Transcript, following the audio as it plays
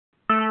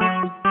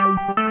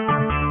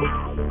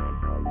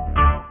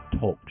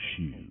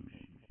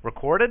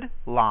Recorded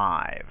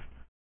live.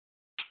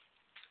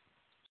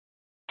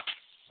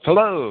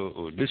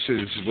 Hello, this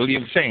is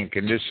William Fink,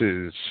 and this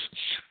is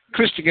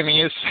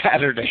Christogenea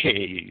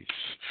Saturdays.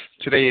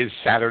 Today is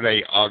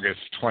Saturday, August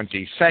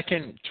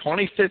 22nd,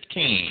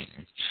 2015.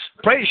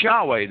 Praise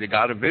Yahweh, the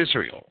God of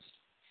Israel,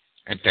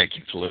 and thank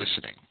you for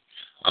listening.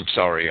 I'm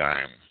sorry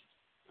I'm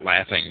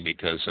laughing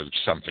because of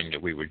something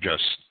that we were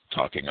just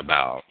talking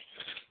about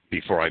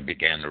before I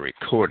began the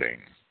recording.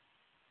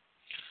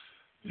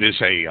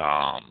 There's a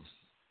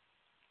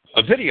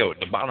video at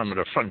the bottom of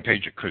the front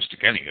page of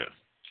Christogenea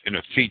in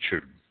a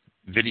featured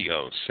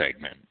video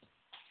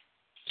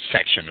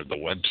section of the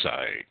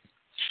website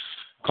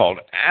called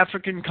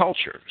African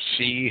Culture,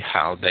 See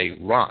How They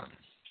Run.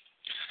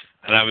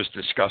 And I was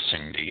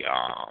discussing the,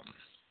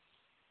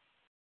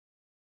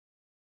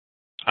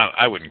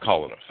 I wouldn't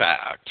call it a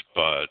fact,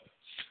 but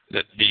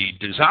that the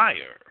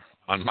desire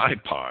on my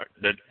part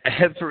that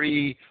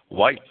every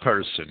white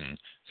person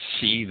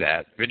see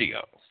that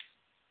video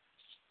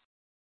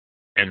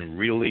and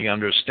really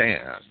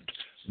understand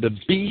the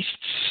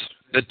beasts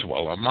that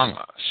dwell among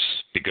us,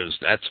 because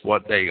that's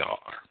what they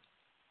are.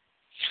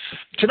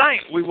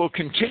 Tonight, we will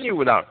continue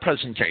with our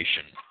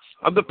presentation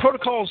of the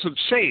protocols of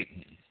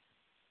Satan,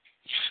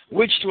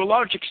 which to a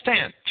large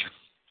extent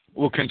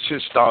will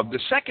consist of the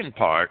second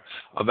part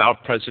of our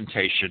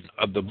presentation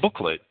of the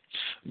booklet,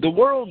 The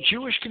World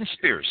Jewish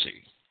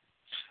Conspiracy.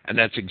 And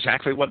that's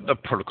exactly what the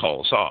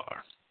protocols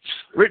are.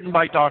 Written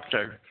by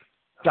Dr.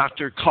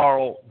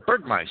 Karl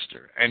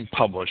Bergmeister and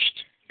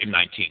published in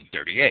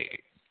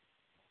 1938.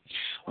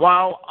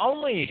 While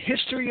only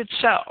history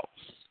itself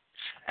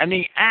and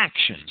the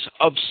actions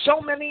of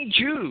so many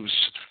Jews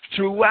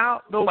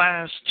throughout the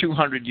last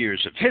 200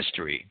 years of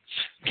history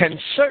can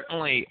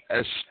certainly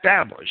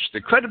establish the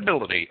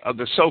credibility of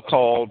the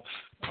so-called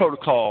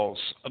protocols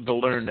of the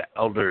learned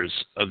elders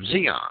of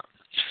Zion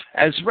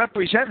as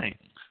representing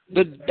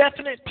the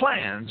definite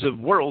plans of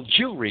world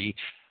Jewry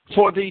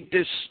for the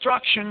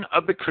destruction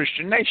of the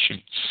Christian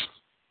nations.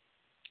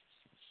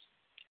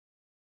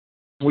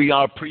 We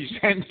are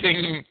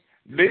presenting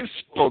this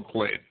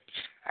booklet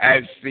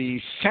as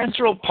the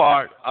central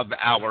part of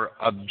our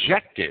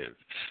objective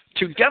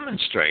to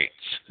demonstrate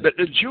that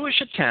the Jewish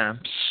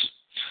attempts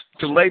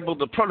to label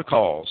the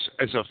protocols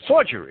as a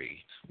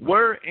forgery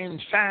were in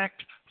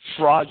fact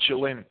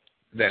fraudulent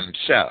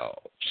themselves.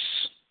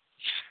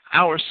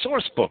 Our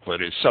source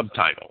booklet is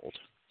subtitled,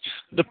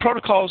 The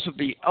Protocols of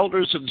the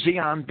Elders of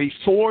Zion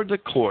Before the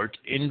Court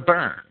in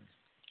Bern,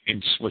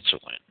 in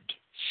Switzerland.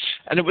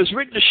 And it was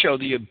written to show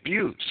the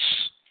abuse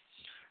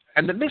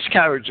and the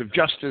miscarriage of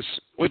justice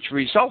which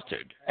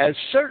resulted as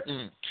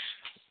certain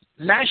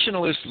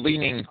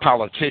nationalist-leaning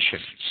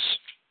politicians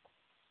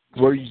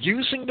were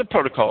using the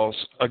protocols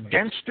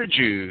against the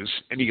Jews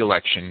in the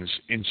elections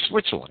in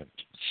Switzerland.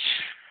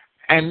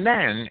 And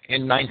then,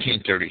 in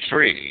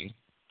 1933,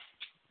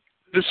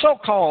 the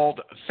so-called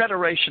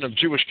Federation of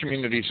Jewish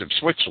Communities of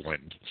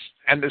Switzerland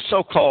and the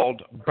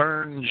so-called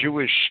Bern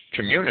Jewish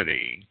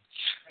Community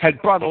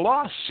had brought a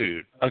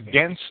lawsuit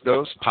against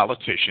those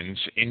politicians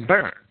in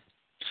Bern,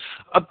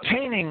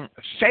 obtaining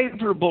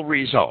favorable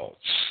results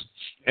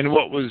in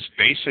what was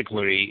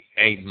basically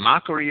a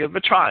mockery of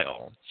a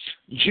trial.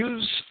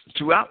 Jews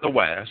throughout the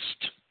West,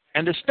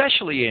 and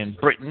especially in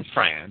Britain,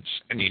 France,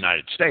 and the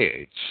United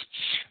States,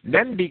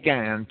 then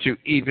began to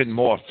even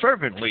more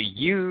fervently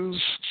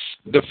use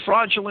the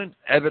fraudulent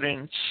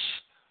evidence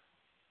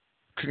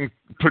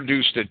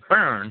produced at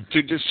Bern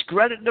to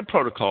discredit the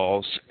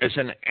protocols as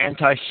an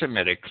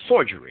anti-Semitic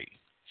forgery.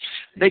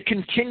 They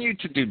continue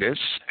to do this,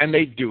 and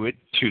they do it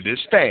to this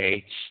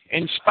day,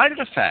 in spite of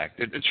the fact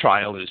that the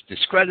trial is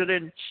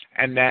discredited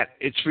and that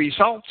its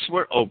results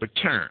were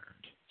overturned.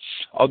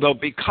 Although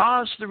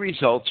because the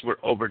results were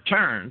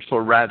overturned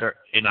for rather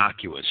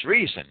innocuous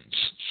reasons,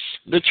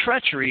 the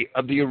treachery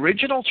of the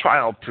original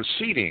trial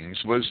proceedings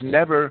was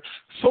never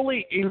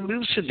fully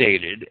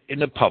elucidated in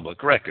the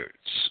public records.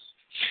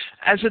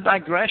 As a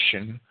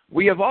digression,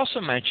 we have also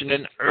mentioned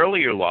an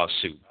earlier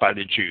lawsuit by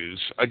the Jews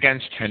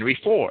against Henry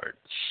Ford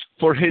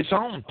for his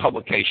own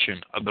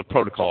publication of the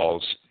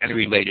protocols and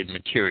related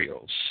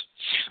materials,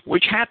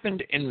 which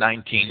happened in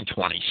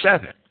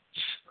 1927.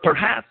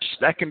 Perhaps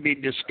that can be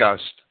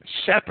discussed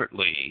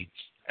separately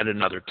at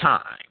another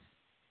time,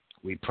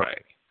 we pray.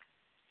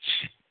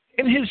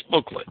 In his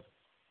booklet,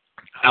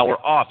 our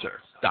author,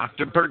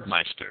 Dr.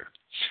 Bergmeister,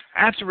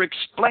 after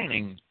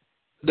explaining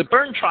the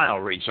Bern trial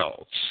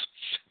results,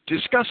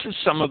 discusses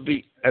some of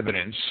the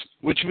evidence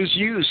which was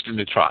used in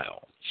the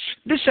trial.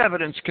 This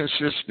evidence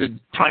consisted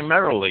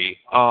primarily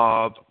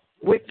of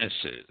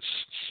witnesses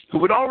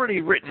who had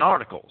already written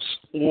articles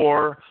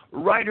or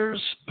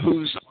writers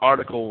whose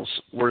articles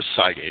were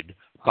cited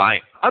by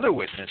other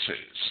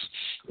witnesses,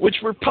 which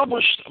were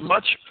published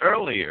much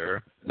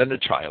earlier than the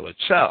trial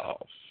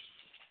itself.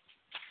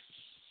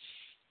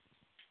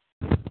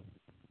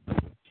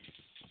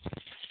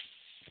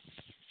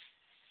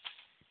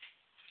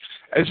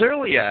 As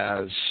early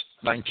as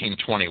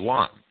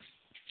 1921,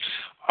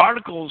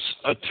 articles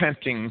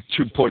attempting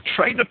to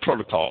portray the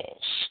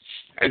protocols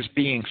as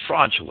being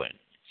fraudulent,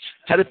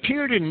 had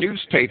appeared in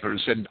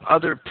newspapers and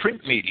other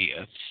print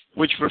media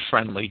which were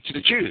friendly to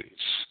the Jews.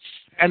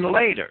 And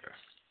later,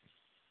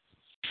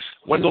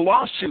 when the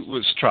lawsuit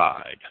was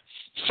tried,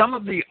 some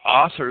of the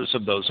authors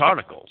of those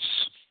articles,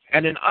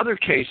 and in other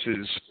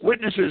cases,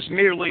 witnesses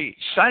merely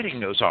citing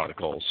those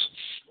articles,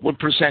 were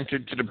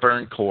presented to the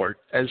Byrne court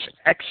as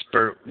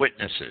expert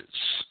witnesses.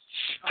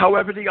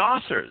 However, the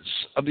authors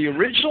of the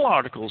original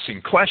articles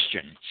in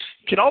question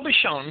can all be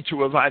shown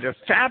to have either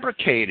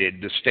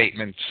fabricated the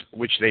statements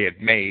which they had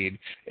made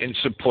in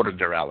support of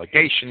their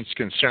allegations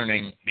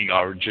concerning the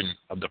origin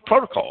of the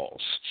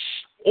protocols,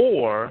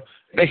 or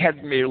they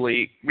had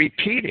merely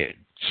repeated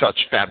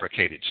such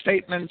fabricated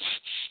statements,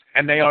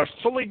 and they are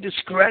fully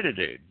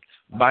discredited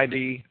by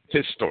the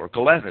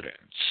historical evidence.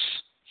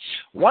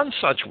 One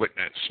such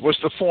witness was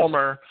the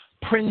former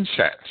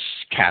Princess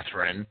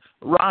Catherine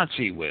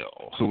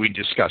Radziwill, who we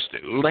discussed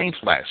at length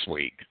last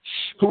week,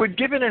 who had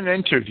given an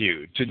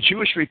interview to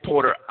Jewish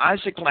reporter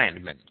Isaac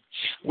Landman,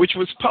 which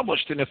was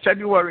published in a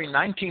February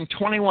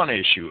 1921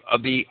 issue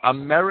of the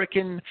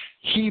American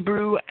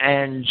Hebrew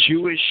and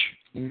Jewish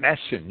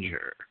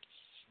Messenger,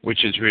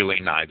 which is really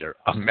neither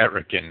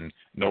American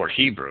nor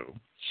Hebrew,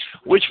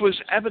 which was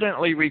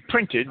evidently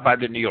reprinted by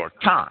the New York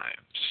Times.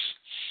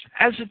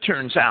 As it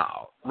turns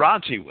out,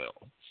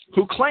 Radziwill,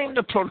 who claimed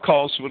the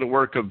protocols were the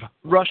work of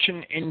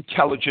Russian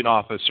intelligence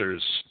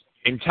officers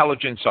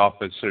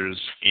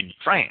in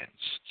France,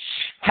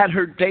 had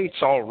her dates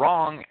all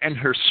wrong and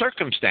her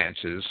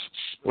circumstances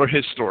were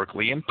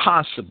historically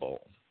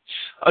impossible.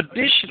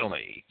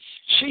 Additionally,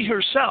 she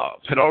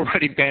herself had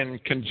already been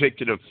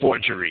convicted of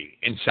forgery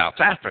in South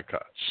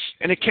Africa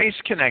in a case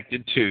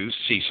connected to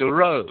Cecil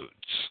Rhodes,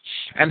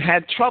 and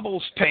had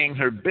troubles paying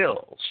her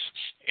bills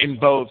in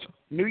both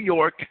New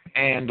York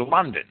and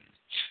London.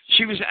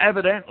 She was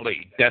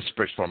evidently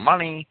desperate for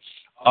money,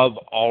 of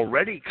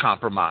already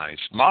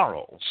compromised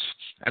morals,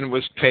 and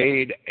was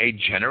paid a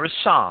generous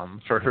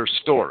sum for her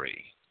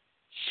story.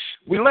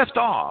 We left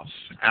off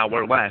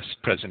our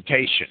last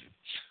presentation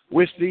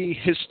with the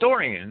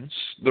historians,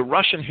 the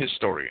Russian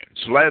historians,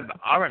 Lev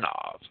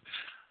Aronov,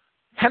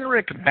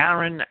 Henrik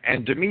Baron,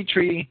 and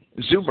Dmitry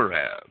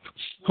Zubarev,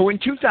 who in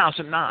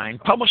 2009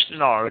 published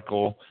an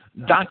article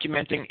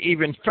documenting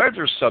even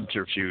further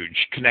subterfuge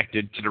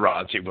connected to the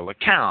Radziwill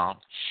account,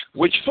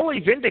 which fully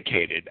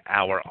vindicated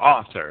our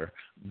author,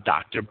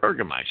 Dr.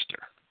 Burgermeister,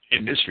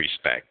 in this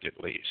respect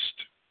at least.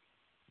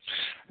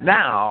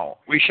 Now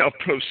we shall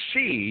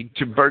proceed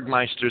to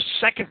Burgermeister's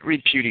second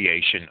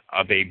repudiation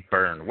of a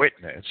Byrne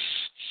witness,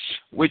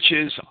 which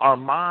is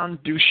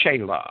Armand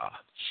Duchesla.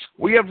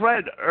 We have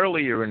read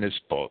earlier in this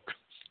book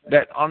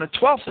that on the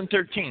 12th and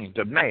 13th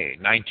of May,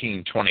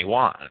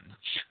 1921,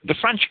 the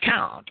French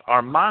Count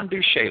Armand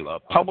Duchesla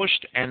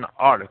published an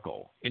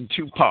article in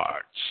two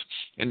parts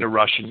in the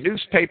Russian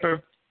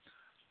newspaper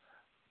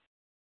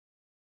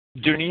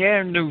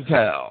Dernière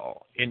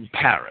Nouvelle in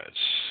Paris.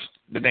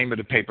 The name of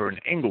the paper in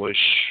English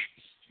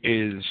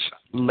is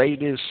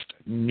Latest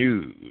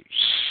News.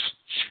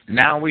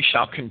 Now we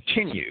shall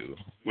continue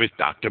with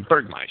Dr.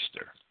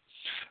 Burgermeister.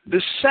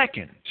 The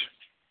second,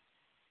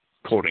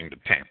 quoting the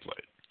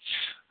pamphlet,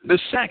 the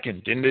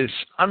second in this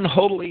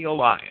unholy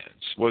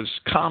alliance was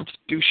Comte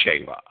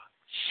Duchesla,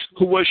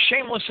 who was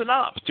shameless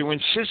enough to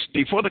insist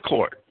before the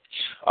court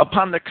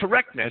upon the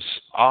correctness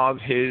of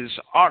his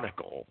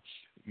article,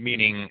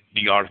 meaning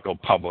the article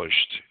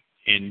published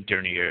in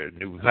Dernière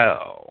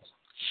Nouvelle.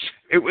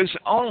 It was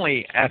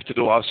only after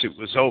the lawsuit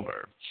was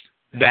over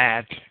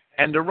that,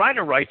 and the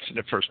writer writes in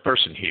the first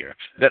person here,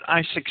 that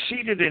I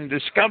succeeded in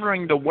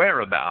discovering the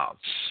whereabouts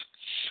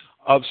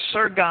of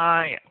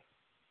Sergei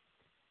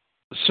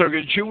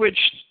Sergeyevich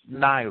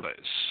Nilus,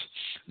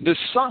 the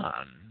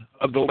son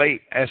of the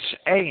late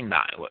S.A.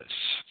 Nilus,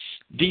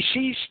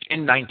 deceased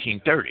in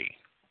 1930,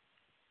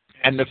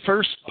 and the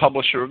first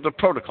publisher of the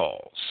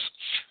protocols.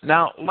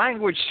 Now,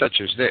 language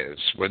such as this,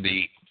 where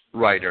the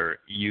writer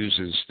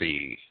uses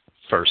the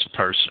first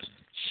person,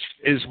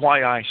 is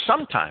why I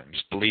sometimes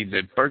believe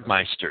that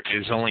Burgermeister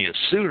is only a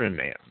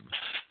pseudonym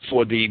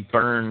for the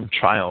Byrne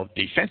trial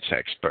defense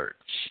expert,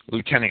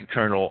 Lieutenant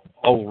Colonel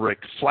Ulrich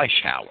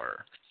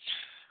Fleischhauer.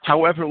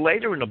 However,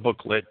 later in the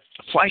booklet,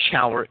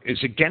 Fleischhauer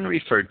is again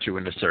referred to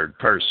in the third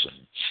person,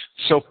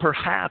 so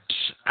perhaps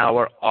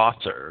our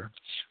author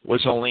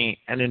was only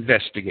an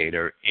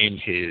investigator in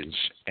his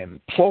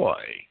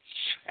employ,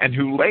 and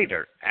who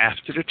later,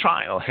 after the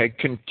trial, had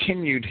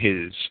continued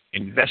his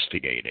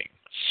investigating.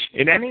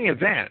 In any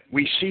event,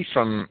 we see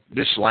from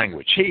this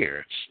language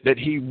here that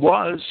he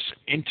was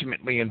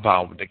intimately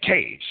involved with the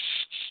case,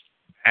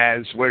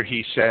 as where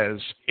he says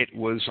it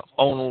was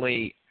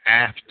only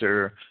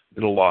after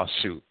the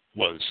lawsuit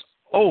was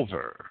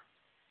over.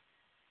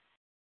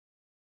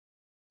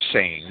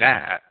 Saying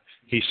that,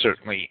 he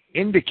certainly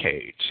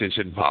indicates his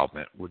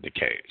involvement with the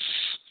case.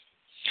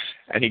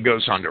 And he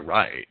goes on to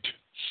write,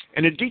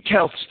 in a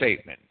detailed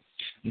statement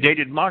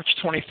dated March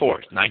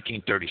 24th,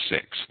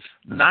 1936,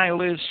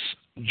 Nilus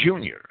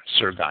Jr.,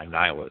 Sergei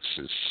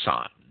Nilus's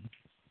son,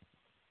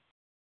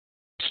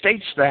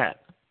 states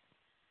that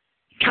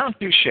Count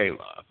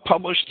Duchela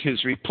published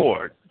his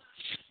report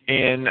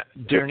in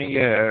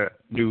Dernière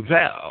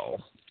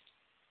Nouvelle,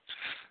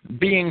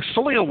 being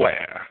fully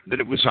aware that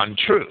it was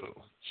untrue,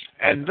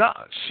 and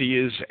thus he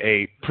is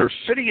a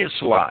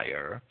perfidious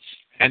liar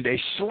and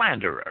a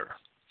slanderer.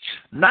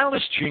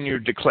 Nihilus Jr.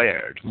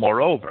 declared,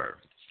 moreover,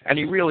 and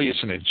he really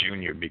isn't a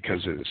junior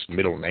because his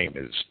middle name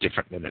is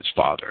different than his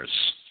father's,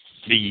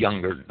 the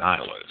younger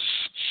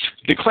Nihilus,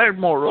 declared,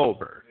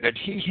 moreover, that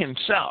he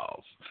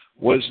himself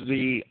was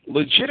the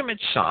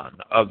legitimate son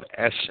of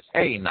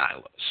S.A.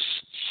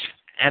 Nihilus,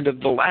 and of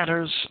the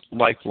latter's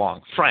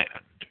lifelong friend.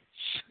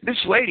 This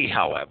lady,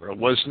 however,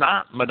 was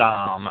not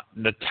Madame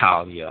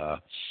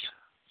Natalia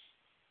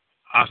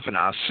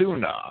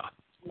Afanasuna,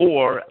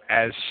 or,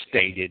 as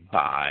stated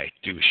by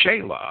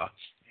Duchela,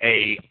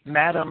 a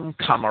Madame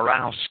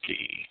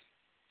Komorowski,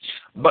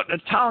 but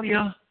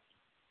Natalia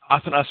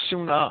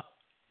Afanasuna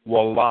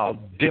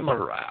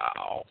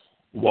Wolodymarov.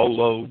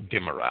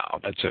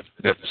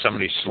 That's some of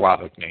these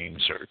Slavic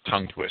names are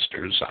tongue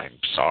twisters. I'm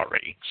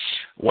sorry.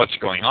 What's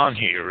going on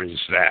here is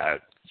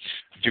that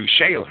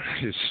Duchela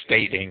is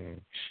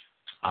stating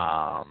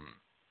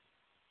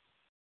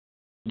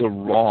the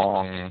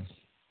wrong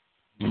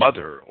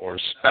mother or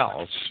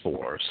spouse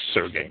for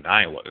Sergei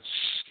Nihilus,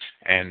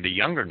 and the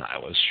younger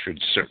Nihilus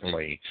should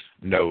certainly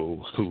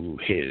know who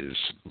his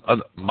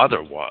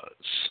mother was.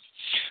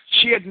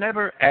 She had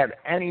never at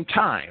any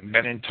time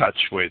been in touch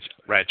with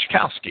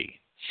Rachkowski.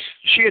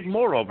 She had,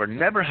 moreover,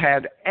 never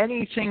had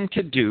anything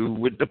to do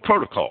with the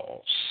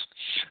protocols.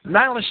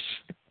 Nihilus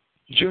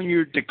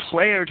Jr.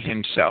 declared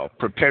himself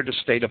prepared to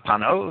state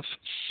upon oath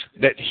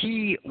that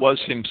he was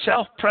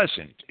himself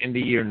present in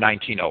the year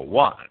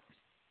 1901.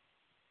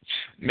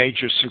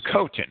 Major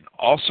Sukhotin,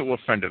 also a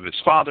friend of his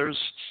father's,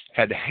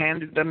 had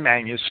handed the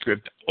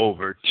manuscript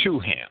over to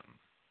him.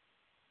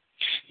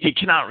 He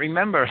cannot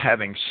remember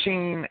having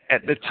seen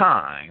at the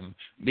time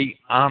the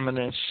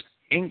ominous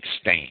ink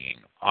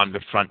stain on the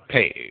front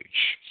page,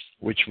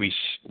 which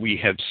we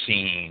have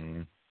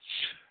seen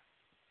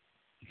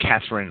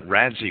Catherine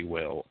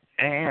Radziwill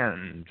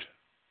and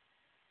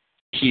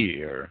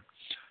here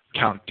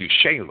Count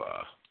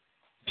Duchela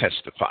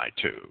testify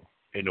to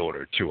in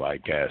order to, I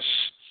guess,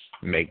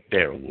 make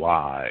their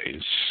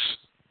lies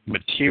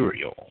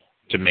material,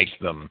 to make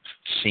them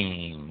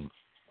seem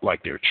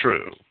like they're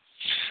true.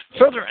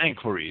 Further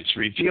inquiries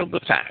revealed the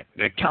fact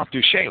that Count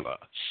Duchela,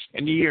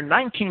 in the year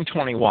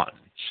 1921,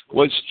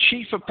 was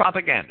chief of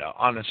propaganda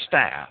on the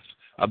staff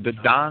of the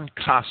Don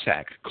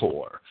Cossack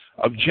Corps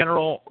of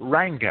General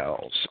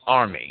Wrangel's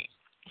army,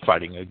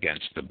 fighting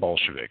against the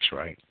Bolsheviks,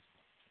 right?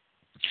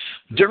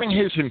 During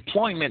his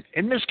employment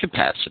in this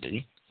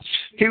capacity,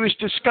 he was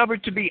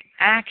discovered to be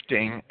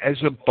acting as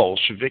a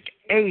Bolshevik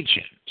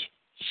agent,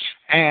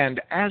 and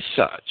as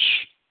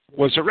such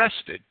was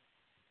arrested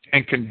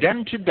and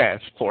condemned to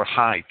death for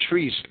high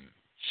treason.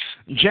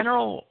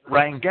 General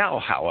Wrangel,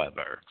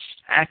 however,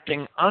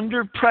 acting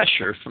under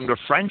pressure from the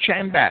French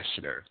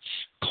ambassador,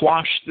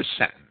 quashed the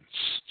sentence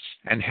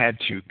and had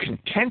to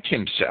content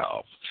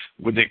himself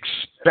with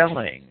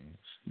expelling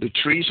the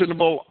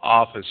treasonable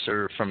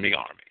officer from the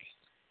army.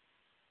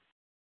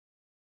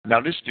 Now,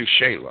 this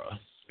Duchela,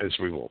 as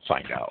we will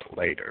find out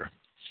later,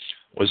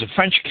 was a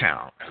French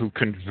count who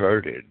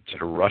converted to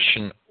the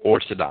Russian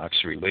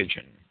Orthodox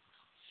religion,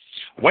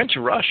 went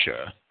to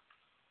Russia,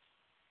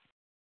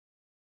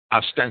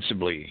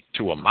 ostensibly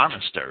to a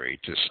monastery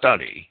to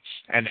study,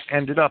 and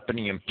ended up in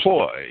the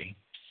employ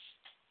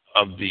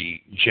of the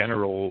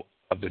general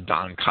of the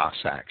Don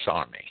Cossacks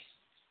army,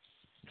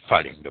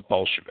 fighting the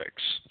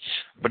Bolsheviks.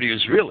 But he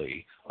was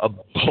really a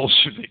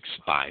Bolshevik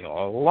spy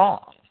all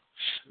along.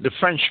 The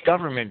French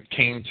government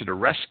came to the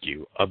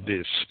rescue of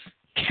this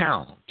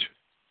count,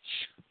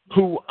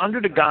 who, under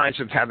the guise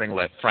of having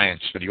left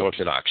France for the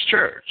Orthodox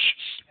Church,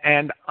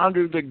 and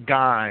under the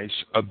guise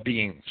of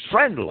being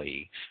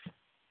friendly,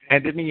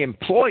 and in the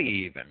employ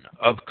even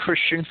of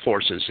Christian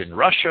forces in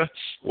Russia,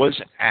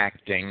 was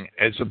acting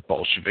as a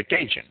Bolshevik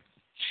agent.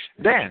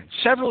 Then,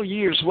 several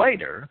years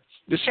later,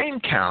 the same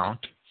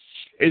count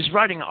is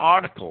writing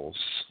articles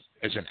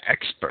as an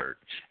expert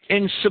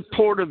in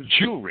support of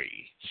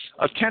Jewry,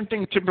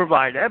 attempting to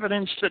provide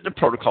evidence that the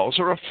protocols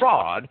are a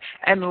fraud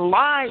and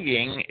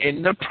lying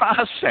in the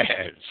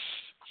process.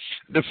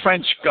 The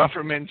French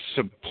government's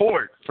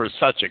support for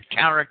such a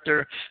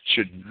character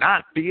should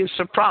not be a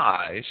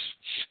surprise,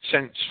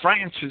 since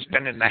France has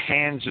been in the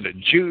hands of the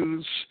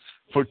Jews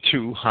for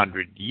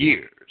 200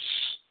 years,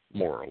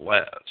 more or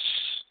less.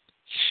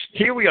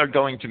 Here we are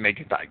going to make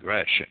a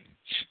digression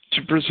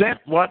to present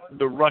what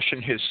the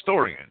Russian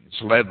historians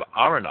Lev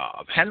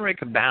Aronov, Henrik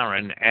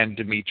Baron, and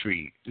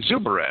Dmitry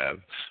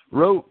Zubarev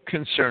wrote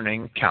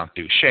concerning Count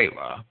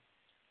Duchela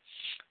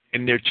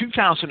in their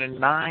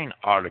 2009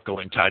 article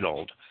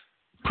entitled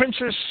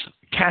Princess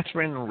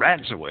Catherine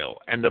Radziwill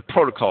and the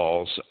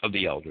Protocols of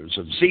the Elders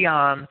of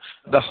Zion,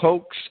 the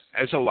Hoax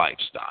as a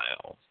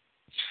Lifestyle.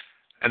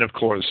 And of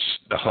course,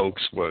 the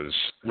hoax was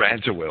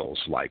Radzivill's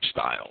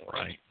lifestyle,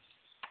 right?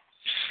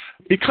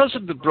 Because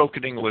of the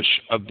broken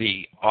English of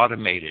the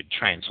automated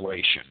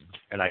translation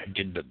and I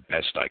did the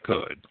best I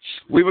could.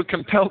 We were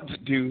compelled to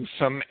do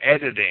some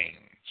editing.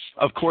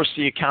 Of course,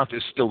 the account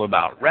is still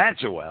about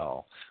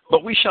Radziwill,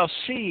 but we shall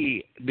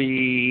see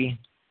the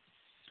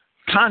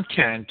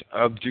content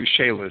of Du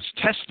Chaillu's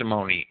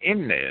testimony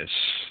in this,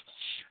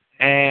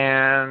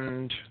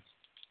 and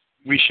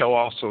we shall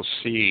also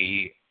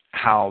see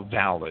how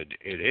valid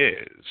it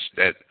is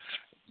that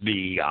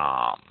the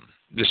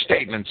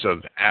statements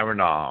of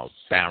Aronov,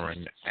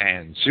 Barron,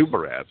 and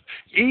Zubarev,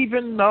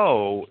 even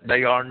though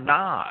they are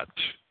not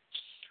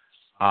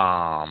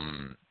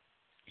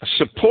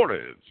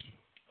supportive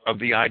of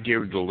the idea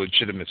of the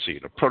legitimacy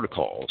of the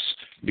protocols,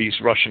 these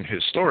Russian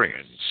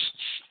historians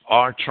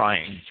are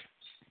trying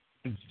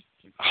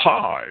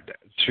hard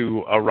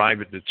to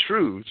arrive at the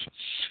truth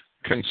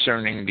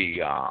concerning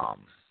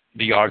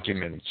the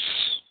arguments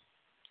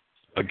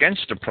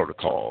against the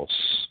protocols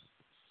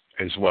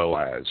as well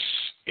as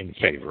in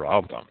favor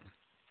of them.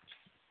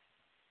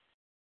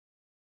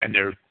 And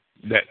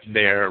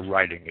their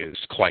writing is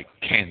quite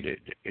candid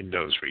in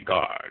those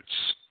regards.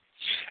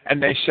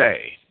 And they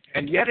say,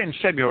 and yet in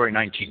February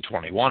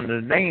 1921,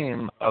 the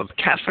name of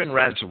Catherine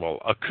Radziwill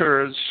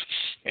occurs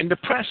in the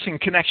press in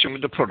connection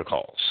with the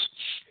protocols.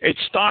 It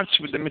starts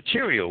with the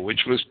material which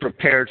was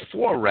prepared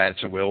for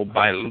Radziwill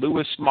by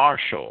Lewis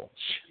Marshall,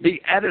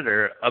 the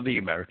editor of the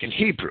American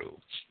Hebrew.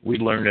 We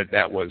learned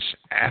that was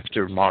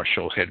after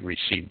Marshall had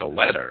received a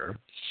letter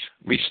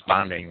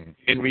written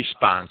in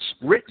response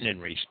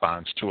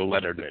to a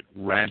letter that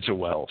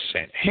Radziwill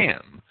sent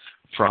him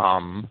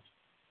from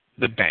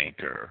the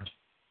banker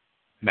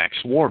Max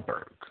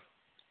Warburg.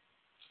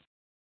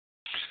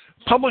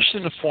 Published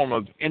in the form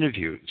of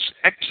interviews,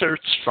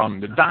 excerpts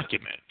from the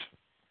document.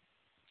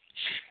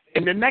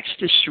 In the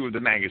next issue of the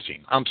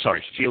magazine,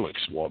 Felix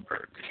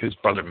Warburg, his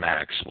brother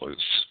Max was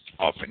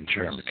off in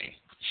Germany.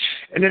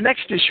 In the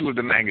next issue of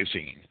the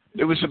magazine,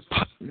 there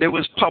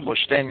was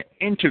published an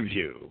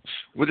interview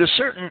with a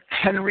certain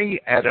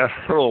Henrietta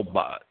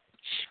Hurlbut,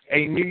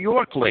 a New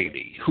York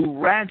lady who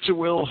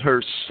Radziwill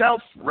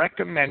herself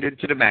recommended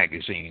to the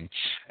magazine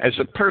as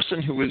a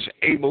person who was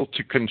able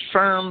to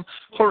confirm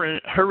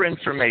her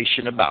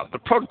information about the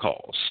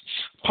protocols,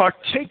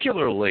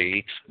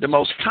 particularly the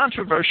most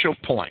controversial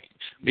point,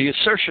 the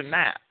assertion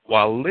that,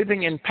 while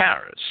living in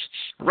Paris,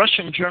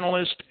 Russian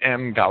journalist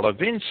M.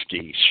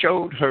 Golovinsky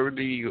showed her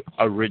the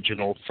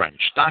original French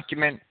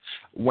document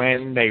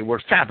when they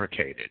were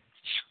fabricated.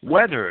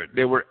 Whether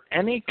there were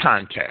any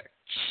contacts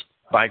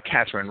by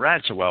Catherine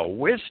Radziwill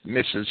with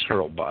Mrs.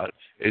 Hurlbut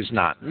is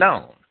not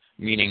known,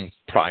 meaning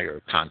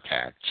prior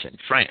contacts in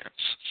France.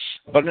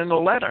 But in a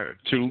letter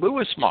to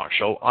Lewis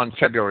Marshall on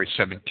February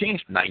 17,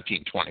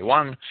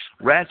 1921,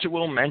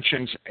 Radziwill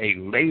mentions a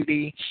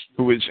lady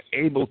who is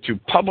able to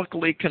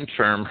publicly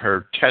confirm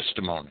her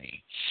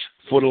testimony.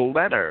 For the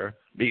letter,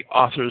 the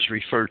authors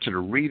refer the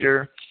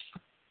reader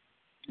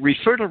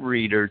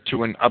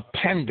to an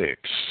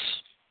appendix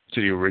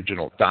to the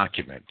original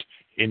document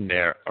in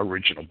their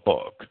original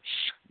book.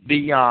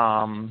 The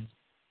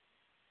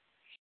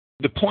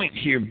point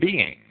here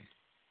being,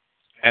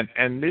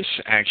 and this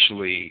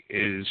actually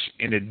is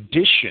in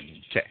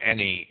addition to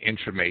any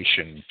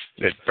information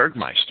that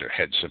Bergmeister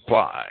had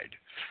supplied,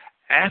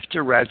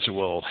 after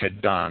Radziwill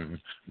had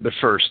done the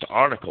first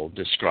article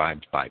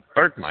described by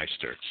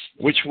Bergmeister,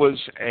 which was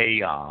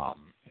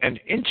an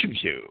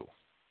interview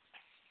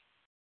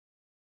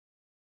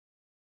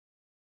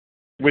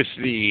with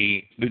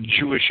the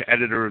Jewish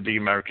editor of the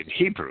American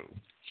Hebrew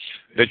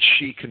that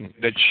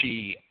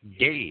she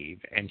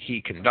gave and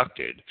he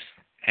conducted,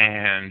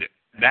 and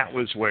that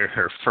was where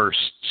her first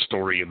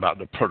story about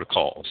the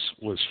protocols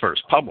was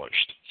first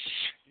published.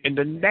 In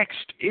the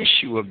next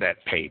issue of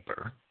that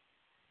paper,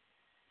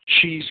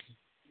 she's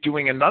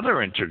doing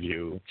another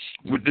interview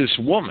with this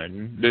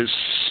woman, this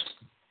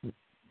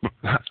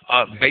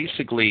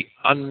basically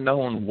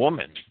unknown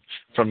woman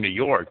from New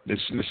York, this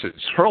Mrs.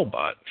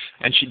 Hurlbut,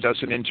 and she does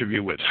an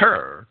interview with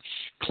her,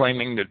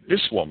 claiming that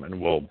this woman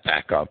will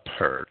back up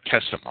her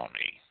testimony.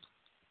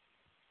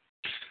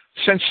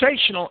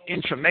 Sensational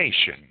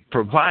information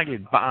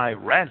provided by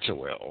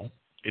Radziwill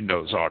in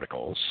those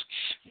articles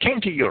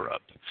came to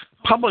Europe,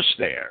 published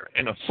there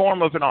in the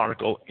form of an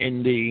article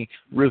in the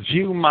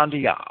Revue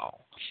Mondiale.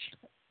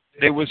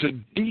 There was a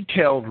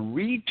detailed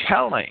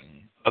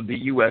retelling of the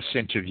U.S.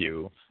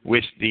 interview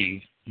with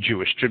the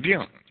Jewish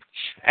Tribune.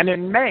 And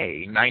in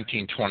May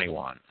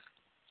 1921,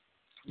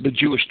 the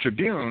Jewish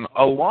Tribune,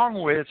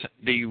 along with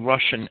the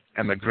Russian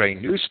emigre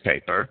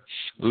newspaper,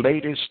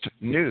 Latest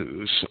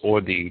News, or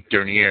the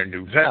Dernière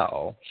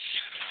Nouvelle,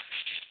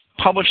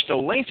 published a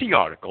lengthy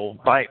article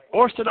by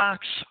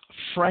Orthodox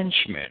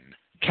Frenchman,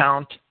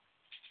 Count,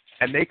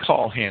 and they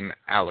call him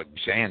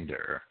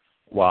Alexander,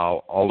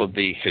 while all of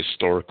the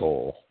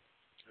historical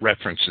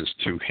references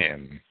to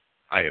him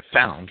I have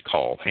found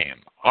call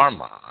him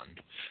Armand.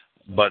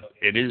 But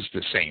it is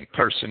the same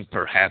person.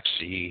 Perhaps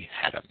he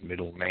had a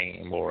middle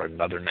name or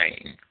another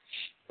name,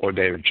 or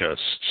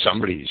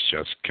somebody's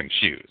just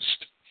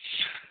confused.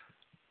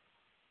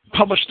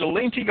 Published a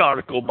lengthy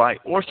article by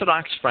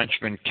Orthodox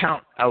Frenchman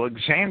Count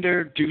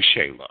Alexander du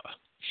Chaillu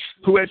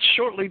who had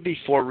shortly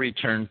before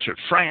returned to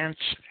France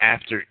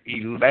after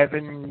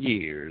 11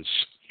 years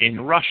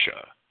in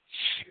Russia.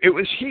 It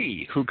was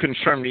he who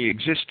confirmed the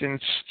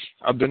existence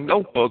of the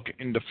notebook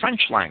in the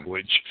French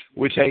language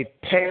with a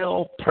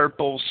pale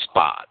purple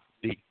spot,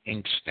 the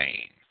ink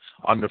stain,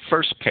 on the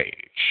first page.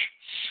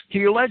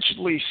 He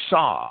allegedly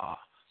saw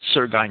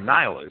Sergei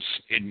Nilus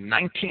in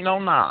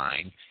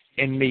 1909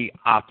 in the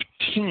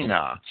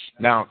Optina.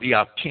 Now, the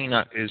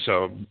Optina is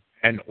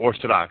an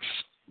Orthodox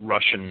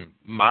Russian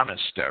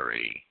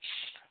monastery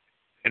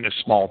in a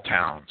small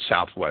town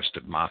southwest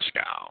of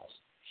Moscow.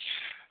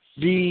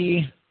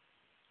 The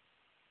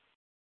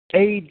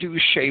A.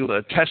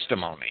 Dushela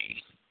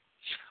testimony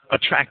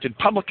attracted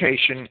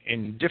publication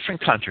in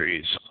different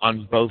countries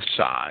on both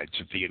sides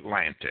of the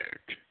Atlantic.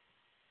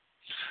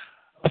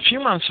 A few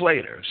months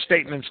later,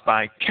 statements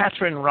by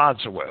Catherine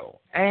Radziwill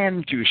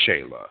and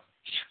Dushela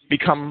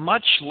become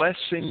much less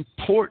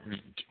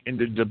important in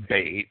the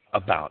debate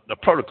about the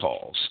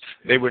protocols.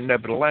 They were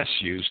nevertheless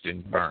used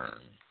in Bern,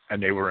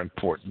 and they were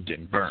important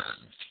in Bern.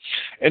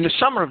 In the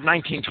summer of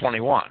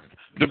 1921,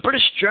 the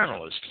British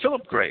journalist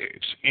Philip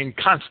Graves in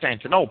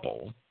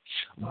Constantinople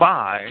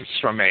buys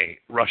from a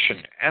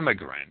Russian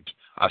emigrant,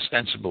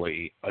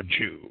 ostensibly a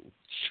Jew,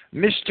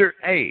 Mr.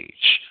 H.,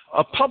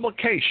 a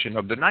publication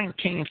of the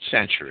 19th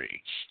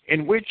century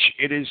in which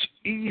it is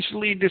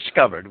easily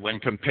discovered when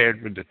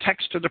compared with the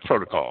text of the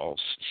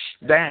protocols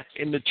that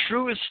in the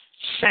truest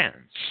sense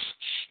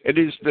it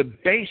is the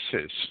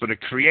basis for the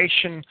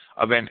creation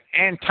of an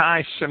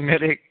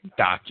anti-Semitic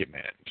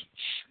document.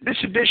 This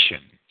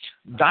edition,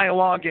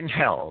 Dialogue in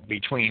Hell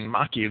between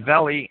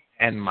Machiavelli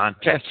and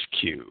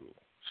Montesquieu,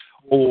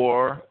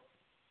 or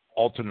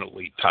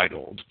alternately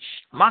titled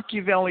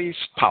Machiavelli's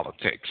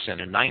Politics in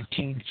the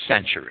 19th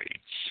Century,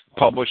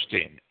 published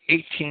in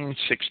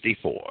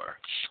 1864,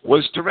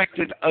 was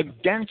directed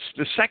against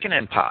the Second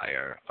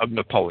Empire of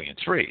Napoleon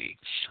III,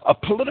 a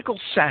political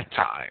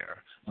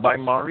satire by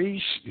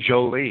Maurice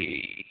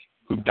Joly,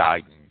 who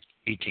died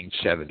in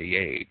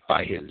 1878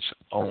 by his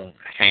own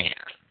hand.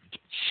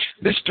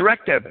 This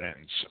direct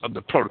evidence of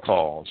the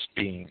protocols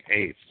being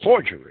a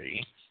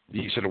forgery,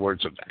 these are the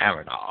words of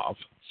Aronov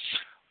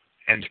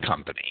and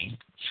company,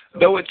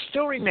 though it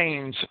still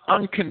remains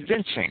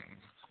unconvincing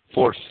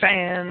for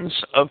fans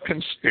of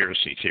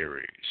conspiracy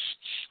theories,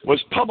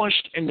 was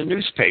published in the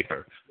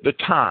newspaper The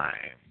Times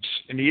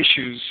in the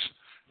issues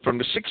from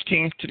the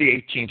 16th to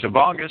the 18th of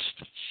August,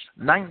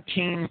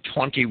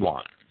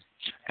 1921,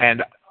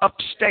 and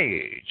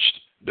upstaged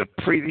the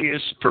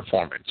previous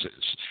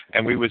performances.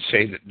 And we would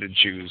say that the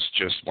Jews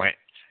just went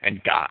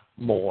and got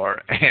more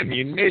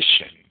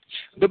ammunition.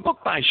 The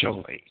book by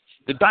Joly,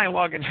 The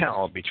Dialogue in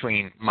Hell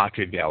between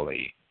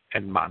Machiavelli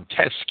and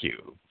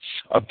Montesquieu,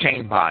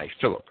 obtained by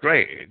Philip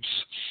Graves,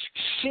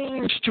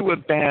 seems to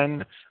have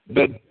been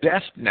the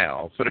death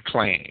knell for the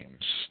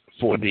claims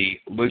for the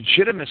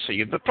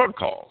legitimacy of the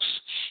protocols,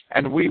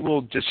 and we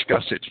will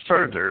discuss it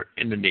further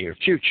in the near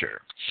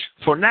future.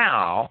 For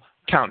now,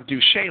 Count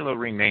Dushela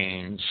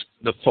remains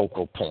the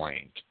focal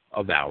point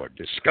of our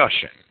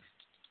discussion.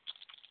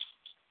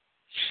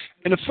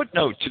 In a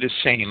footnote to the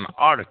same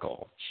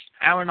article,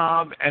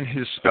 Aronov and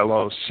his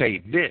fellows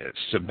say this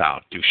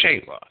about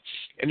Dushela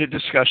in a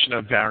discussion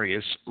of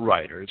various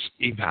writers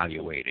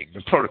evaluating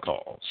the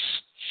protocols.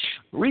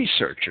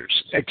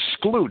 Researchers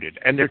excluded,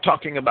 and they're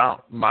talking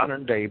about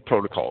modern-day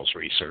protocols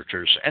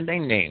researchers, and they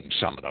name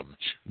some of them,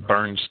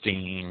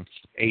 Bernstein,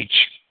 H.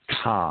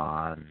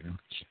 Kahn,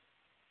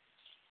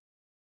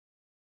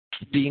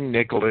 Dean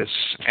Nicholas,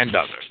 and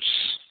others.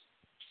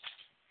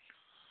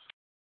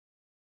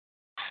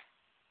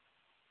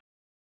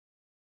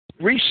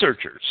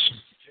 Researchers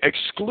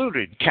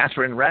excluded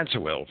Catherine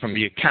Radziwill from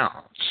the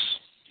accounts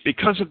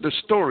because of the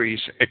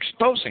stories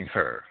exposing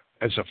her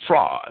as a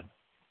fraud,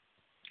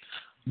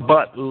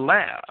 but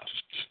left,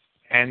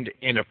 and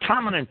in a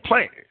prominent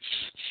place,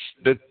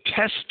 the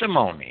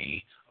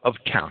testimony of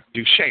Count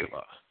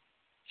Dushela.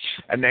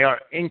 And they are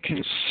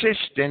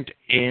inconsistent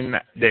in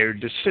their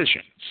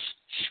decisions.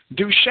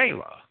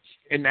 Dushela,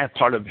 in that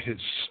part of his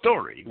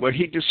story, where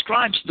he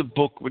describes the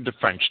book with the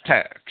French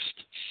text,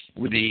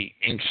 with the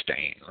ink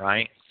stain,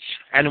 right?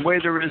 And where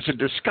there is a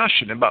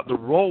discussion about the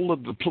role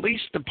of the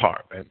police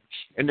department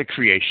in the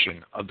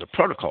creation of the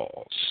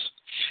protocols.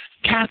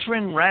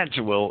 Catherine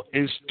Radziwill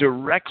is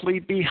directly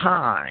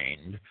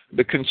behind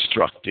the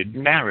constructed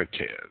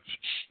narrative.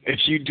 If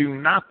you do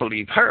not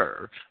believe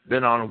her,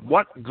 then on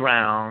what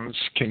grounds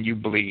can you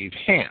believe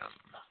him?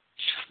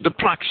 The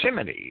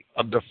proximity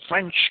of the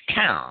French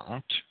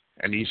count,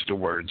 and these are the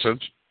words of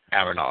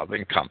Aronov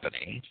and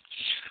company,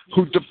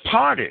 who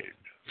departed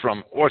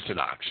from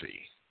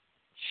orthodoxy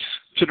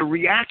to the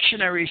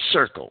reactionary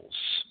circles,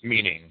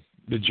 meaning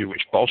the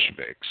Jewish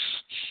Bolsheviks,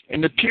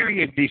 in the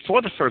period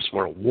before the First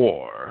World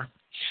War,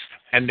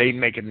 and they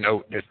make a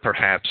note that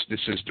perhaps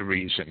this is the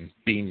reason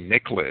Dean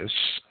Nicholas,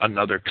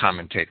 another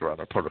commentator on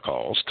the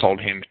protocols,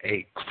 called him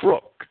a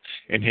crook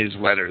in his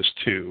letters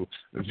to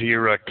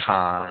Vera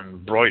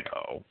Kahn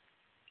Broido.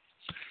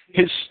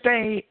 His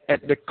stay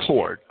at the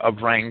court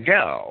of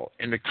Wrangel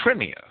in the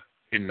Crimea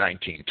in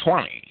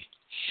 1920,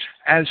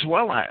 as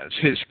well as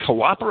his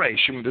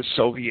cooperation with the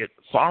Soviet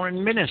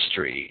Foreign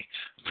Ministry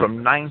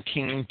from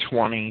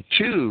 1920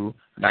 to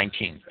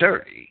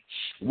 1930,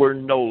 were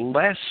no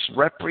less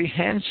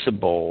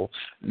reprehensible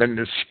than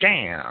the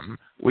scam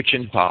which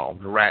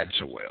involved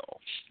Radziwill.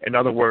 In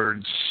other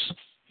words,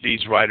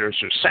 these writers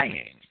are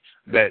saying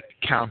that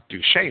Count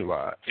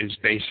Dushela is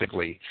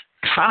basically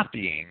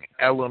copying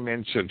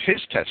elements of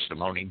his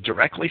testimony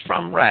directly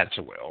from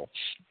Radziwill,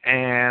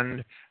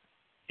 and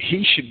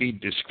he should be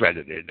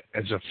discredited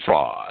as a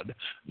fraud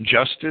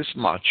just as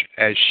much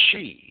as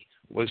she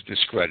was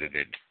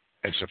discredited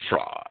as a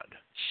fraud.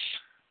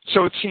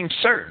 So it seems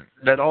certain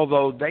that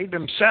although they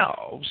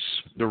themselves,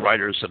 the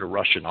writers of the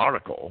Russian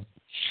article,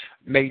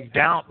 may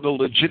doubt the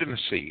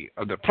legitimacy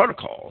of the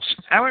protocols,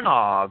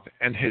 Aronov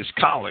and his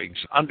colleagues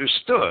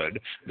understood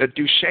that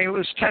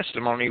Dushela's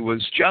testimony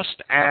was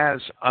just as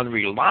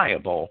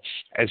unreliable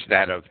as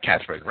that of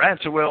Catherine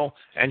Radziwill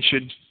and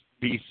should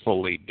be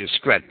fully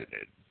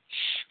discredited.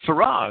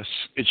 For us,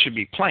 it should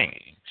be plain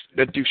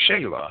that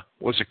Dushela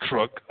was a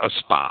crook, a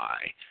spy,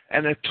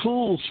 and a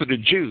tool for the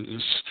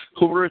Jews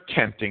who were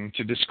attempting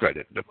to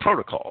discredit the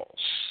protocols.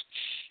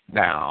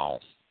 Now,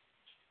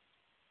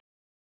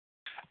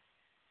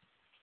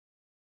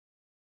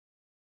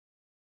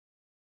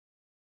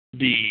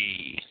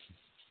 the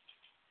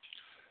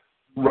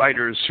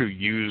writers who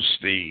use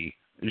the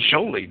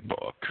Joly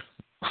book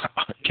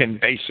can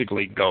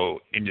basically go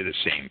into the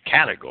same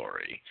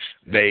category.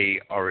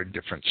 They are a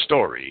different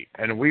story,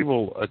 and we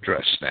will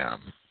address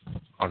them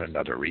on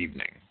another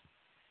evening.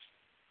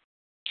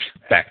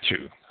 Back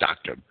to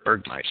Dr.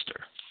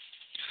 Bergmeister.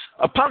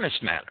 Upon this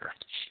matter,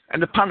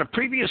 and upon the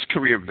previous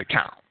career of the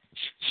Count,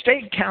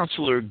 State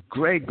Councilor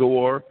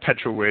Gregor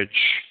Petrovich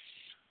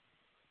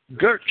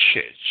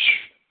Gertschich,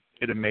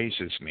 it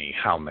amazes me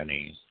how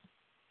many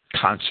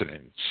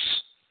consonants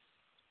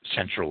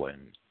Central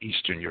and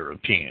Eastern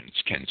Europeans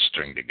can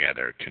string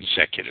together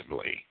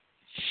consecutively.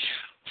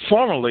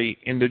 Formerly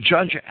in the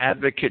Judge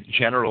Advocate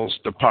General's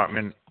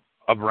Department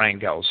of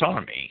Wrangel's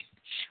Army,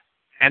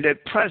 and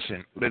at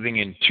present living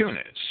in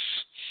Tunis,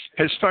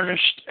 has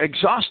furnished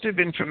exhaustive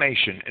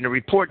information in a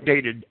report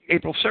dated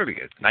April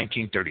 30th,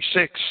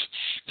 1936,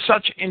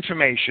 such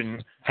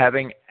information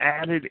having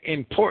added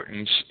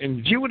importance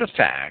in view of the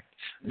fact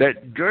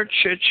that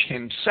Gertschich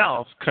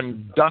himself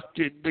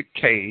conducted the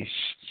case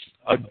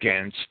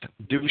against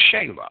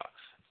Dushela.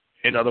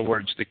 In other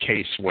words, the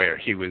case where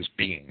he was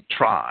being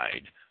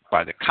tried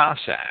by the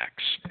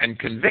Cossacks and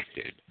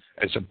convicted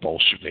as a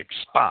Bolshevik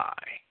spy.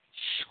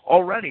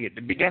 Already at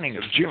the beginning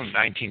of June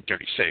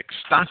 1936,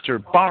 Dr.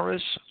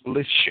 Boris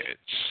Lifshitz,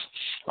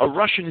 a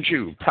Russian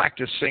Jew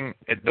practicing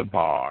at the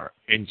bar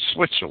in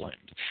Switzerland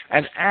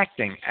and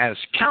acting as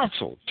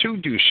counsel to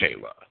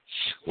Dushela,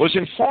 was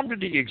informed of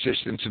the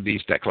existence of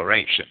these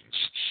declarations,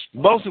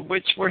 both of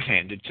which were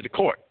handed to the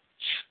court.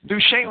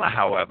 Dushela,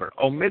 however,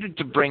 omitted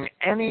to bring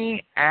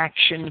any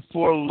action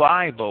for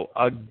libel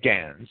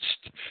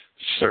against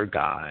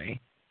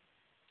Sergei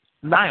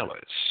Nihilus,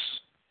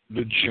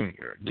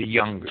 the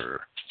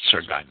younger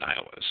Sergei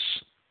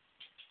Nihilus,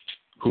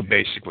 who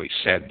basically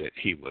said that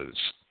he was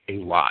a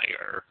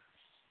liar.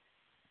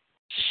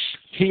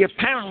 He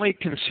apparently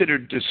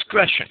considered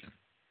discretion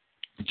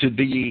to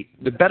be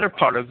the better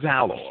part of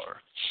valor,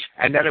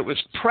 and that it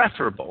was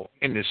preferable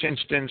in this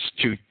instance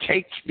to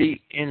take the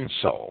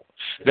insult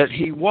that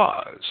he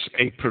was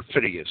a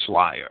perfidious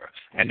liar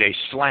and a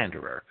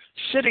slanderer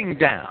sitting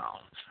down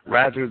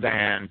rather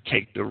than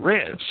take the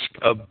risk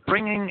of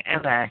bringing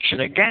an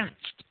action against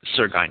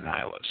Sergei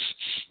Nihilus,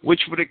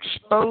 which would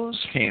expose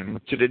him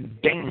to the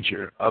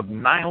danger of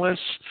Nihilus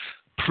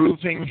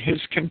proving his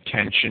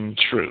contention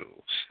true.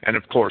 And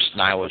of course,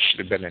 Nihilus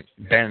should have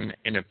been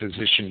in a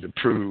position to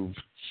prove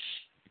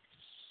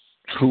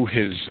who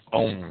his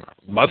own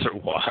mother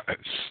was.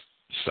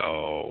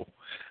 So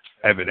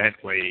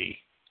evidently,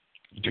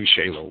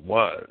 Dushela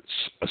was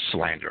a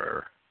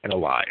slanderer and a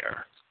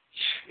liar.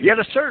 Yet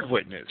a third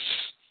witness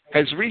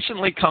has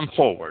recently come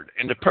forward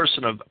in the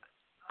person of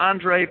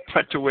Andrei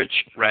Petrovich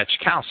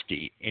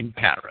Rachkowski in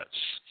Paris.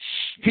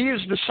 He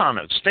is the son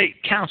of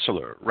State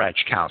Councilor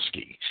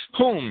Rachkowski,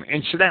 whom,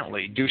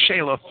 incidentally,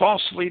 Dushela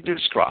falsely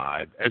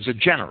described as a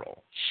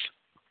general,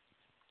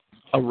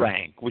 a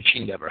rank which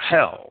he never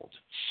held.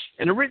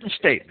 In a written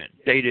statement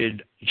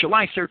dated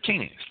July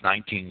 13th,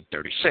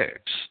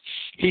 1936,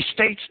 he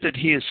states that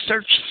he has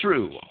searched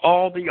through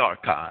all the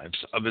archives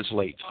of his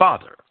late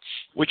father,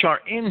 which are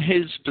in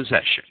his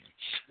possession.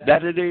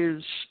 That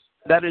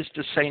is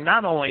to say,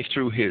 not only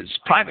through his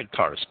private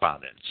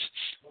correspondence,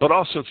 but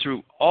also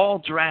through all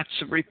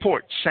drafts of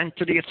reports sent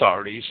to the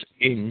authorities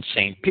in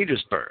St.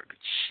 Petersburg,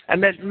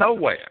 and that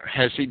nowhere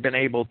has he been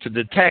able to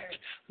detect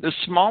the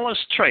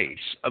smallest trace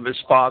of his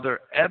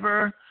father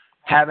ever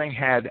having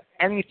had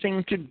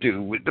anything to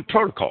do with the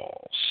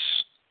protocols.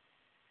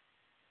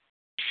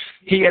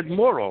 He had,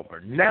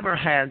 moreover, never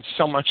had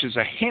so much as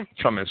a hint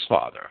from his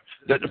father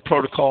that the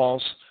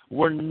protocols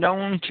were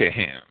known to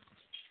him.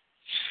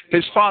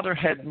 His father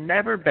had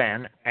never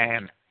been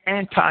an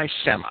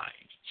anti-Semite,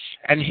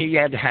 and he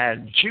had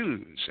had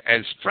Jews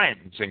as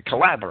friends and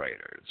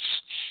collaborators.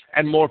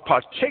 And more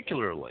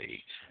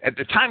particularly, at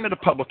the time of the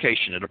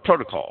publication of the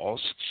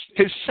protocols,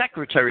 his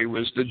secretary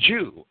was the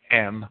Jew,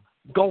 M.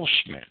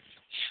 Goldschmidt.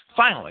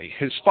 Finally,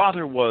 his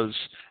father was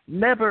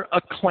never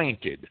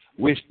acquainted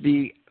with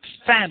the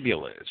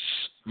fabulous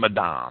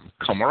Madame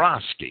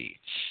Komorowski,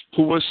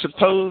 who was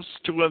supposed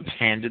to have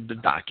handed the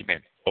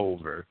document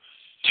over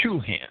to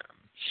him.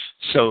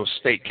 So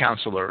State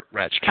Councilor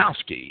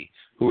Rachkowski,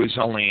 who is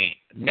only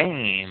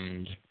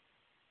named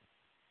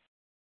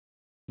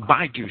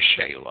by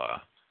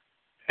Dushela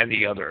and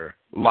the other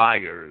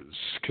liars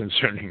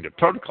concerning the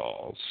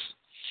protocols,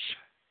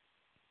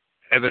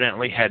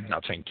 evidently had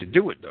nothing to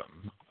do with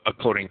them,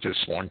 according to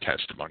sworn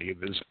testimony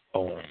of his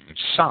own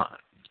son.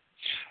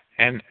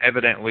 And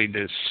evidently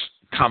this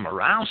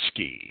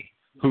Komorowski,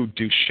 who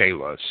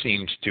Dushela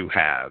seems to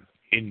have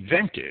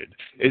invented,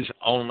 is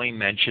only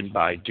mentioned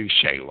by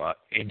Dushela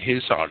in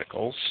his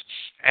articles,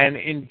 and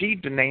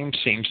indeed the name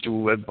seems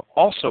to have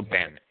also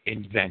been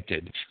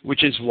invented,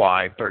 which is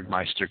why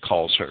Bergmeister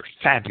calls her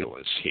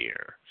fabulous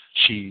here.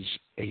 She's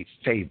a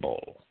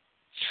fable.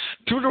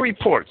 Through the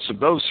reports of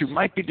those who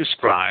might be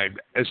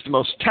described as the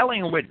most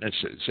telling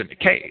witnesses in the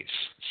case,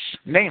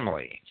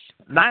 namely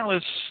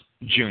Nihilus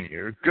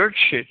Jr.,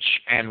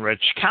 Gertschich, and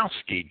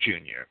Rachkowski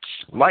Jr.,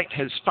 light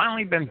has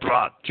finally been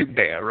brought to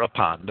bear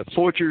upon the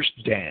forger's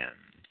den.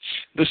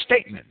 The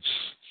statements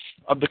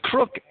of the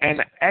crook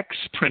and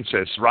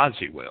ex-Princess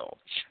Radziwill,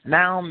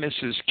 now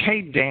Mrs.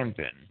 K.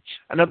 Danvin,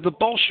 and of the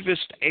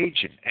Bolshevist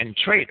agent and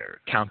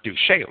traitor, Count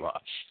Dushela,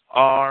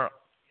 are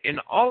in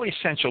all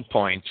essential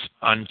points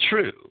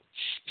untrue.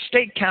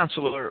 State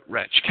Councilor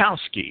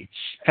Rachkowski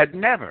had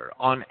never,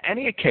 on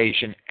any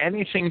occasion,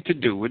 anything to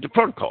do with the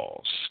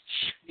protocols.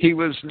 He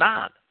was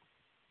not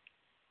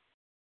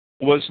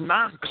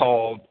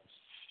called,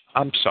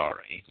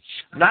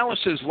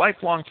 Nihilus's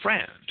lifelong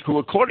friend, who,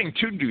 according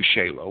to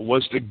Dushela,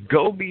 was the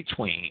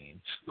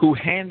go-between who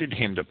handed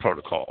him the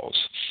protocols,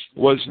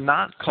 was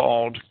not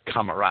called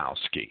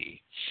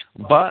Komorowski,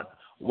 but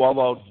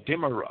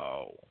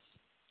Volodymyro,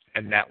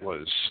 and that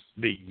was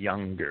the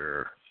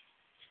younger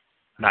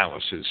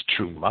Nihilus's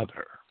true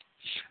mother,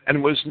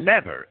 and was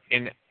never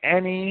in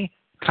any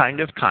kind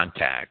of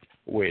contact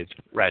with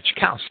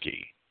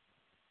Rachkowski.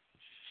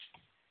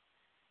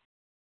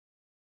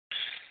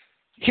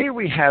 Here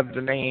we have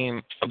the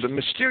name of the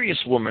mysterious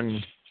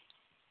woman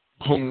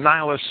whom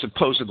Nihilus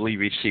supposedly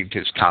received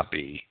his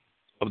copy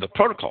of the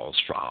protocols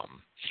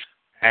from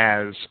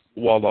as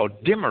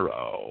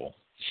Volodymyro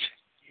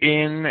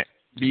in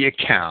the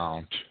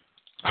account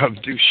of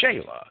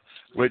Dushela,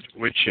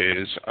 which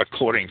is,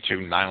 according to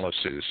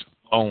Nihilus's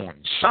own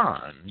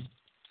son,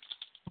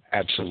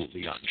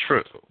 absolutely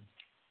untrue.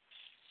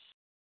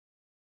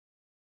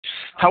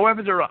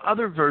 However, there are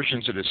other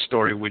versions of this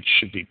story which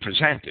should be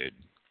presented,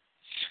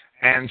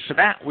 and for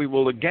that we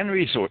will again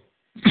resort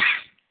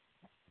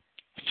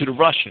to the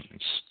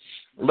Russians,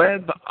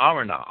 Lev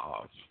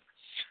Aronov,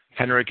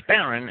 Henrik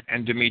Baron,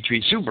 and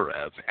Dmitry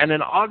Zubarev, and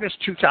an August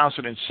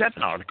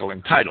 2007 article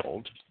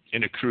entitled,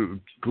 in a crude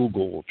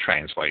Google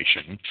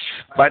translation,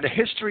 by the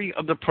History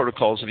of the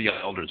Protocols of the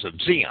Elders of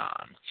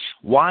Zion,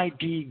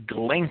 Y.D.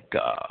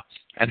 Glinka,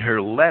 and her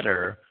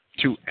letter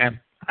to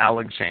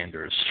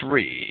Alexander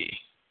III.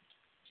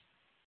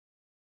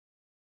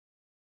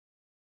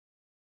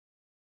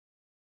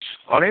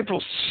 On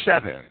April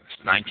 7,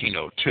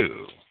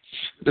 1902,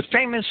 the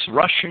famous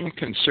Russian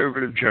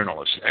conservative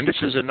journalist, and this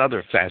is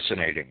another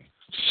fascinating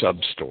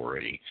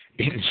sub-story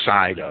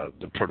inside of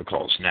the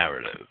Protocols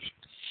narrative,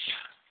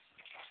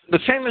 the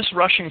famous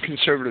Russian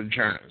conservative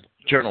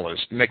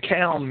journalist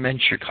Mikhail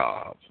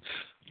Menshikov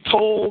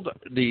told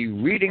the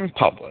reading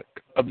public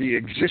of the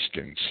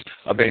existence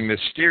of a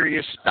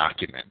mysterious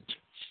document.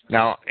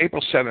 Now,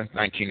 April 7,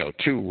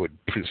 1902 would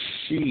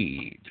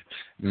precede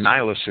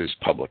Nihilus's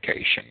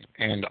publication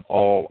and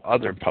all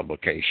other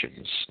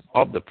publications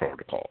of the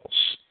protocols.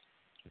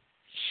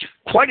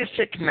 Quite a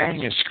thick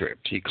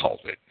manuscript, he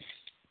called it,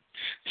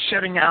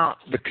 setting out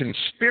the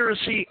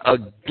conspiracy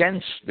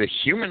against the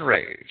human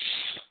race.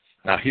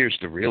 Now, here's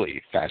the really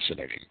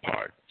fascinating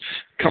part.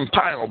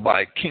 Compiled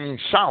by King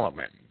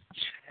Solomon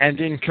and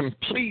in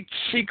complete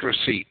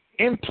secrecy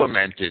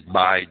implemented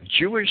by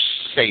Jewish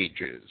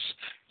sages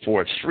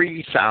for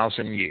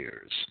 3,000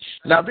 years.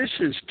 Now, this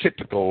is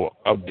typical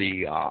of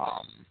the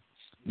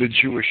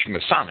Jewish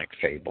Masonic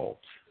fable,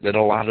 that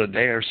a lot of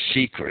their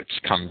secrets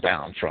come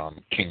down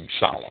from King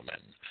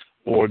Solomon,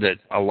 or that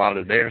a lot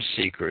of their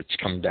secrets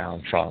come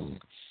down from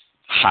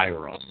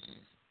Hiram.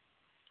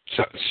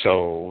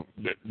 So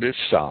this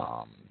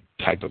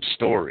type of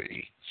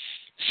story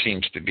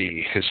seems to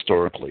be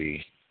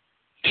historically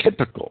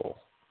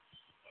typical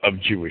of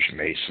Jewish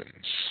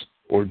Masons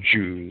or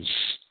Jews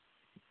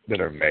that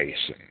are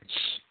Masons.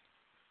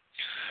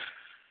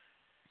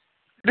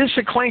 This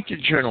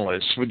acquainted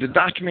journalist with the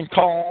document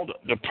called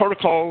The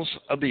Protocols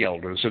of the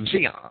Elders of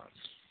Zion.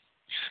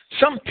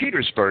 Some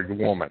Petersburg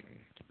woman,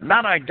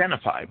 not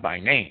identified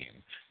by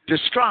name,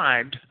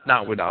 described,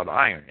 not without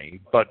irony,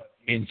 but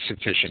in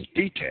sufficient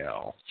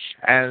detail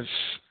as,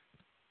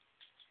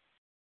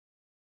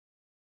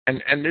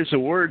 and there's a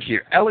word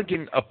here,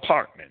 elegant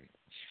apartment,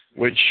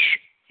 which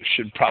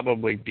should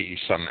probably be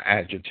some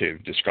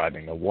adjective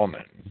describing a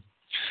woman.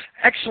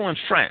 Excellent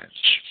French,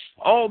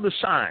 all the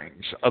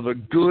signs of a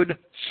good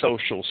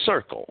social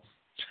circle.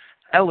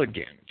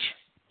 Elegant,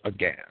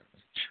 again.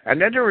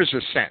 And then there is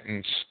a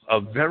sentence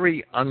of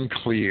very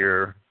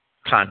unclear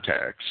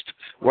context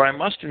where I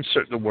must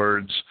insert the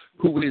words,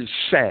 who is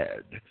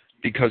said,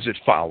 because it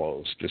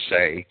follows to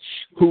say,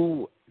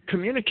 who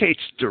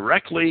communicates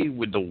directly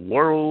with the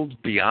world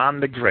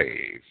beyond the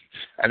grave.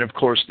 And of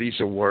course, these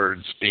are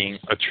words being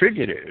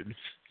attributed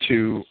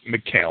to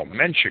Mikhail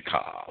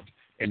Menshikov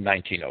in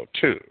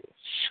 1902.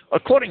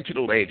 According to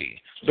the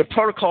lady, the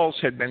protocols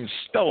had been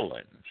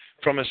stolen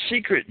from a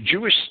secret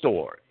Jewish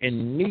store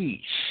in Nice,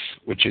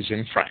 which is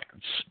in France,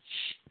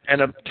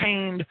 and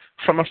obtained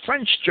from a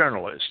French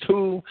journalist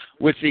who,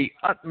 with the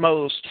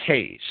utmost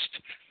haste,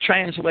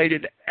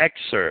 translated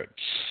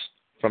excerpts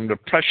from the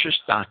precious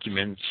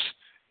documents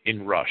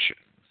in Russian.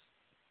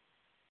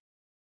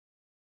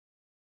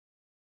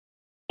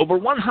 Over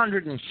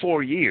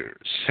 104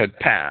 years had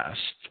passed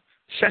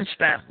since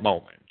that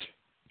moment,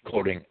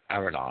 quoting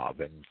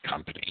Aronov and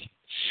company,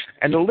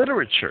 and the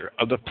literature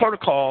of the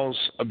Protocols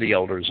of the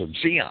Elders of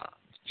Zion,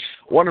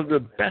 one of the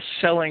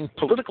best-selling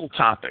political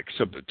topics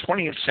of the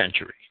 20th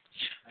century,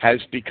 has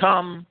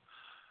become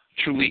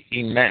truly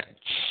immense.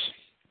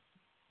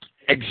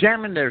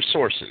 Examine their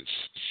sources.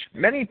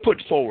 Many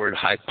put forward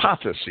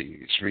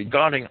hypotheses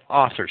regarding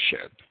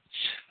authorship.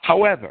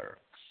 However,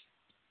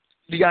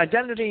 the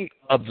identity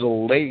of the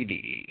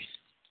lady,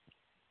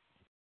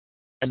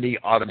 and the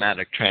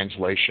automatic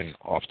translation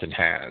often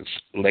has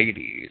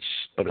ladies,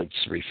 but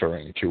it's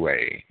referring to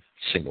a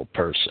single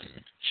person.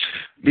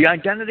 The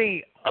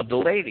identity of the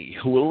lady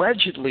who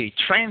allegedly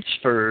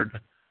transferred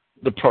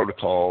the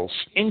protocols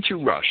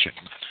into Russian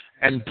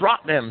and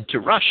brought them to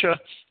Russia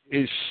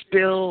is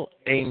still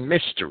a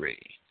mystery.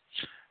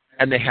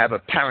 And they have a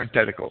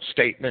parenthetical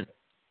statement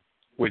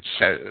which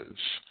says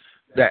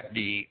that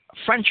the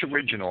French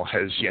original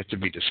has yet to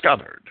be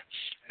discovered,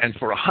 and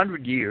for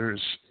 100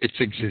 years its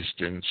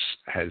existence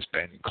has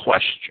been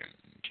questioned.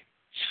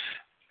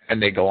 And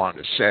they go on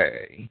to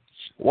say,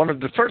 one of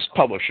the first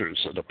publishers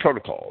of the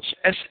protocols,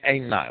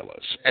 S.A.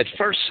 Nihilus, at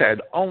first said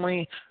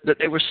only that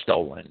they were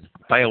stolen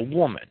by a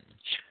woman,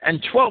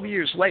 and 12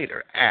 years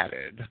later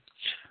added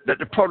that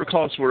the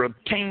protocols were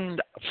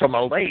obtained from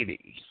a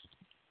lady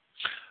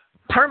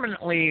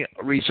permanently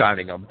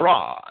residing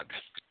abroad,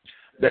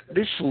 that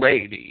this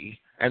lady,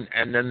 and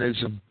then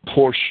there's a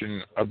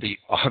portion of the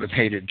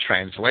automated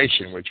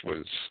translation which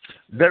was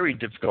very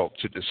difficult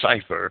to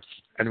decipher,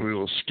 and we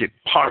will skip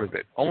part of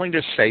it, only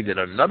to say that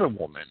another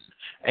woman,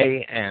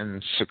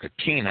 A.N.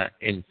 Sukatina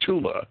in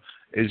Tula,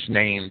 is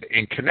named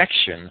in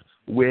connection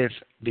with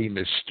the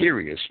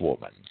mysterious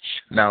woman.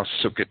 Now,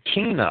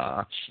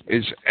 Sukatina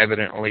is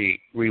evidently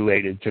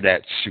related to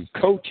that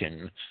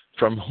Sukhotin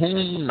from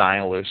whom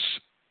Nihilus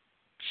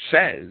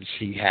says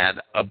he had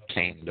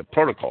obtained the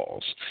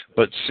protocols,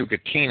 but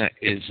Sukatina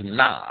is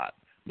not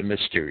the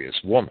mysterious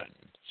woman.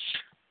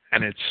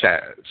 And it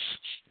says,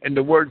 in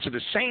the words of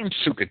the same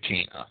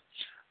Sukhotina,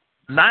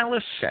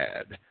 Nihilus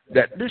said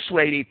that this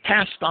lady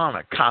passed on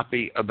a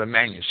copy of the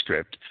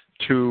manuscript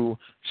to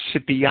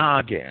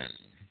Sipiagin.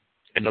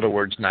 In other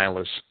words,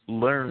 Nihilus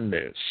learned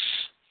this,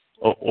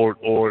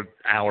 or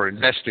our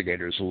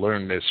investigators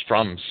learned this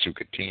from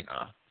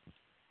Sukhotina.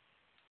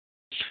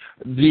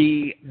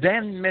 The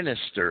then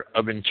Minister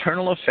of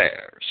Internal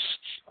Affairs,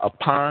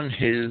 upon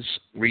his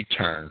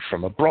return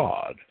from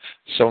abroad.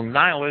 So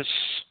Nihilus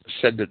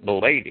said that the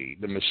lady,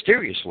 the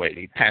mysterious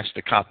lady, passed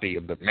a copy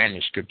of the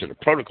manuscript of the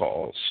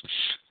protocols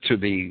to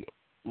the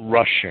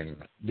Russian,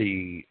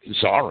 the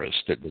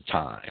Tsarist at the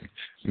time,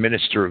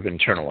 Minister of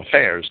Internal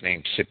Affairs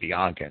named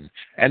Sipiagin.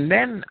 And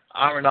then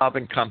Aronov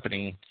and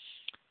company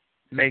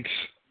make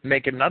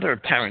another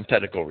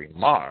parenthetical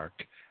remark,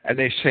 and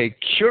they say,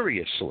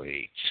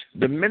 curiously,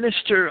 the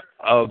Minister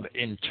of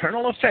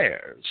Internal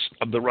Affairs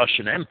of the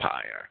Russian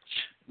Empire,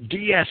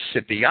 D.S.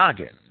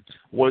 Sipiagin,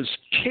 was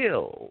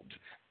killed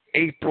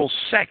April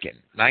 2nd,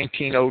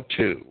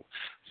 1902,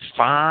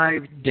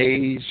 5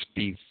 days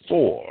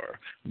before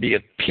the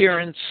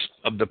appearance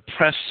of the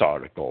press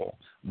article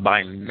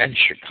by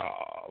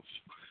Menshikov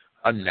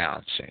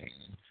announcing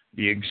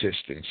the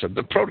existence of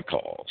the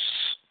protocols.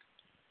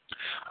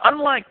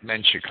 Unlike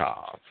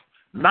Menshikov,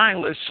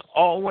 Nihilus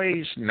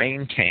always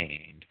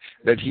maintained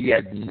that he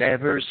had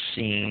never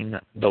seen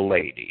the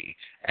lady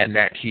and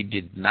that he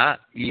did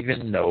not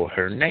even know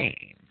her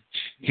name.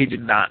 He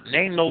did not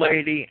name the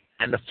lady,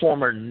 and the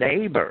former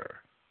neighbor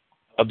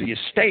of the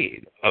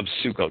estate of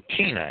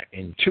Sukhotina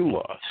in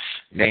Tula,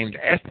 named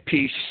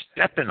F.P.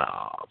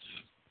 Stepanov,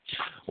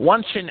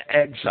 once in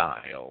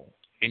exile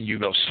in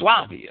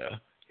Yugoslavia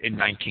in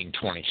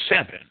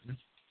 1927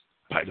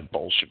 by the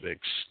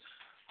Bolsheviks,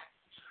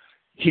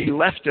 he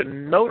left a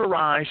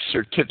notarized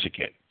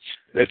certificate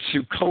that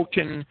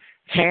Sukhotin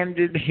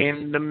handed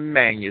him the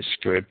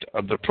manuscript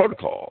of the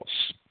protocols.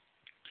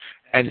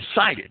 and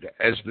cited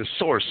as the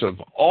source of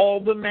all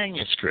the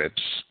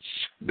manuscripts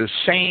the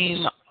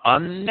same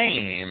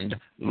unnamed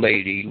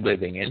lady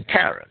living in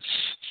Paris.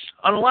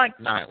 Unlike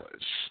Nihilus,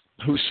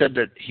 who said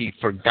that he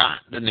forgot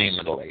the name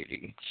of the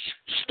lady,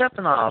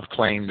 Stepanov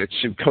claimed that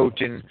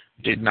Sukhotin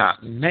did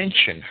not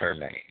mention her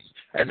name,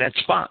 and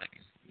that's fine.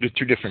 The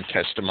two different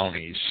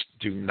testimonies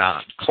do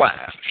not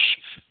clash,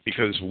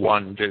 because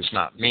one does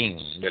not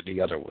mean that the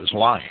other was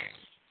lying.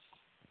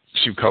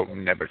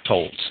 Sukhotin never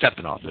told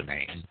Stepanov the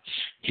name.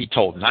 He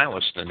told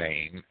Nihilus the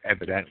name.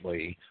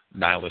 Evidently,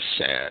 Nihilus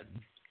said,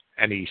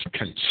 and he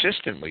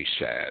consistently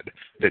said,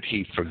 that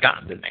he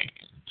forgot the name.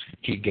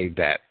 He gave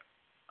that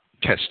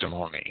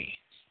testimony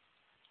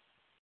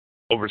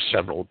over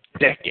several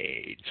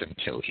decades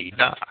until he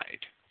died.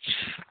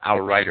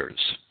 Our writers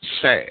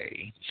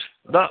say,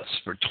 thus,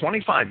 for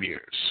 25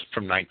 years,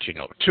 from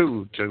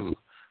 1902 to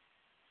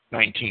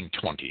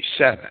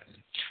 1927,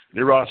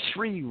 there are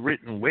 3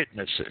 written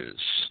witnesses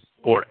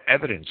or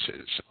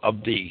evidences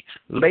of the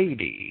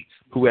lady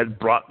who had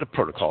brought the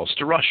protocols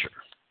to Russia.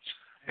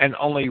 And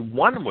only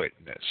one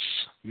witness,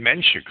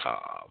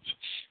 Menshikov,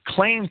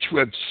 claimed to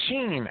have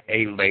seen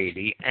a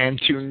lady and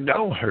to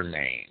know her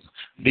name.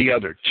 The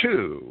other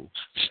 2,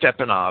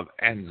 Stepanov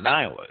and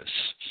Nihilus,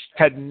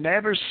 had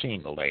never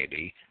seen the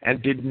lady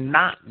and did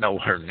not know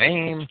her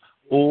name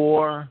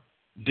or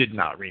did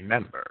not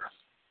remember.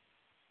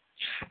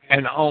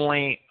 And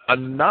only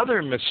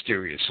another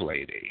mysterious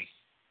lady,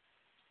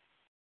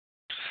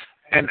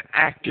 an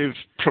active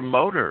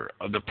promoter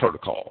of the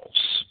protocols,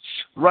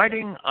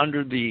 writing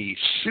under the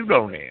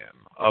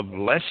pseudonym of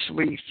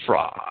Leslie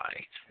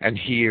Fry, and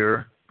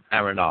here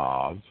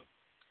Aronov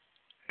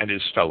and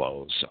his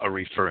fellows are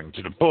referring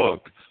to the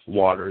book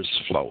Waters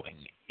Flowing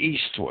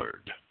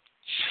Eastward,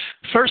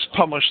 first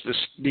published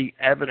the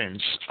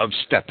evidence of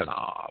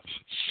Stepanov,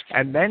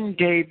 and then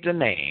gave the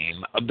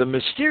name of the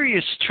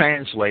mysterious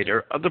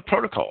translator of the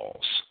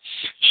protocols.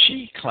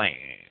 She claimed,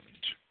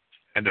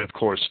 and of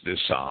course this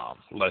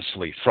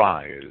Leslie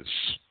Fry is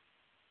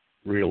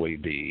really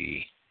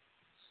the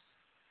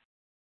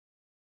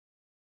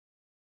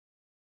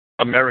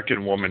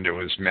American woman who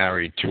was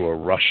married to a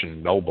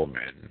Russian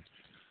nobleman,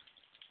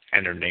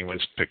 and her name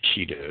was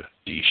Pakita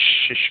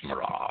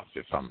Shishmarov,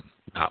 if I'm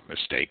not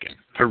mistaken,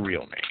 her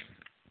real name.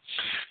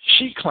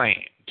 She claimed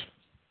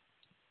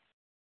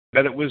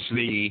that it was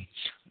the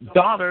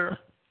daughter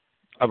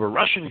of a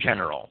Russian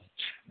general,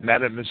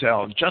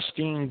 Mademoiselle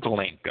Justine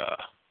Glinka.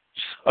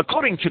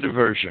 According to the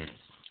version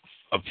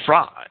of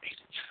Fry,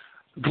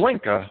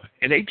 Glinka,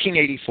 in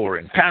 1884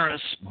 in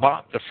Paris,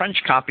 bought the French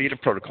copy of the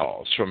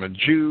protocols from a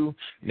Jew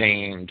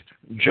named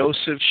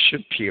Joseph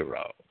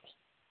Shapiro,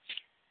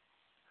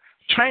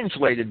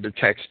 translated the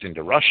text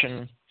into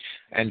Russian,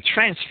 and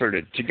transferred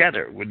it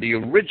together with the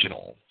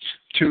original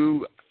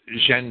to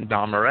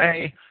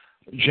Gendarmerie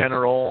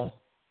General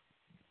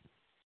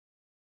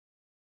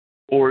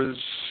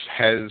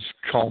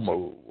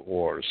Orzhezkomu,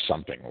 or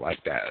something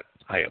like that.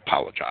 I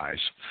apologize.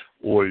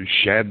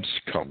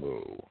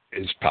 Orzhezkomu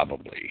is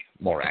probably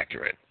more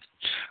accurate.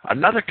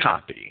 Another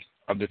copy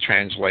of the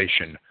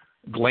translation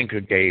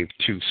Glinka gave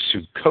to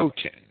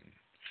Sukhotin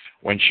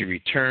when she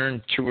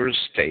returned to her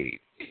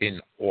estate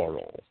in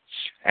Oral.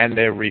 And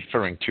they're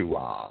referring to,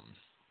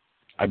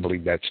 I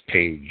believe that's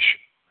page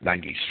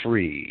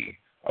 93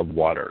 of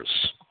Waters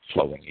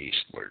Flowing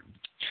Eastward.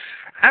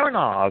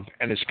 Aronov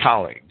and his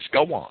colleagues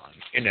go on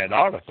in that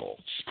article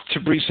to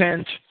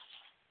present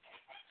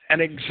an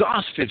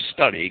exhaustive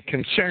study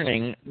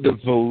concerning the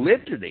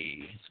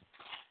validity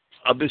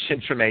of this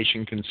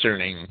information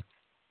concerning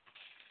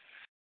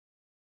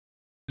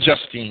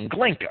Justine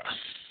Glinka,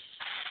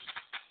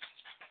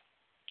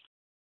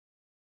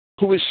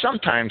 who is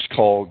sometimes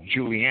called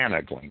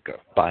Juliana Glinka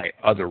by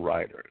other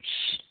writers,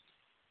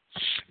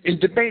 in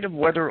debate of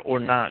whether or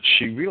not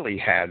she really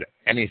had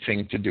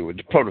anything to do with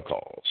the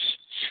protocols.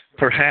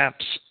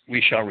 Perhaps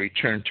we shall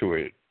return to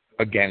it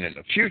again in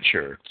the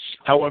future.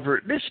 However,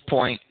 at this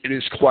point, it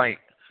is quite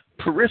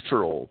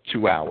peripheral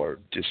to our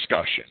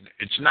discussion.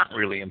 It's not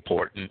really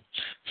important,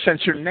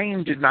 since her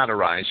name did not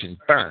arise in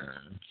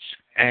Bern,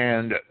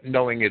 and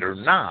knowing it or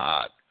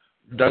not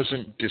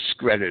doesn't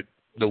discredit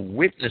the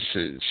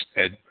witnesses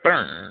at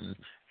Bern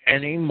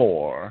any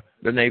more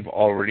than they've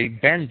already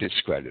been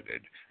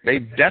discredited.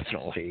 They've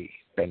definitely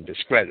been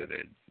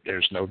discredited.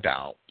 There's no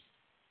doubt.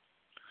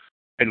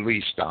 At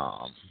least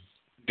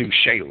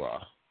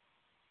Dushela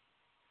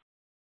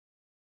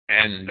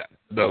and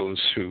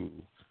those who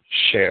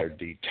shared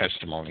the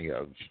testimony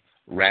of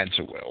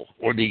Radziwill,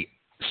 or the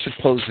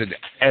supposed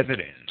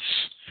evidence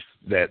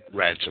that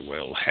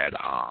Radziwill had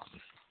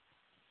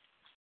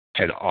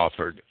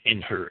offered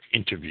in her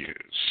interviews.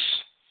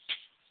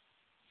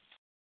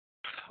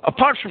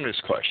 Apart from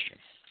this question,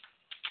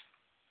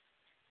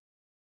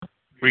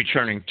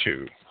 returning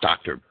to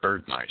Dr.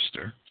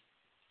 Bergmeister,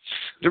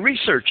 the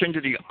research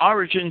into the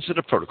origins of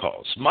the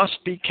protocols must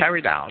be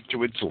carried out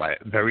to its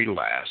very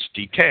last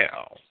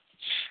detail.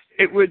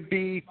 It would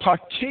be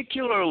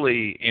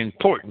particularly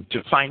important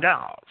to find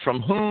out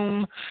from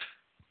whom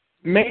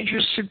Major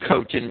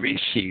Sukhotin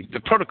received the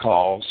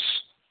protocols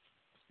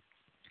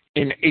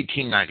in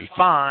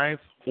 1895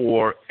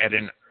 or at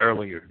an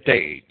earlier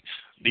date.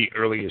 The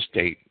earliest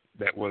date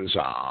that was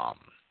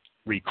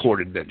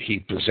recorded that he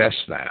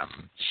possessed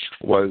them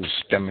was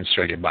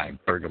demonstrated by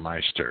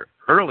Burgermeister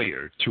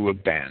earlier to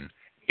have been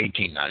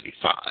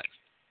 1895.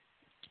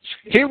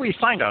 Here we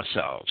find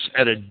ourselves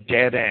at a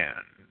dead end,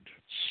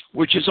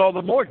 which is all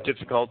the more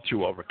difficult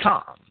to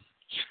overcome,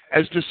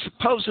 as the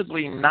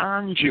supposedly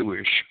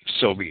non-Jewish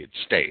Soviet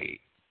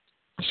state,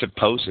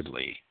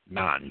 supposedly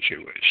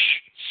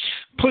non-Jewish,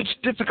 puts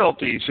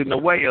difficulties in the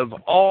way of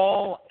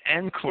all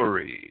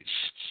enquiries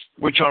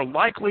which are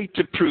likely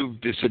to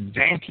prove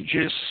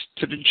disadvantageous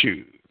to the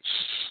Jews.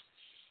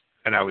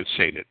 And I would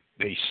say that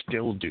they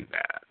still do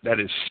that. That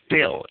is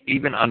still,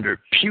 even under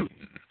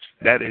Putin,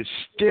 that is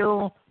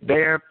still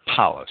their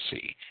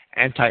policy.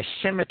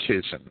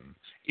 Anti-Semitism,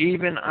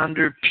 even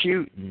under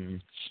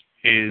Putin,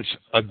 is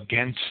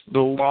against the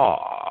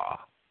law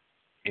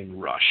in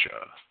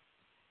Russia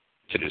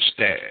to this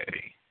day.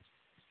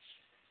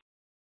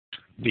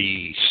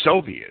 The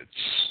Soviets,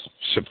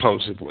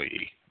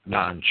 supposedly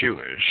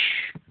non-Jewish,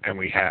 and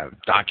we have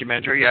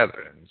documentary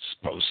evidence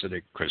posted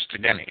at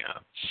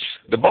Christogenea.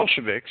 The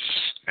Bolsheviks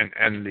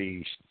and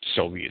the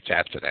Soviets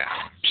after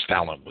that,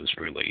 Stalin was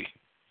really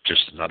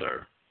just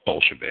another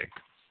Bolshevik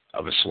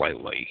of a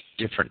slightly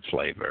different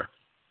flavor.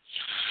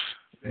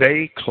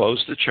 They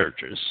closed the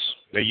churches.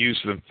 They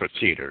used them for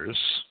theaters.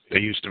 They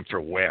used them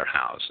for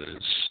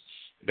warehouses.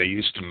 They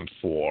used them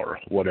for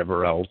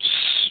whatever else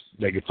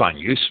they could find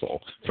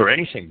useful, for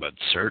anything but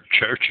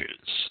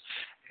churches.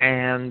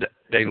 And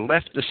they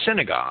left the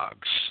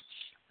synagogues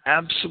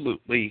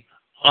absolutely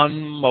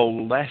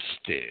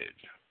unmolested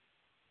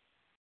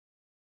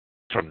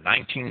from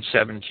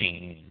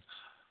 1917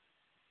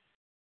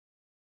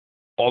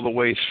 all the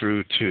way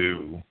through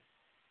to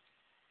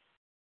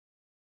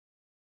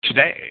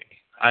today.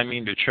 I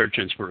mean, the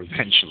churches were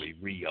eventually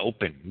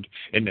reopened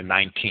in the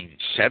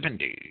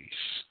 1970s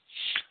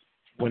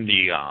when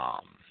the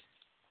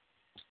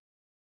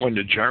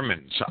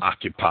Germans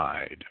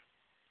occupied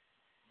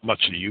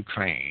much of the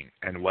Ukraine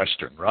and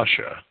Western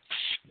Russia.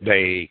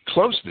 They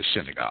closed the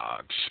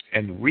synagogues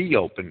and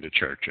reopened the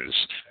churches.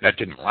 That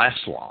didn't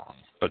last long,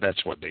 but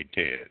that's what they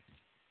did.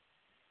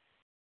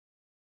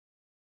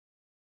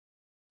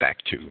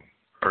 Back to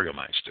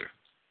Burgermeister.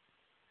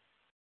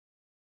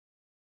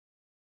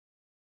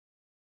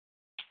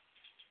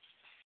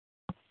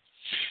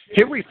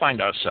 Here we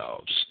find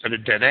ourselves at a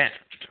dead end,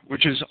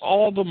 which is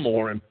all the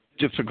more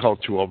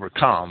difficult to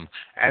overcome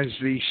as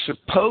the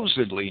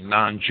supposedly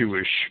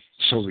non-Jewish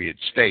Soviet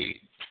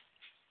state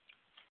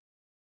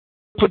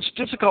puts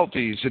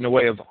difficulties in the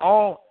way of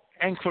all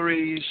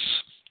enquiries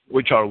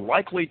which are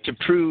likely to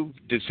prove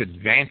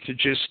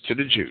disadvantageous to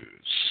the Jews.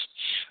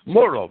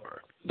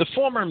 Moreover, the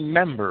former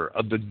member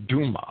of the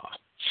Duma,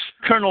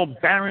 Colonel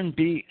Baron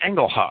B.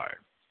 Engelhardt,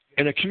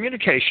 in a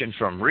communication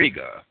from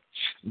Riga,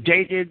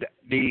 dated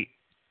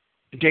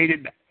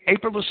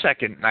April 2,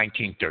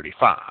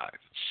 1935,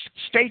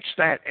 states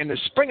that in the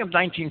spring of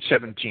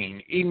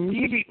 1917,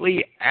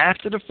 immediately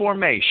after the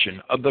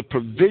formation of the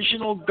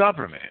provisional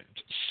government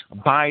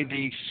by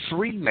the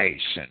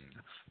Freemason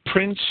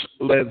Prince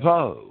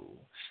Lvov,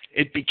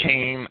 it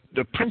became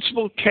the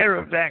principal care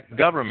of that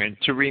government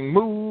to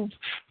remove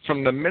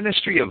from the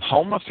Ministry of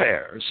Home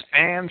Affairs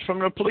and from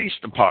the police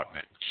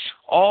department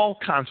all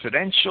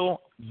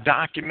confidential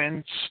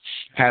documents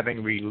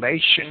having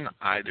relation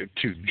either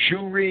to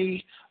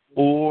Jewry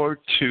or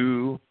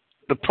to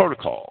the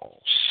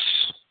protocols.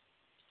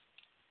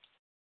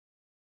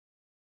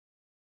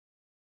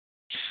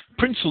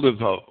 Prince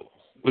Lvov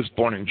was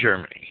born in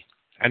Germany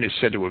and is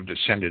said to have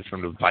descended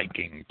from the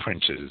Viking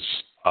princes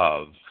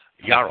of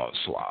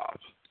Yaroslav.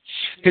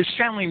 His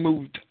family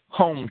moved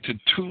home to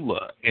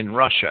Tula in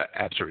Russia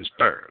after his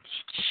birth.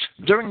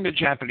 During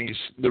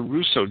the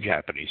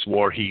Russo-Japanese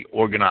War, he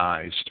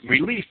organized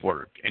relief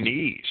work in the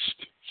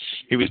East.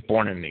 He was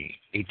born in the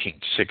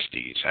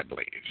 1860s, I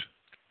believe.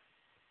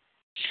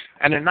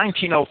 And in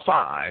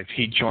 1905,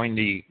 he joined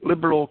the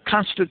Liberal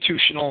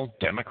Constitutional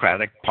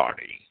Democratic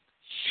Party.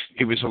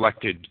 He was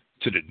elected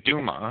to the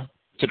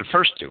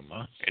first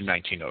Duma in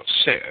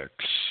 1906,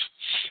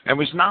 and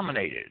was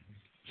nominated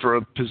for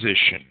a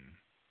position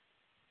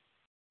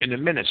in the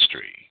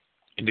ministry,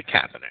 in the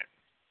cabinet.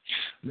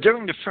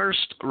 During the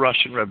First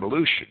Russian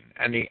Revolution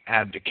and the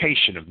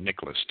abdication of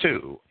Nicholas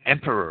II,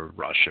 Emperor of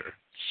Russia,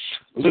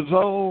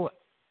 Lvov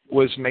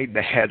was made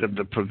the head of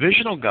the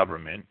provisional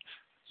government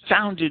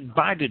founded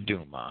by the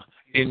Duma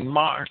in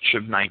March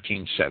of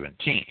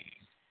 1917.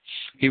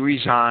 He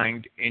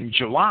resigned in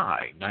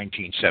July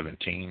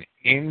 1917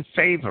 in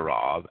favor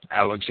of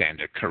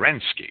Alexander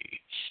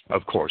Kerensky.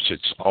 Of course,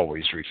 it's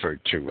always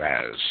referred to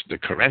as the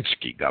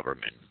Kerensky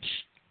government.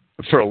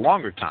 For a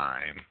longer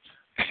time,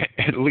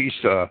 at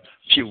least a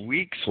few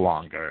weeks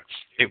longer,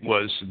 it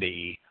was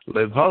the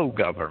Lvov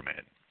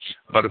government.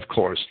 But of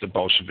course, the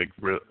Bolshevik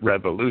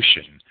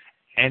Revolution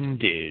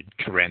ended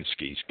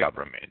Kerensky's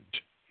government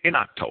in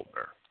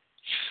October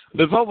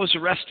Laveau was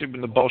arrested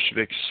when the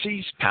Bolsheviks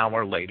seized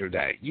power later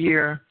that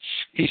year.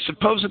 He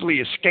supposedly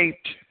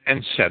escaped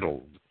and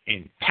settled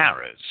in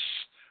Paris,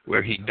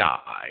 where he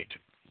died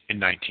in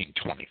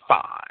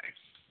 1925.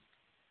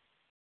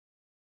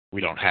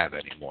 We don't have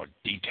any more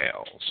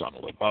details on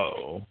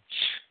Laveau.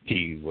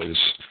 He was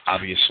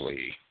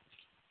obviously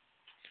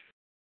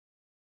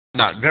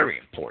not very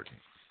important,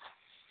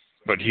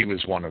 but he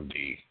was one of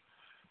the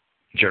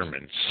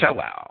German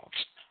sellouts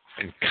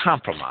and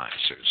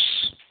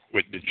compromisers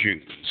with the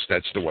Jews.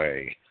 That's the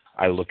way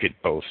I look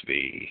at both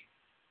the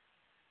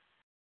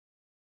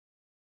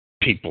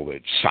people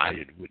that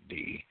sided with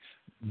the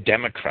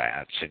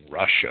Democrats in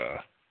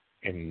Russia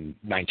in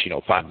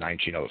 1905,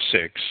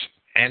 1906,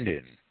 and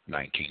in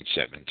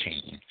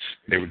 1917.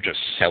 They were just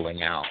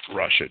selling out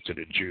Russia to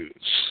the Jews.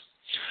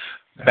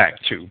 Back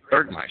to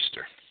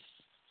Bergmeister.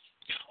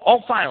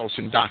 All files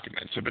and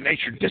documents of a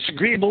nature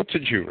disagreeable to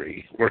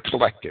Jewry were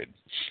collected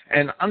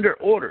and, under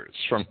orders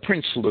from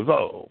Prince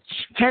Laveau,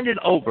 handed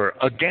over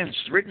against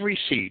written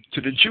receipt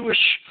to the Jewish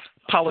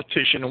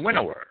politician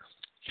Winnower,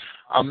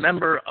 a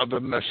member of a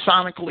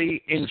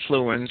Masonically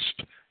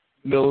influenced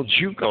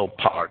Miljuko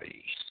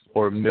party,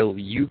 or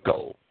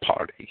Milyuko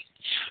party.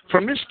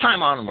 From this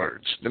time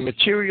onwards, the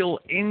material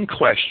in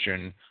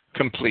question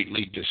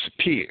completely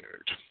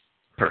disappeared.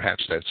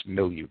 Perhaps that's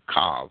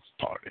Milyukov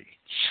party.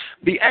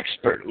 The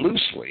expert,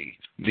 loosely,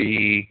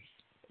 the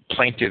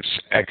plaintiff's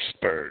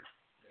expert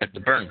at the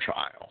Byrne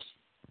trial.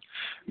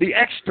 The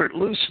expert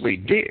loosely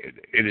did,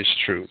 it is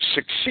true,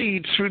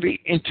 succeed through the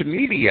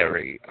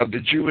intermediary of the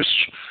Jewish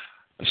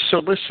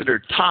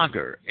solicitor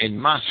Tager in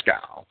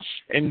Moscow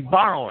in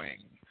borrowing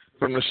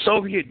from the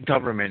Soviet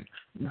government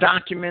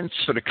documents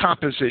for the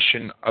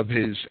composition of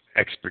his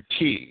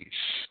expertise.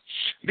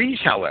 These,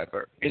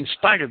 however, in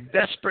spite of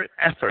desperate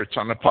efforts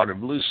on the part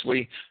of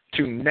Loosely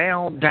to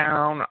nail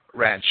down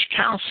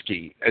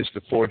Rachkowski as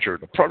the forger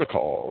of the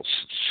protocols,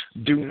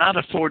 do not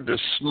afford the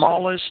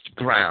smallest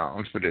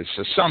ground for this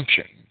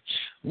assumption.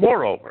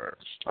 Moreover,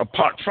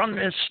 apart from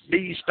this,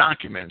 these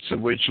documents,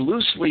 of which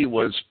Loosely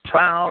was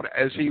proud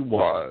as he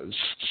was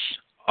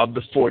of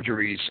the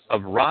forgeries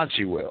of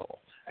Radziwill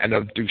and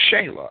of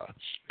Dushela,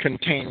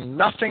 contain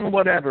nothing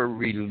whatever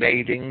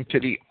relating to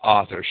the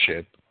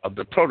authorship of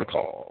the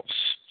protocols.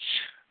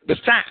 The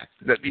fact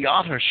that the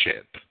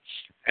authorship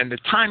and the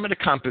time of the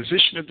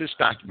composition of this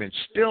document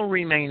still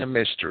remain a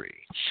mystery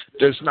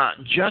does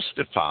not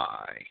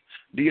justify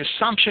the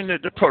assumption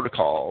that the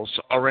protocols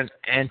are an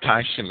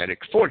anti-Semitic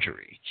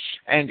forgery,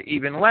 and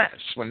even less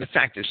when the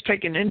fact is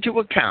taken into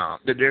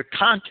account that their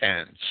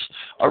contents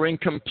are in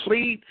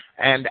complete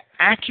and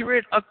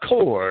accurate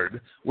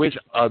accord with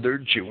other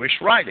Jewish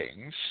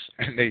writings,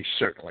 and they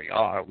certainly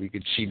are. We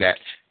could see that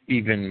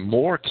even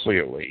more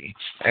clearly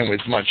and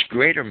with much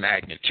greater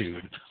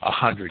magnitude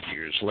 100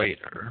 years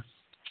later,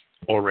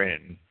 or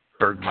in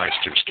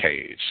Bergmeister's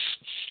case,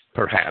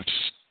 perhaps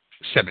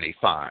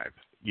 75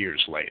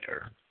 years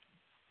later.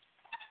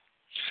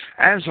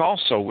 As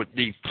also with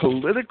the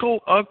political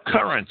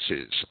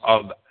occurrences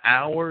of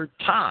our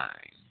time,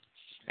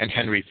 and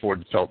Henry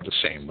Ford felt the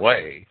same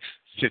way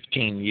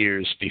 15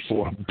 years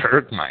before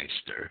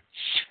Bergmeister,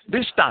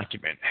 this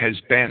document has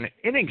been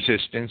in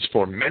existence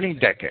for many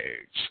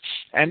decades,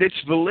 and its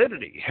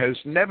validity has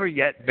never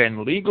yet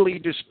been legally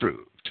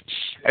disproved.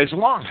 As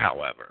long,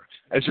 however,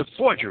 as a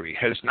forgery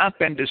has not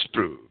been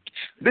disproved,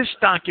 this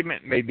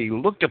document may be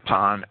looked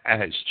upon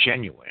as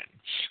genuine,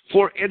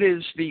 for it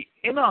is the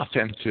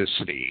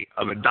inauthenticity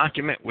of a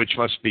document which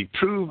must be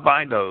proved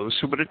by those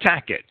who would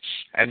attack it,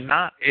 and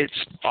not its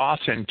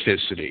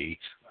authenticity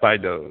by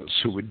those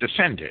who would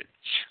defend it.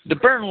 The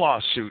Byrne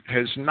lawsuit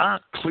has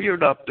not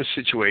cleared up the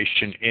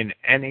situation in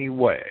any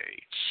way,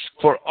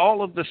 for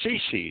all of the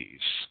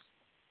theses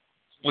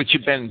which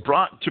have been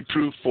brought to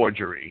prove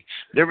forgery,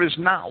 there is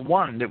not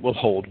one that will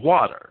hold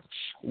water.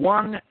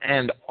 One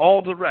and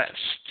all rest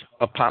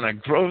upon a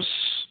gross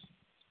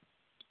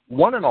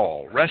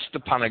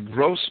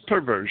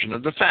perversion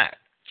of the facts.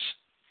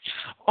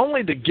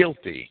 Only the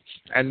guilty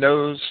and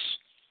those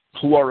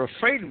who are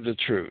afraid of the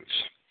truth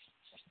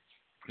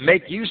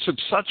make use of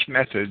such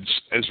methods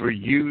as were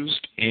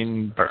used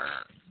in Byrne.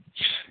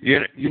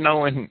 You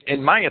know,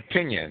 in my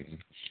opinion,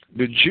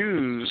 the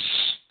Jews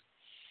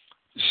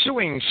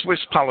suing Swiss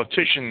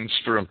politicians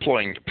for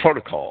employing the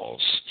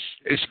protocols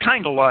is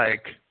kind of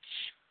like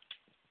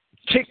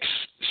ticks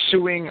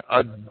suing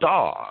a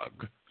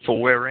dog for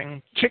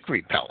wearing tick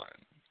repellent.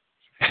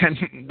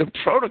 And the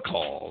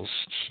protocols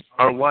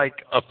are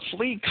like a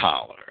flea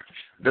collar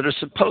that are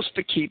supposed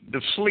to keep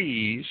the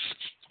fleas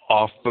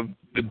off of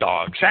the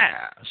dog's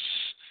ass.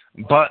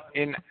 But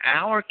in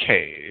our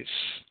case,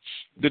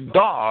 the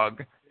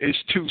dog is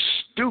too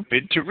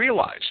stupid to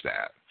realize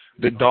that,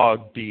 the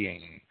dog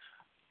being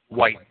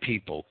white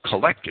people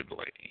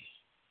collectively.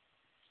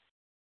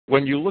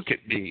 When you look at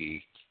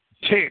the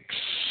ticks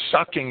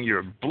sucking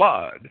your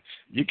blood,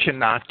 you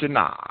cannot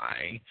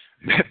deny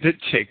that the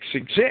ticks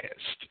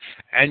exist.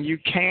 And you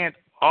can't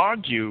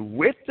argue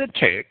with the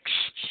ticks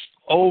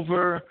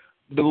over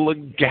the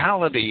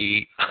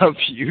legality of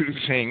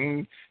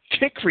using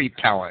tick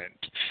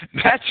repellent.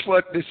 That's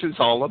what this is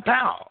all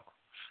about.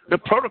 The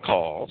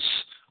protocols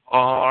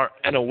are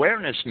an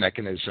awareness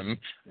mechanism.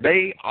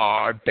 They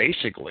are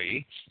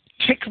basically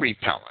tick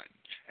repellent.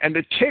 And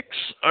the ticks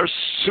are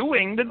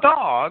suing the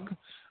dog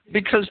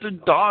because the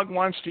dog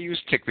wants to use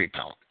tick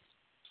repellent.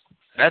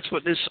 That's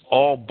what this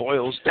all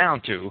boils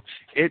down to.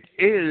 It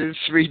is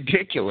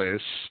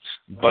ridiculous,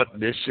 but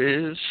this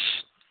is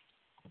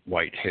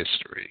white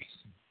history.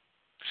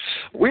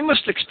 We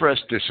must express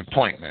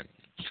disappointment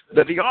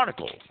that the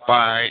article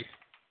by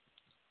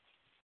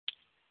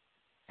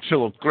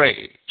Philip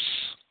Graves,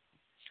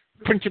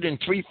 printed in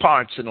 3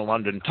 parts in the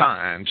London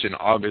Times in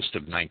August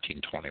of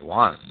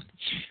 1921,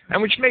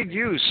 and which made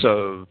use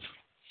of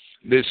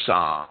this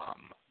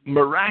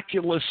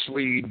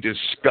miraculously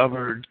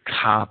discovered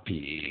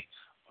copy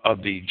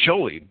of the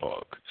Jolie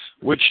book,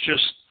 which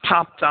just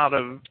popped out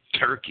of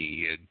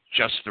Turkey at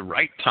just the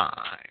right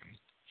time,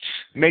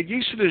 made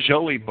use of the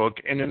Jolie book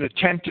in an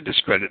attempt to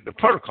discredit the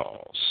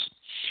protocols.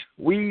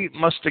 We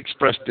must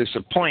express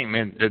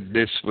disappointment that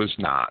this was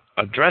not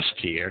addressed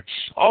here,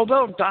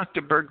 although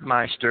Dr.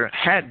 Bergmeister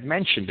had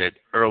mentioned it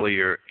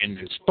earlier in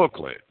this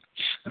booklet.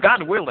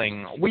 God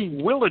willing, we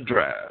will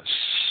address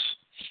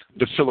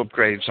the Philip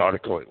Graves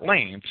article at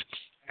length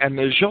and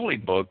the Jolie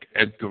book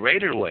at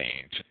greater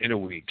length in the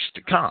weeks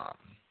to come.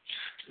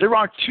 There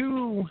are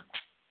 2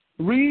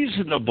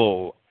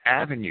 reasonable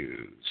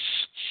avenues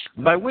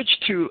by which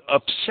to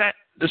upset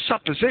the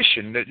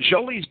supposition that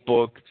Jolie's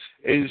book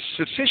is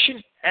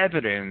sufficient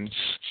evidence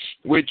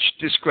which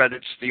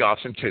discredits the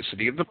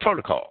authenticity of the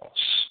protocols.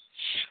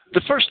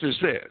 The first is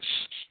this.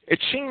 It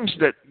seems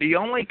that the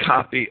only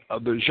copy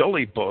of the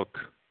Jolie book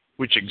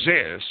which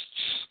exists,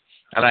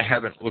 and I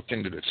haven't looked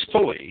into this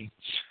fully,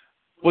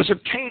 was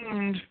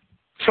obtained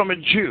from a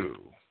Jew,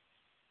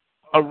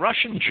 a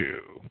Russian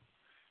Jew,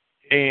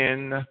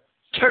 in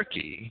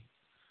Turkey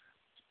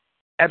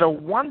at a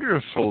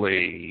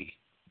wonderfully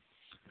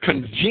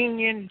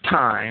convenient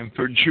time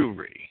for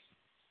Jewry,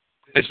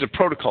 as the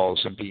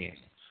protocols are being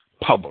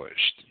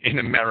published in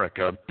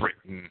America,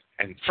 Britain,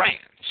 and France.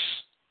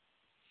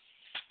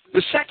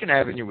 The second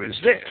avenue is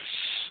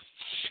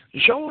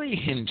this. Jolie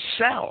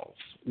himself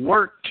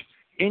worked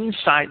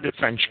inside the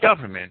French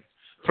government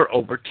for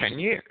over 10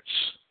 years,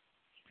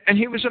 and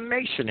he was a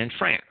Mason in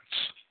France.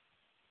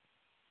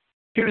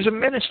 He was a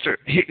minister.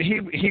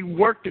 He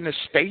worked in the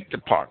State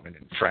Department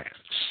in France,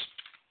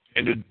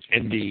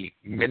 in the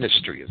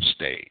Ministry of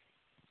State.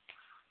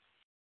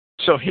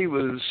 So he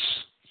was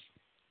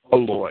a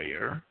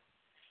lawyer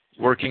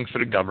working for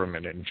the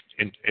government, and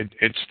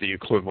it's the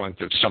equivalent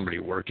of somebody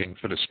working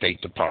for the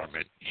State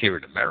Department here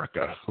in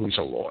America who's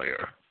a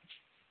lawyer.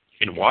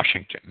 In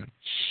Washington,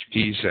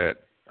 he's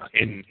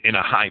in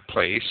a high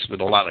place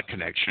with a lot of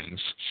connections.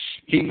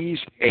 He's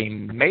a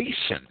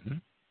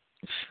Mason.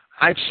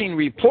 I've seen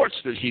reports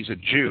that he's a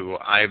Jew.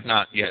 I have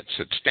not yet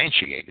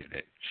substantiated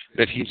it,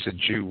 that he's a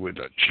Jew with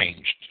a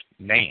changed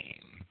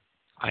name.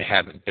 I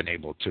haven't been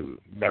able to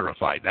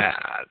verify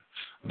that,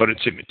 but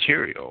it's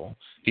immaterial.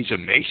 He's a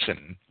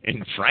Mason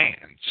in France,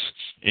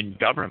 in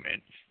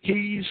government.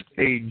 He's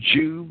a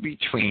Jew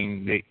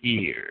between the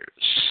ears,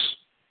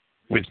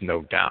 with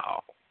no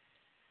doubt.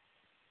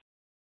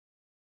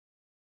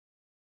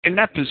 In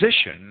that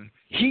position,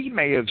 he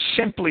may have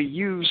simply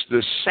used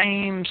the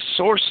same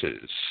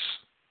sources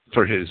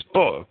for his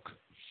book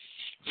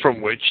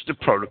from which the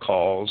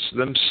protocols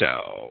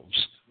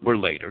themselves were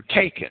later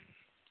taken.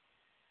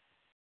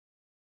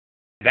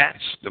 That's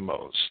the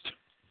most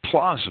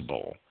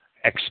plausible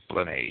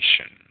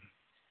explanation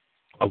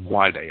of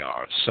why they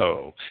are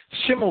so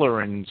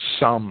similar in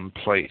some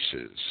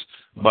places,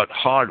 but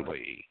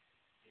hardly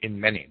in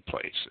many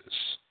places.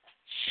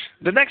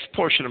 The next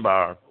portion of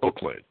our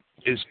booklet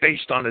is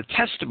based on the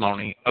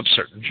testimony of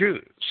certain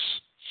Jews.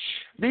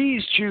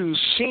 These Jews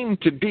seem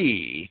to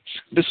be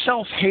the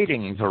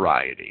self-hating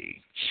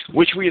variety,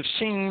 which we have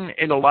seen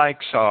in the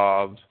likes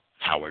of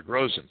Howard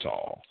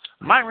Rosenthal,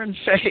 Myron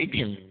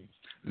Fagan,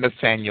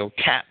 Nathaniel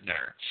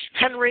Kapner,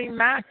 Henry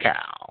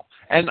Makow,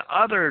 and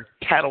other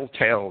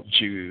tattletale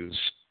Jews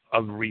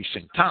of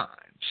recent times,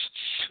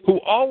 who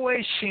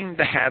always seem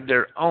to have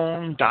their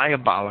own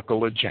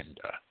diabolical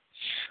agenda.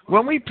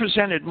 When we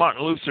presented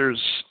Martin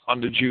Luther's On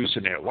the Jews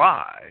and Their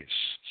Lies,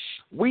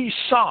 we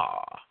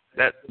saw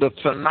that the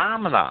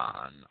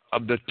phenomenon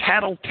of the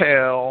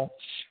tattletale,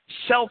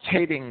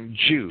 self-hating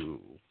Jew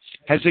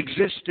has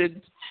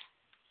existed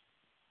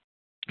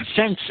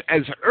since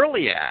as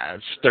early as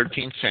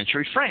 13th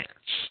century France,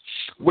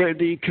 where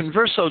the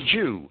converso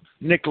Jew,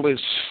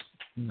 Nicholas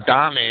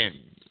Donin,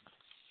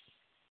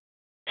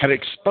 had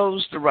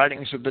exposed the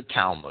writings of the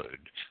Talmud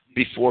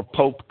before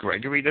Pope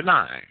Gregory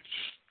IX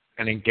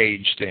and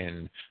engaged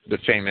in the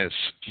famous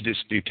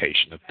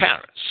Disputation of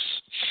Paris.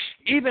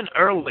 Even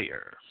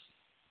earlier,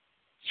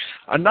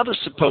 another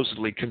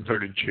supposedly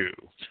converted Jew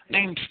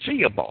named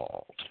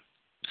Theobald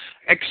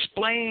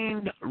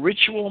explained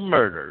ritual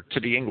murder to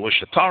the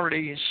English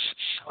authorities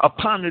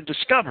upon the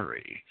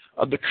discovery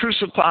of the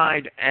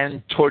crucified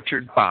and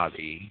tortured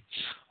body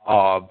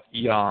of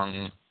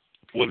young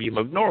William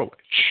of Norwich,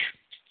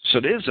 So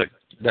there's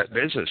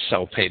a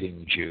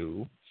self-hating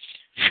Jew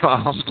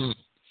from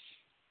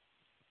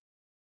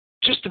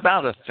just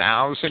about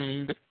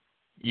 1,000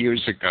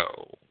 years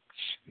ago.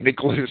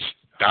 Nicholas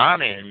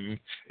Donin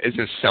is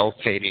a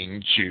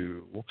self-hating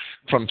Jew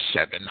from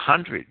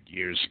 700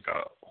 years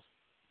ago.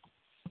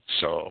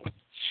 So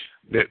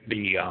the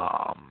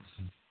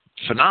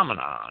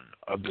phenomenon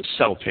of the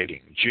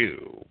self-hating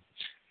Jew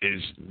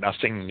is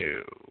nothing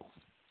new.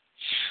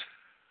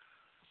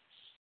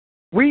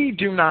 We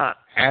do not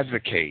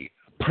advocate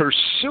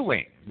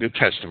pursuing the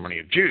testimony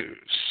of Jews.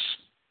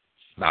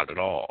 Not at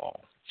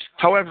all.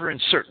 However, in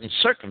certain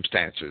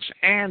circumstances,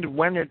 and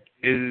when it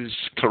is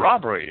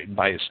corroborated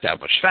by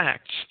established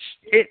facts,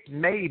 it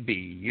may be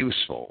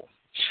useful.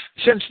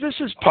 Since this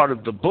is part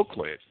of the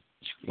booklet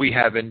we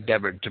have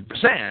endeavored to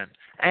present,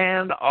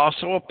 and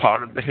also a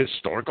part of the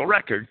historical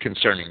record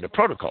concerning the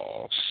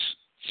protocols,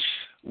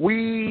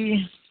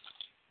 we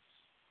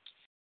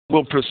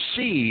will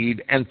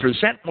proceed and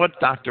present what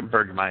Dr.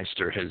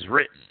 Bergmeister has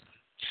written.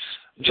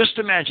 Just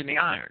imagine the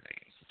irony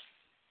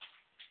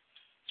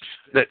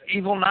that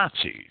evil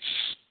Nazis,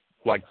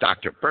 like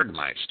Dr.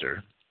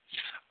 Bergmeister,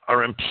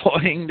 are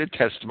employing the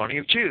testimony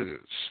of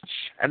Jews,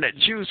 and that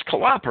Jews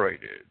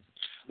cooperated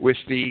with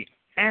the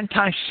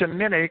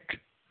anti-Semitic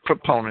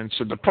proponents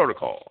of the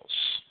protocols.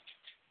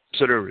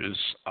 So there is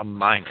a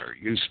minor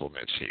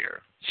usefulness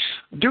here.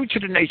 Due to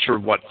the nature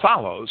of what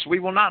follows, we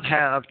will not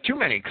have too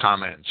many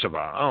comments of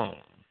our own,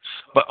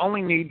 but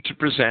only need to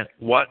present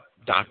what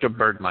Dr.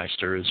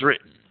 Bergmeister has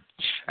written.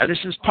 And this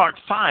is part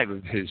 5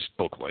 of his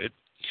booklet,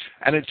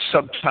 and it's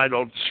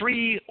subtitled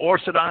 3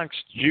 Orthodox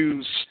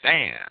Jews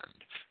Stand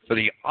for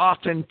the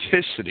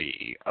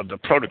Authenticity of the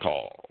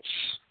Protocols.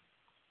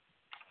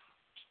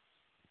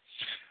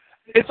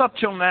 If up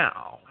till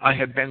now I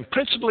have been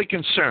principally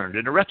concerned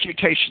in a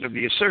refutation of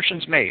the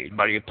assertions made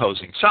by the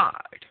opposing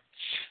side,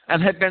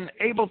 and have been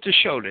able to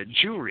show that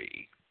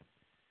Jewry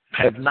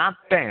have not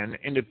been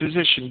in a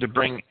position to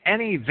bring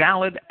any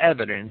valid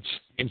evidence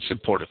in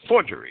support of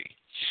forgery,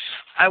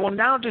 I will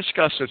now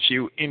discuss a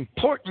few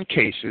important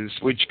cases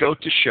which go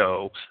to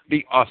show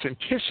the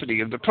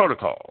authenticity of the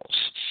protocols.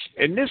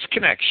 In this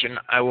connection,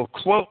 I will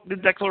quote the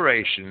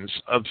declarations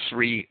of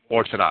 3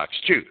 Orthodox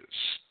Jews.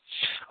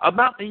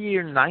 About the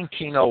year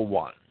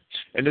 1901,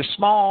 in the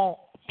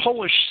small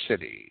Polish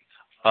city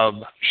of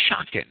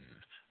Shakin,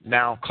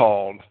 now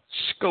called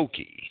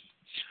Skokie,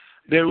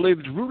 there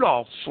lived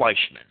Rudolf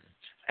Fleischmann,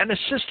 an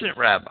assistant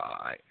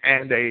rabbi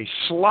and a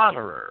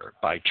slaughterer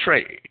by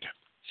trade.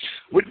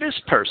 With this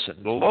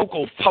person, the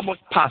local public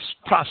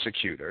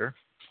prosecutor,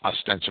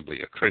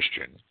 ostensibly a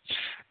Christian,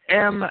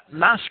 M.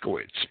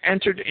 Moskowitz,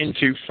 entered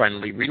into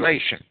friendly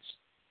relations.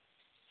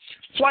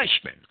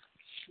 Fleischmann,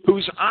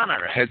 whose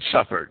honor had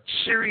suffered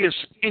serious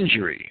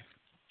injury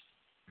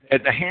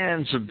at the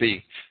hands of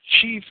the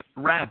chief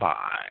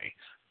rabbi,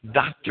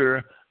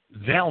 Dr.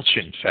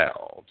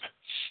 Welchenfeld,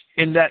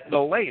 in that the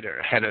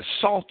latter had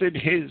assaulted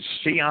his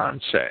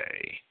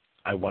fiancée,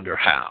 I wonder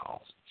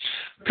how,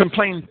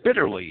 complained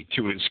bitterly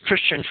to his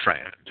Christian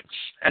friend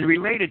and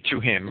related to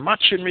him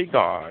much in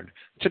regard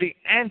to the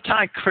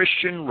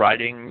anti-Christian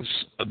writings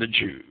of the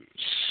Jews.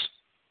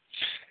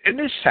 In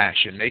this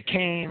fashion, they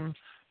came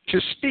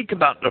to speak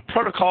about the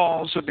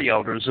protocols of the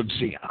elders of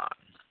Zion,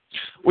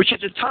 which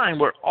at the time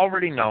were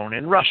already known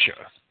in Russia.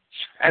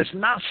 As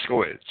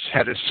Moskowitz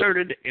had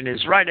asserted in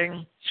his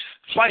writing,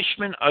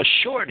 Fleischmann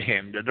assured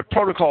him that the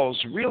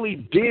protocols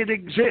really did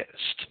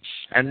exist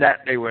and that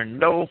they were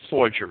no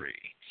forgery.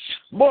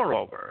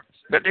 Moreover,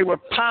 that they were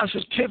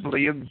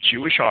positively of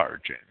Jewish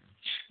origin.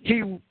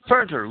 He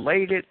further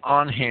laid it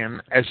on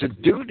him as a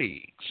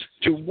duty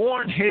to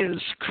warn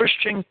his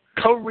Christian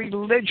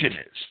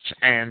co-religionists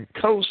and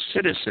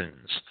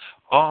co-citizens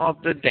of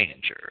the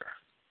danger.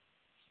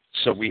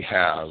 So we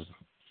have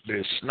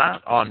this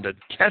not on the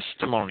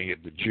testimony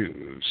of the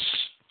Jews,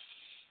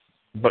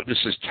 but this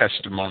is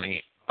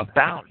testimony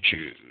about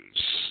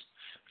Jews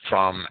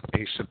from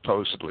a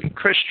supposedly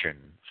Christian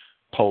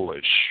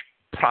Polish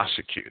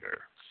prosecutor.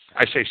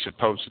 I say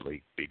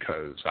supposedly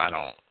because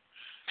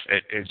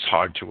it's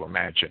hard to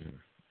imagine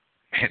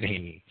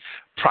any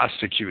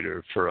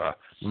prosecutor for a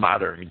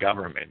modern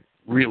government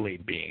really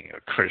being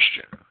a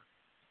Christian.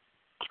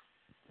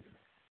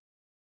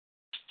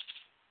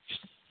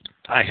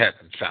 I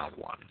haven't found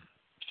one.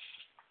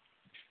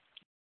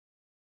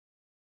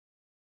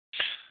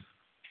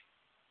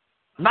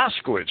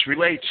 Moskowitz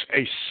relates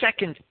a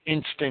second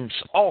instance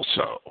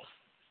also.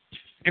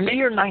 In the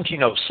year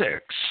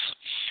 1906,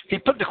 he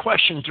put the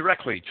question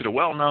directly to the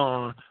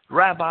well-known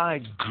Rabbi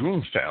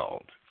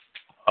Grunfeld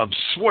of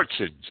Swartz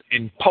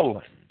in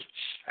Poland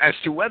as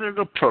to whether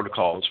the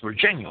protocols were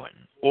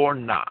genuine or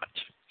not.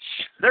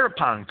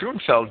 Thereupon,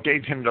 Grunfeld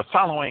gave him the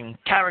following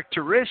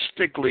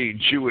characteristically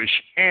Jewish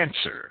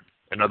answer.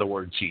 In other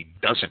words, he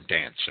doesn't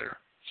answer.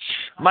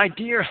 My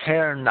dear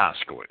Herr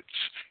Moskowitz,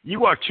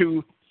 you are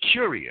too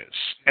curious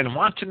and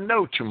want to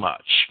know too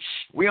much.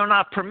 We are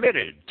not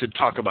permitted to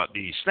talk about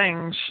these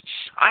things.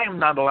 I am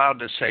not allowed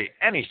to say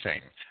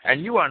anything,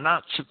 and you are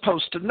not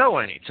supposed to know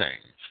anything.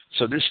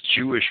 So this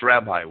Jewish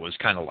rabbi was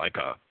kind of like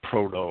a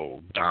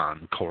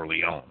proto-Don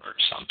Corleone or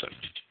something.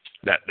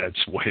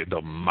 That's where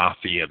the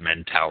mafia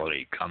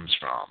mentality comes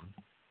from.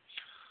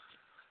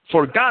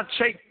 For God's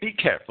sake, be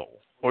careful,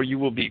 or you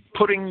will be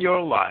putting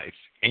your life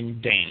in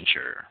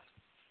danger.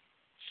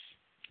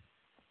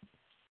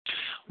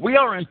 We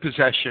are in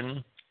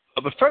possession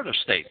of a further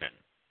statement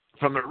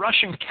from the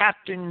Russian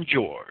Captain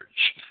George.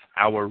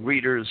 Our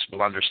readers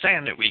will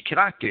understand that we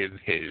cannot give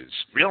his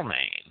real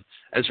name,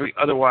 as we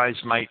otherwise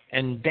might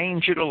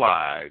endanger the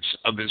lives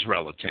of his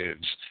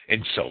relatives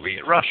in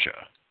Soviet Russia.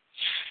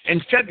 In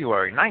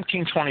February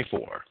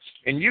 1924,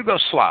 in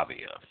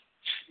Yugoslavia,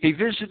 he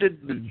visited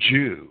the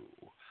Jew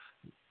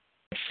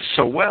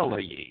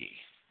Sawelyi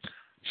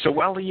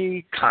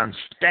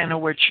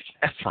Konstantinovich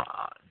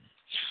Efron,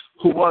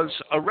 who was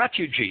a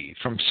refugee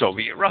from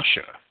Soviet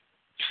Russia.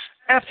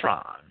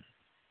 Efron,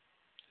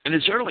 in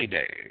his early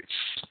days,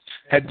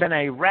 had been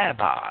a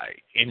rabbi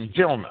in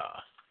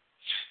Vilna.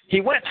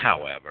 He went,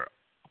 however,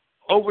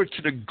 over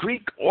to the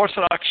Greek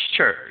Orthodox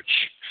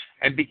Church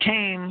and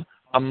became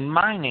a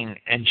mining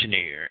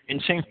engineer in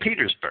St.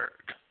 Petersburg.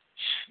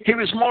 He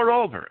was,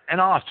 moreover, an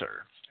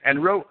author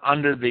and wrote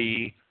under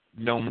the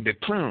nom de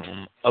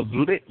plume of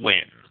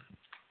Litwin.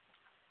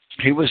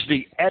 He was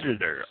the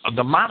editor of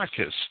the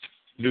monarchist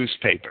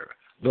newspaper,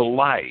 The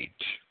Light,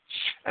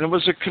 and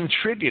was a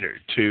contributor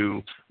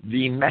to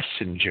The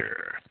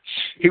Messenger.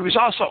 He was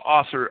also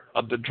author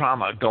of the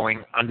drama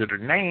going under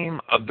the name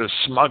of The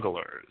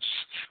Smugglers,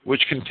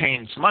 which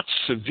contains much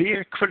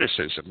severe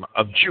criticism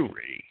of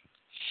Jewry.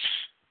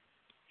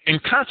 In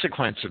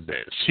consequence of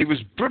this, he was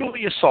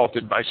brutally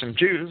assaulted by some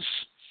Jews,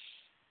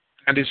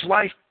 and his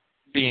life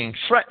being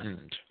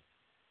threatened.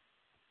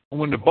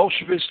 When the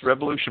Bolshevist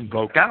Revolution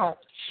broke out,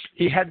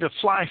 he had to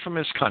fly from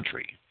his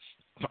country,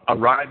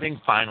 arriving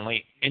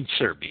finally in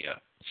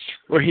Serbia,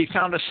 where he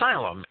found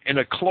asylum in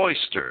a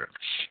cloister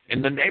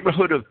in the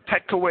neighborhood of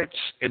Petkowitz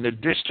in the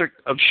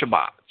district of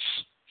Shabats.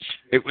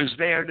 It was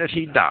there that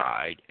he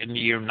died in the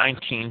year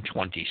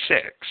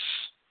 1926.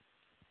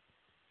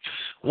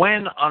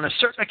 When, on a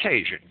certain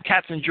occasion,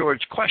 Captain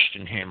George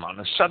questioned him on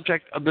the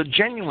subject of the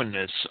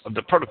genuineness of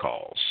the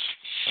protocols,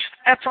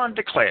 Efron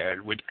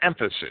declared with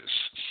emphasis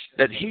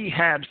that he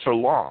had for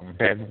long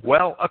been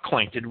well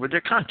acquainted with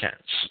their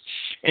contents,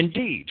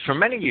 indeed, for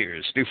many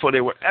years before they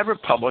were ever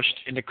published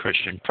in the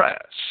Christian press.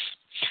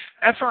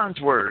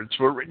 Efron's words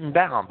were written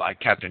down by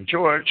Captain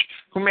George,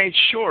 who made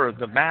sure of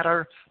the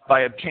matter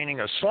by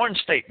obtaining a sworn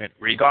statement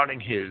regarding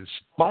his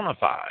bona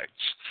fides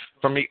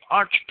from the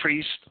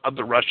archpriest of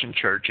the Russian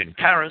Church in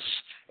Paris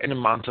in the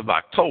month of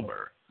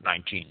October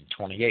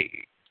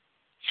 1928.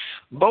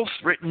 Both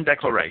written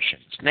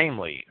declarations,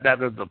 namely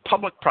that of the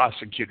public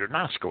prosecutor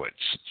Noskowitz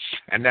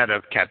and that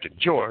of Captain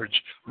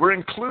George, were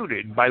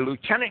included by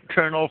Lieutenant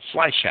Colonel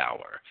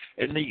Fleischauer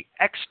in the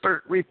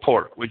expert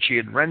report which he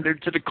had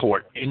rendered to the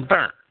court in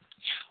Bern.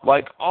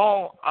 Like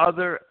all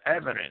other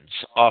evidence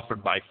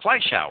offered by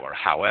Fleischauer,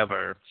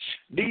 however,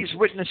 these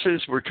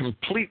witnesses were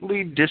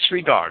completely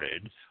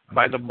disregarded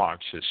by the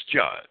Marxist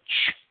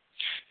judge.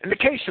 In the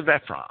case of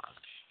Efron,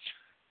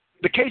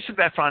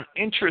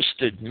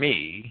 interested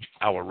me,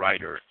 our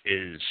writer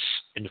is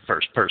in the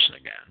first person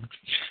again,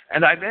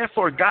 and I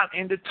therefore got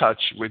into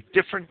touch with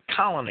different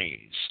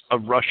colonies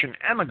of Russian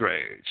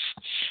emigres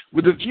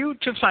with a view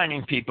to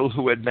finding people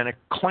who had been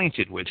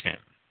acquainted with him.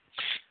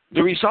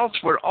 The results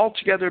were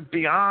altogether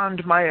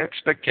beyond my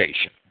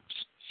expectations.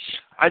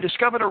 I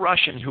discovered a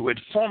Russian who had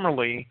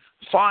formerly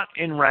fought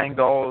in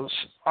Wrangel's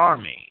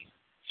army,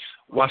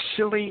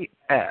 Wasily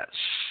S.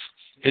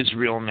 His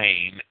real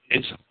name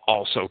is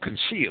also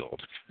concealed.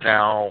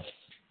 Now,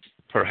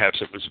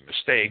 perhaps it was a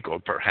mistake, or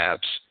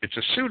perhaps it's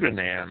a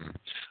pseudonym,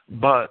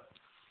 but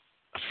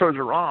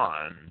further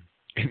on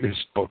in this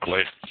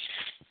booklet,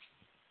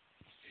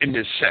 in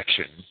this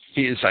section,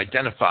 he is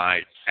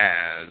identified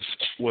as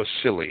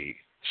Wasily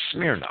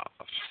Smirnov,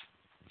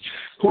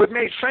 who had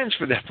made friends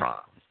with Efron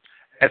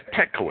at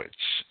Petkowitz,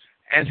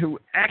 and who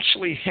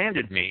actually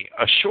handed me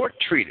a short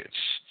treatise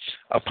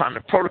upon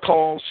the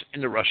protocols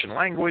in the Russian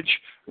language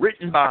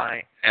written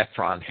by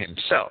Efron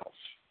himself.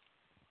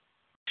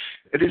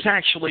 It is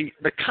actually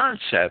the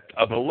concept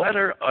of a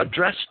letter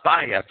addressed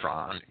by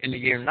Efron in the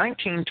year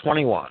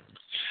 1921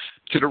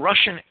 to the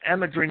Russian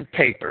emigrant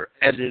paper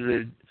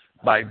edited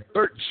by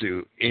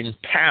Bertzoud in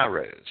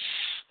Paris,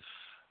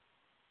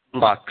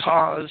 La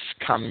Cause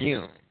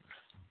Commune.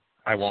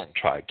 I won't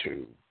try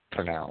to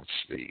pronounce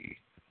the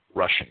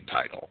Russian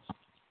title.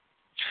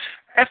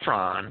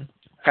 Efron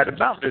had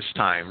about this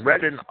time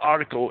read an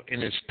article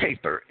in his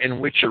paper in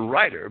which a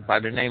writer by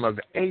the name of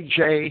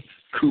A.J.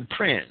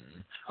 Kuprin,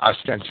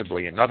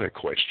 ostensibly another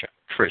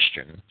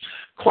Christian,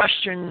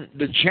 questioned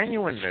the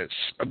genuineness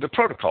of the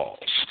protocols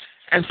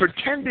and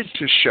pretended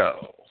to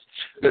show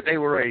that they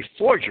were a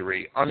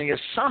forgery on the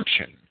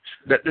assumption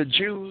that the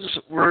Jews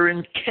were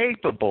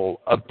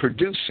incapable of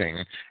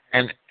producing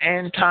an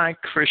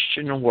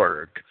anti-Christian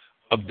work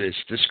of this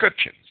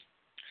description.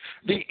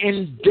 The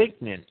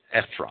indignant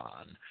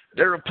Efron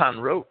thereupon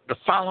wrote the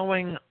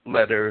following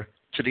letter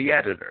to the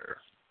editor.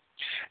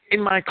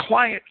 In my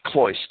quiet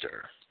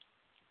cloister,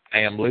 I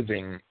am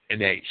living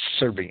in a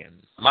Serbian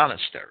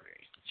monastery.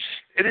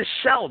 It is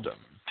seldom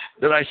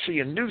that I see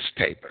a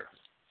newspaper.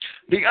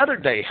 The other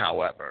day,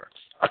 however,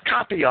 a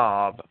copy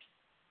of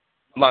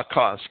La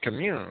Cause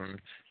Commune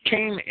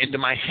came into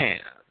my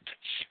hand,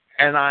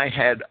 and I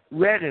had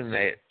read in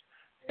it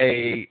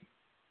a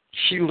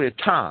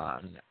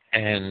Feuilleton,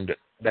 and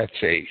that's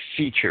a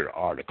feature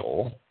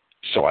article,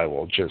 so I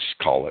will just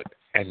call it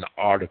an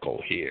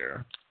article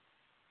here,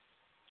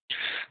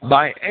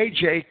 by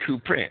A.J.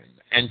 Kuprin,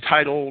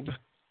 entitled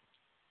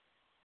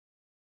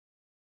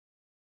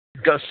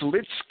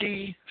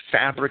Guslitsky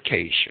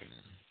Fabrication.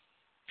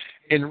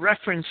 In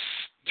reference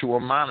to a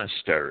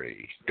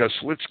monastery,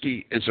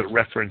 Guslitsky is a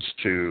reference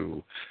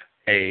to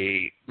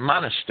a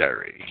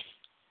monastery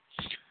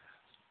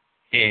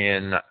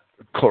in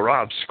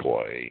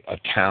Korovskoy, a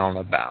town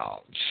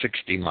about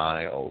 60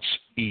 miles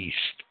east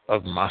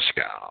of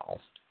Moscow.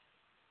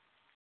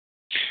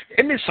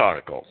 In this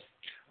article,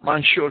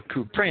 Monsieur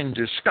Kuprin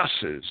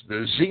discusses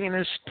the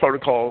Zionist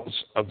protocols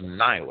of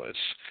Nihilus,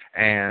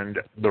 and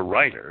the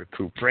writer,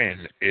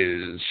 Kuprin,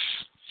 is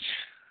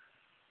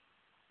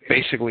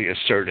basically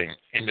asserting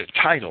in the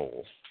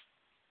title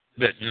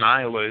that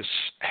Nihilus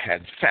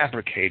had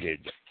fabricated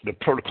the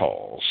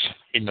protocols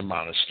in the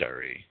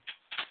monastery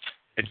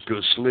at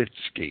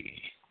Guslitsky.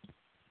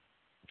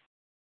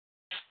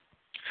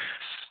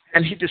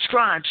 And he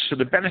describes, for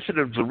the benefit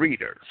of the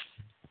reader,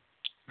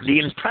 the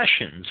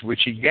impressions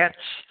which he gets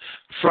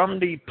from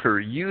the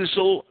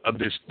perusal of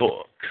this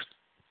book.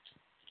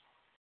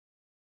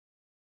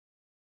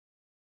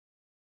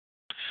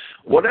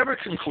 Whatever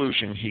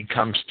conclusion he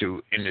comes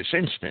to in this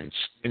instance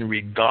in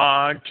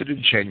regard to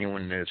the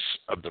genuineness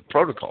of the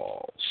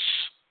protocols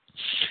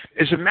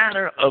is a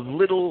matter of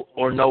little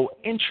or no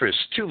interest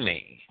to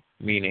me,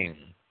 meaning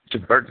to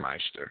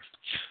Bergmeister,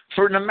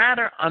 for in the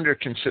matter under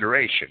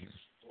consideration,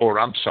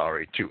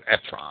 to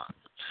Ephron,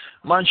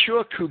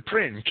 Monsieur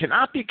Kuprin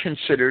cannot be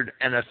considered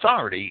an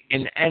authority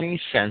in any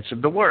sense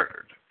of the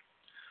word.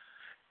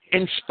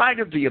 In spite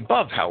of the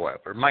above,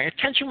 however, my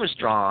attention was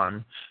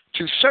drawn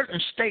to certain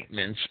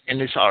statements in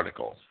this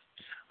article.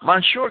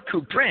 Monsieur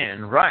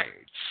Kuprin writes,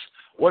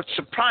 "What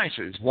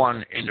surprises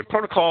one in the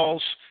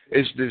protocols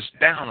is this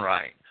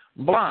downright,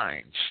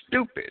 blind,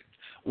 stupid,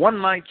 one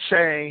might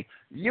say,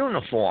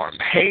 uniform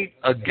hate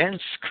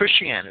against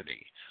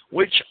Christianity,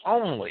 which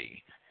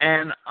only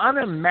an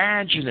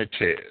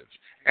unimaginative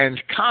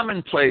and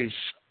commonplace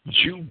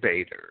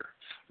Jew-baiter,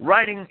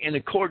 writing in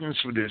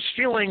accordance with his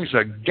feelings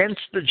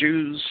against the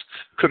Jews,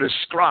 could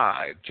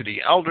ascribe to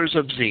the elders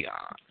of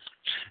Zion.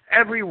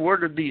 Every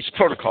word of these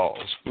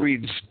protocols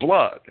breathes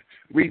blood,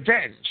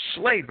 revenge,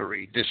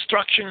 slavery,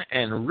 destruction,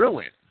 and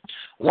ruin.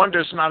 One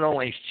does not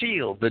only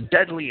feel the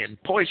deadly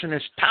and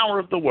poisonous power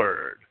of the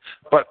word,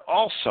 but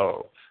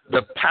also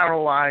the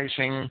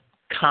paralyzing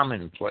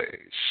commonplace.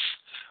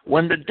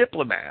 When the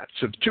diplomats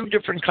of two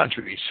different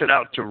countries set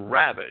out to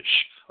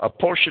ravish a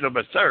portion of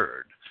a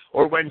third,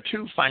 or when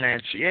two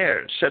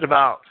financiers set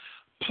about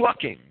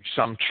plucking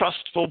some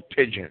trustful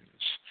pigeons,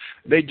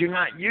 they do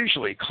not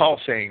usually call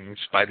things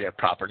by their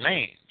proper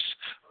names,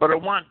 but are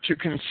wont to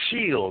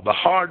conceal the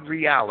hard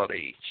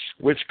reality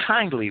with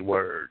kindly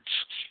words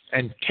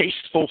and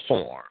tasteful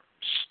forms.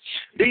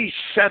 These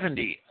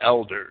 70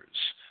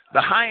 elders,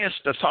 the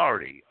highest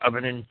authority of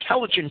an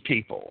intelligent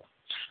people,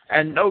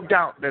 and no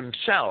doubt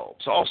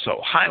themselves also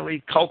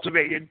highly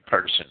cultivated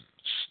persons,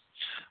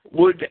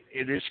 would,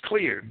 it is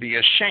clear, be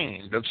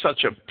ashamed of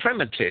such a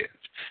primitive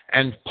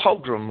and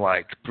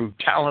pogrom-like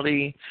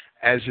brutality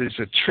as is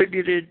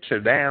attributed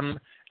to them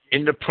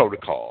in the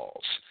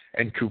protocols."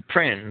 And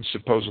Kuprin,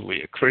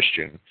 supposedly a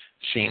Christian,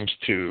 seems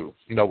to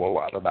know a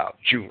lot about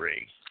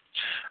Jewry.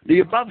 The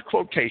above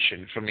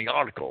quotation from the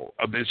article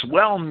of this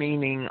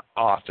well-meaning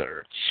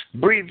author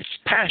breathes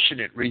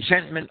passionate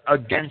resentment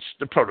against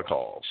the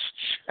protocols,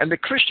 and the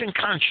Christian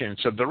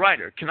conscience of the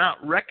writer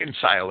cannot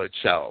reconcile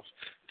itself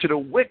to the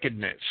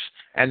wickedness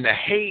and the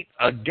hate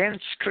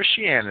against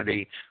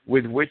Christianity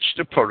with which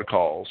the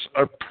protocols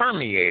are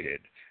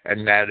permeated,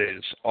 and that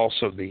is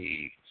also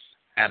the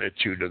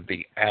attitude of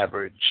the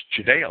average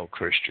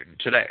Judeo-Christian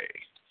today.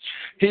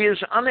 He is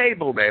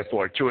unable,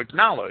 therefore, to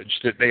acknowledge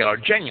that they are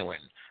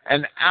genuine,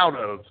 and out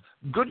of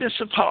goodness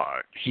of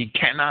heart, he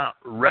cannot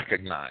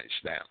recognize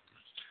them.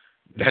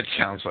 That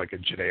sounds like a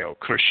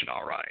Judeo-Christian,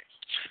 all right.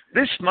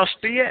 This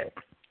must be it.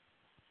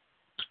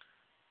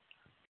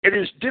 It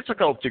is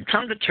difficult to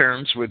come to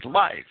terms with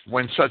life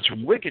when such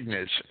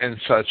wickedness and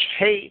such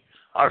hate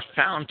are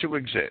found to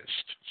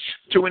exist.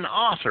 To an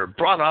author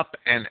brought up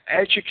and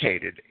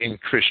educated in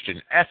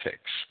Christian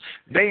ethics,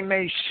 they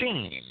may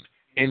seem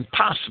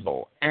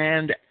impossible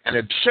and an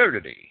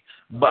absurdity,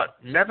 but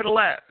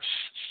nevertheless,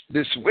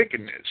 this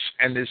wickedness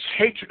and this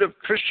hatred of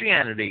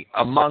Christianity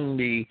among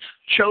the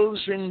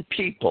chosen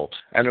people,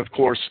 and of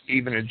course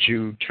even a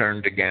Jew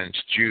turned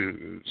against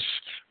Jews,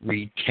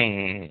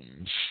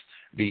 retains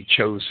the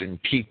chosen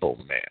people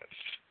myth,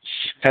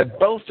 have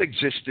both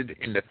existed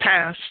in the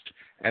past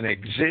and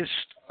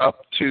exist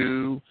up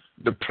to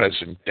the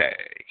present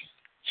day.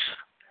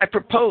 I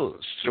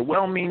proposed to the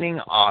well-meaning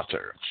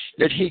author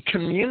that he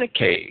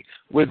communicate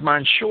with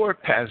Monsieur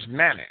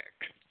Pasmanic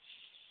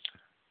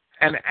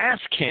and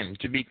ask him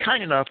to be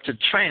kind enough to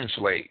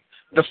translate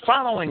the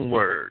following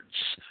words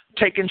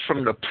taken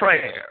from the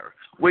prayer,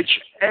 which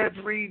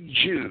every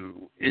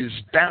Jew is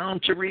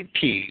bound to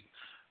repeat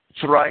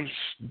thrice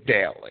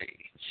daily.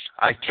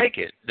 I take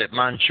it that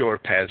Monsieur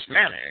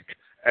Pasmanic,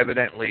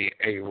 evidently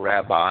a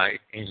rabbi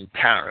in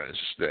Paris,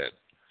 that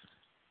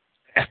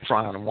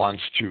Ephron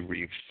wants to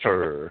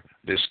refer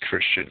this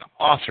Christian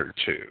author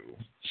to.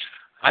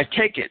 I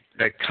take it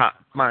that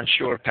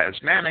Monsieur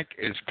Pasmanic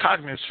is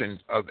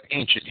cognizant of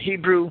ancient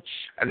Hebrew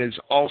and is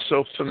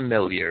also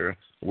familiar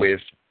with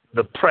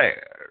the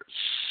prayers.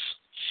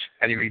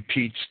 And he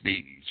repeats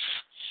these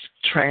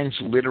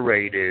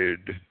transliterated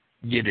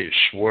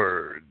Yiddish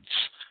words: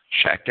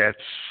 Shaketz,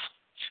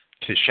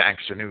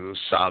 Tishaksanu,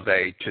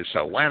 Save,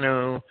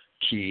 Tisawenu,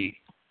 Ki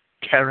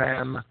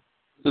Kerem,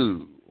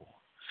 U.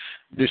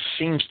 This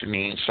seems to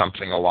mean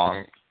something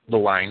along the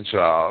lines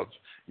of,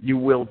 you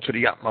will to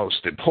the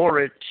utmost abhor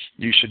it,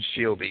 you should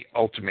feel the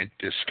ultimate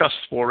disgust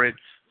for it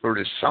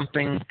is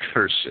something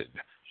cursed,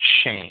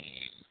 shame,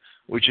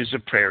 which is a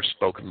prayer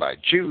spoken by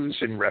Jews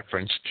in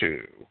reference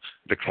to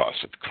the cross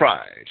of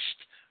Christ.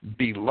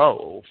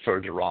 Below,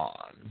 further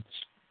on,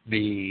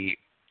 the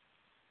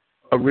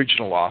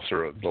original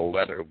author of the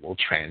letter will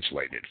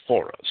translate it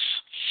for us.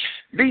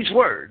 These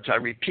words, I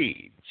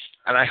repeat,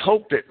 and I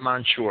hope that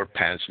Monsieur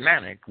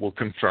Pasmanic will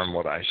confirm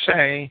what I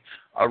say,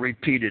 are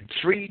repeated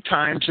 3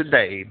 times a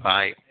day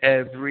by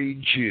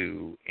every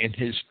Jew in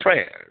his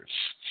prayers.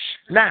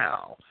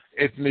 Now,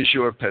 if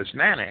Monsieur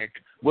Pasmanic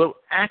will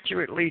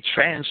accurately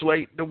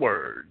translate the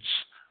words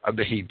of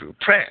the Hebrew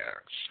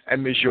prayer,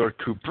 and Monsieur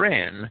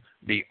Kuprin,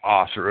 the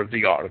author of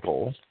the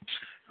article,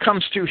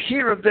 comes to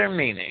hear of their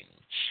meaning,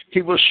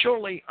 he will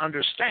surely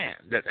understand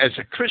that as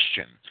a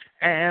Christian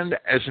and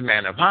as a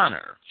man of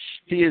honor,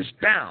 he is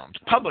bound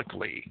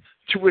publicly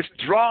to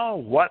withdraw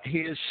what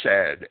he has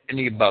said in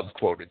the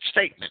above-quoted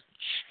statement,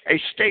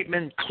 a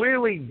statement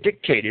clearly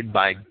dictated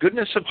by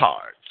goodness of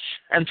heart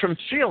and from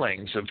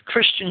feelings of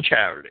Christian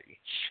charity,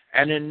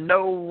 and in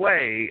no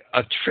way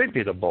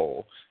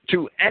attributable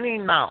to any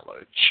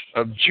knowledge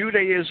of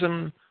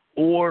Judaism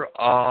or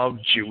of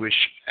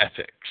Jewish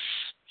ethics.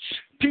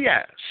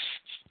 P.S.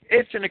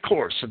 If in the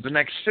course of the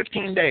next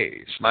 15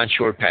 days,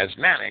 Monsieur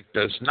Pasmanic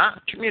does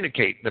not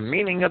communicate the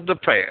meaning of the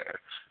prayer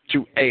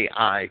to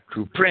A.I.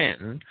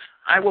 Kuprin,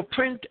 I will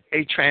print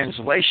a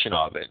translation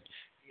of it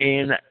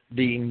in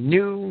the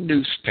new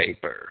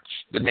newspaper,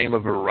 the name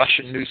of a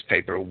Russian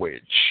newspaper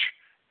which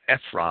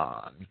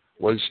Ephron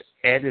was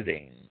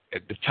editing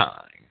at the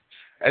time,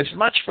 as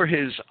much for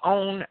his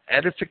own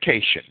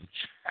edification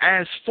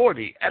as for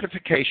the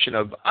edification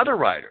of other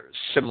writers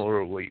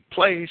similarly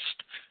placed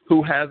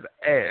who have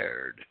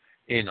erred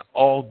in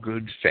all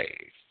good faith.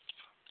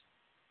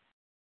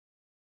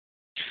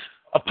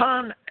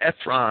 Upon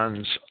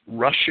Ephron's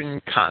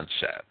Russian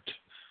concept,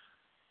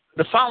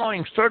 the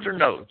following further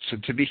notes are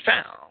to be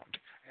found,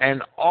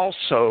 and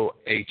also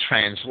a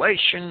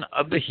translation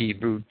of the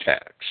Hebrew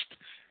text.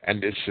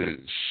 And this is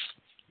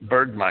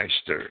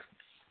Bergmeister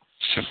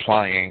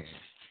supplying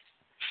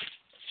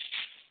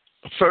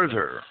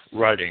further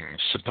writing,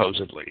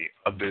 supposedly,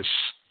 of this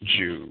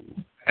Jew,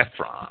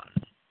 Ephron.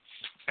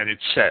 And it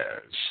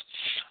says,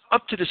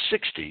 up to the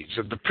 60s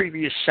of the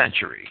previous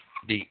century,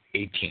 the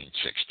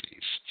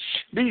 1860s,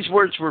 these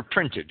words were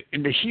printed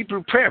in the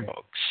Hebrew prayer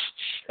books.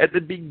 At the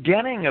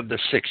beginning of the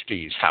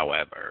 60s,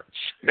 however,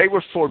 they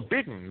were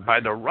forbidden by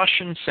the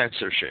Russian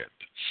censorship,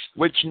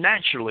 which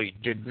naturally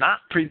did not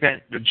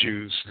prevent the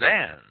Jews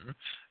then,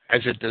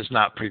 as it does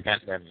not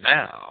prevent them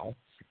now,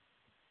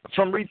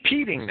 from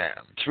repeating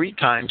them 3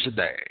 times a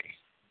day.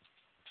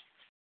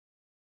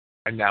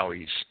 And now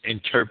he's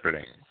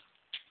interpreting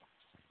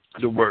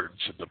the words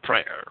of the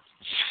prayer.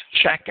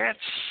 Shaketz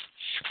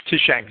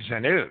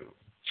Tishakzenu,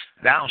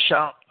 thou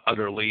shalt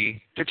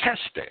utterly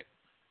detest it,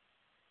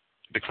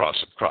 the cross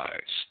of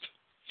Christ.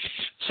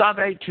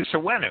 Save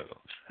Tisawenu,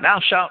 thou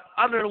shalt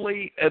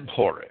utterly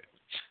abhor it.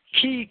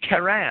 Ki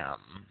Karam,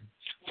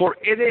 for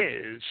it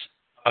is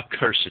a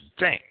cursed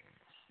thing.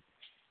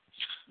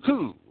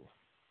 Who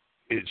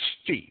is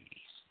fee?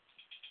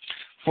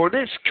 For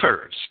this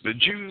curse, the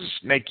Jews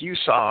make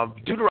use of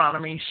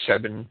Deuteronomy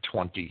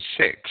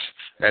 7:26.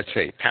 That's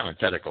a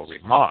parenthetical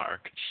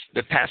remark.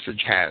 The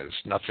passage has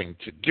nothing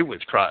to do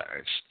with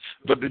Christ,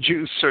 but the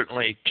Jews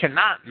certainly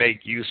cannot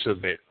make use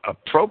of it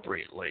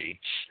appropriately,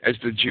 as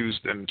the Jews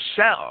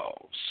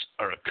themselves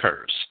are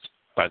accursed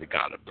by the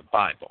God of the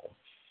Bible.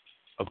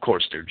 Of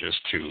course, they're just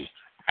too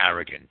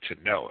arrogant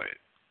to know it.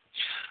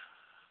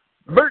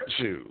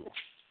 Bertzu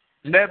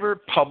never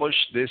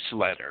published this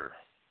letter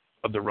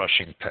of the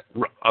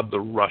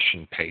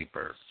Russian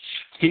paper.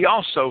 He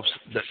also,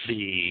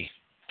 the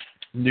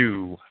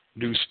new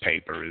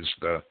newspaper is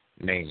the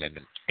name in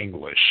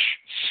English.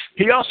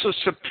 He also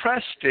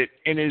suppressed it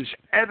in his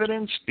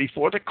evidence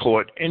before the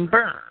court in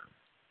Bern.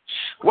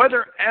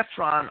 Whether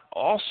Ephron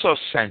also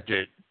sent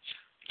it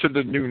to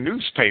the new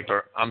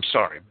newspaper. I'm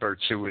sorry,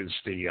 Bertsu is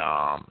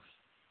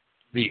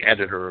the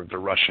editor of the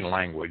Russian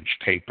language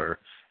paper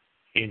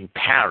in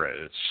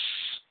Paris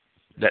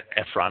that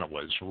Efron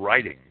was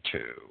writing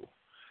to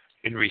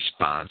in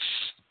response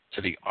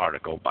to the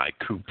article by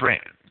Kuprin.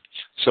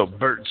 So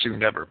Bertsu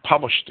never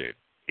published it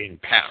in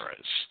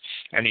Paris,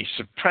 and he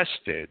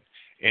suppressed it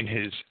in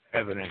his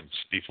evidence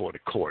before the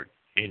court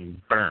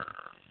in Bern.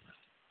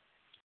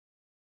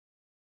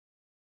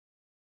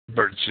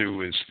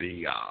 Bertsu is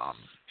the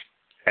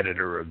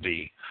editor of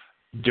the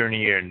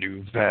Dernière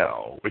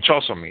Nouvelle, which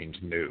also means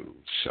new,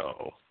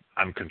 so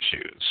I'm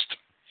confused.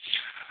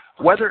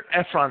 Whether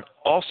Efron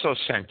also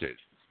sent it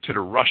to the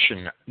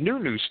Russian new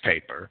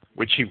newspaper,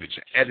 which he was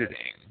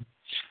editing,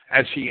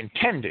 as he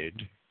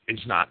intended, is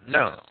not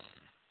known.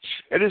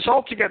 It is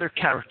altogether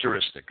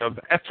characteristic of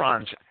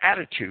Efron's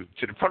attitude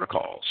to the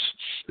protocols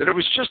that it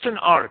was just an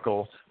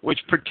article which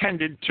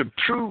pretended to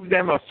prove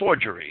them a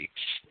forgery,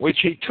 which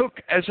he took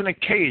as an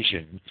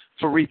occasion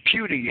for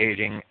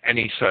repudiating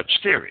any such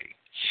theory.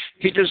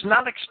 He does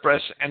not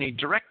express any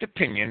direct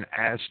opinion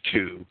as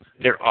to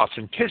their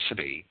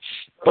authenticity,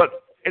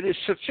 but it is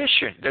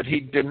sufficient that he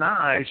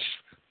denies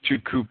to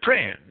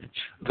Kuprin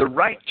the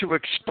right to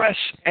express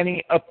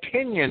any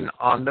opinion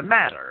on the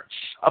matter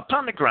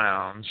upon the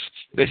grounds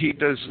that he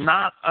does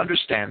not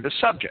understand the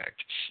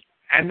subject,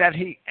 and that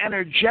he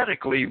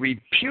energetically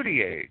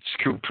repudiates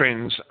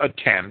Kuprin's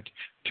attempt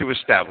to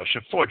establish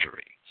a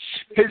forgery.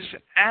 His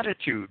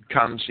attitude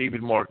comes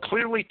even more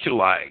clearly to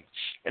light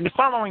in the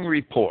following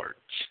report,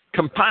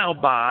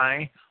 compiled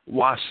by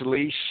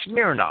Wasily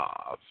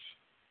Smirnov,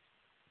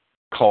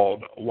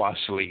 called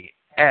Wasily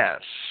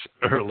S.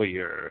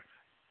 earlier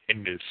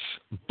in this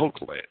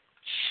booklet,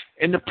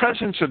 in the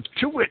presence of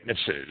two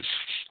witnesses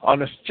on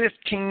the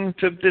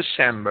 15th of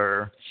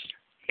December,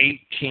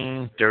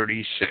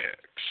 1836.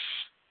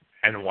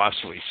 And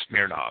Wasily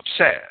Smirnov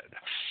said,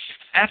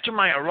 after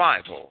my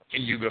arrival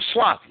in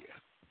Yugoslavia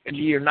in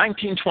the year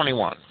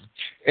 1921,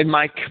 in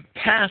my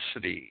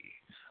capacity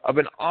of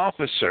an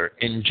officer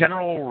in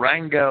General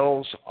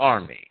Wrangel's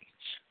army,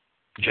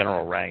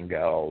 General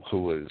Wrangel,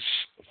 who was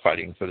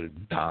fighting for the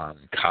Don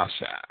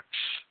Cossacks,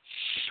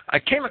 I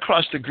came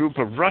across a group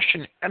of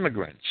Russian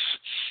emigrants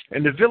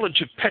in the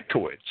village of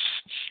Petkowitz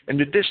in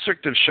the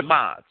district of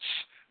Shabats,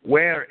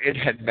 where it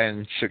had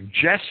been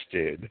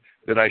suggested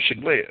that I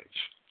should live.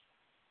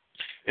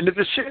 In the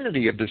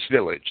vicinity of this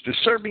village, the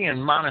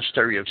Serbian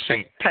monastery of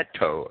St.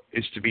 Petko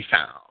is to be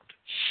found.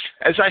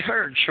 As I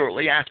heard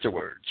shortly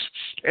afterwards,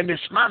 in this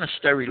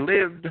monastery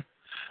lived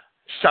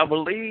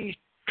Savily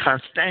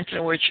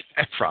Konstantinovich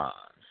Efron,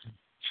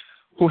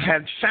 who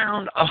had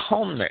found a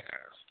home there.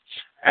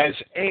 As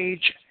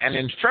age and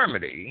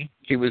infirmity,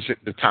 he was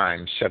at the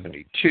time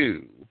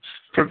 72,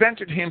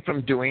 prevented him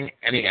from doing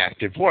any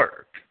active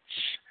work.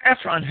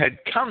 Efron had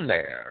come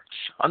there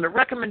on the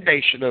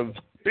recommendation of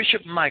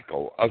Bishop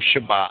Michael of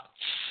Shabats,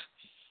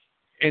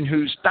 in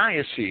whose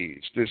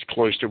diocese this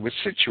cloister was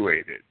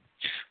situated.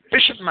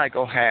 Bishop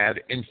Michael had,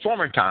 in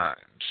former times,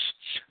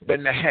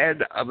 been the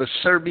head of a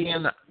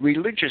Serbian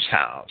religious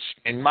house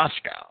in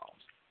Moscow.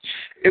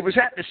 It was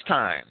at this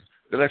time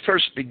that I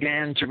first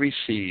began to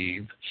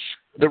receive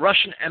the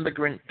Russian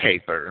emigrant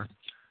paper,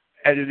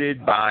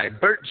 edited by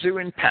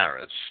Bertsu in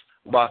Paris,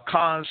 La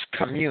Cause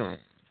Commune,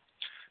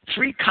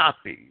 3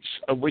 copies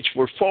of which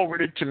were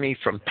forwarded to me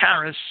from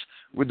Paris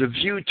with a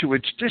view to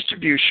its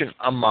distribution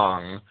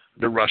among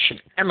the Russian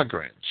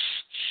emigrants.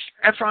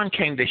 Efron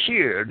came to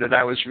hear that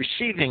I was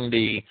receiving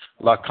the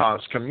La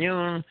Cause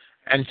Commune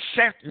and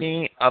sent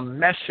me a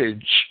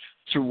message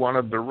through one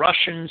of the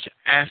Russians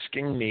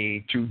asking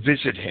me to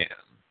visit him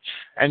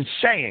and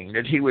saying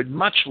that he would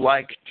much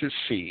like to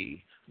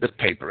see the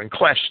paper in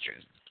question.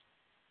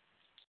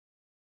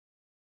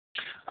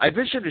 I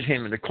visited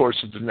him in the course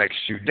of the next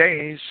few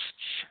days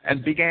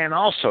and began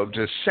also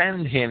to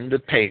send him the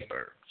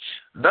paper.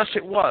 Thus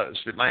it was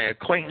that my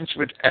acquaintance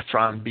with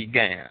Efron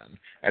began,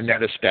 and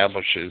that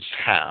establishes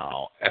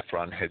how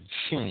Efron had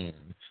seen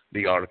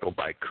the article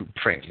by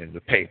Kuprin in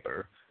the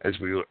paper, as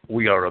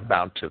we are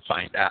about to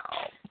find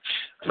out.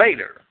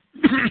 Later,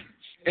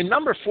 in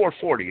number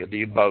 440 of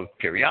the above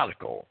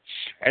periodical,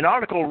 an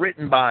article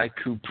written by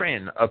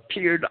Kuprin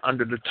appeared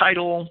under the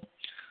title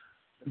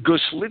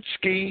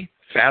Guslitsky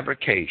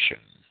Fabrication,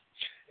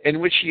 in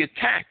which he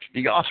attacked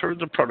the author of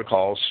the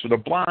protocols for the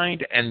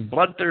blind and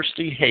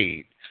bloodthirsty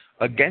hate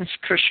against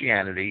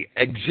Christianity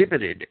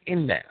exhibited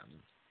in them.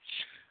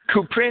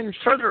 Kuprin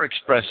further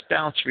expressed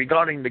doubts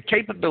regarding the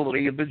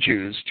capability of the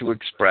Jews to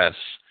express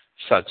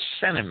such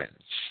sentiments.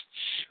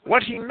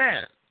 What he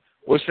meant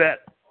was that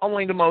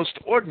only the most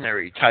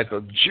ordinary type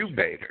of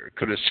Jew-baiter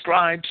could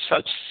ascribe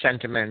such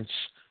sentiments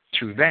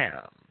to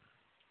them.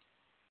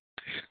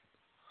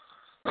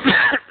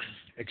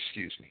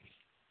 Excuse me.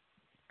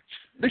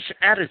 This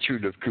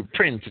attitude of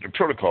Kuprin to the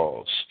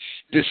protocols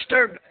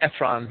disturbed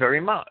Efron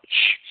very much,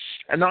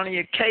 and on the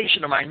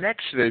occasion of my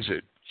next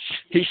visit,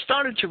 he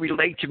started to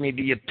relate to me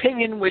the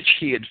opinion which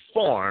he had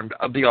formed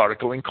of the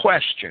article in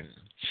question.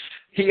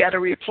 He had a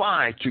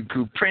reply to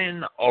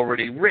Kuprin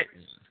already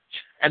written,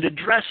 and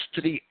addressed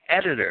to the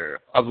editor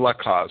of La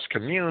Cause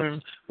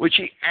Commune, which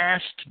he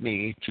asked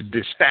me to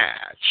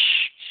dispatch.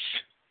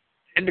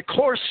 In the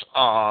course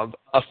of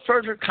a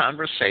further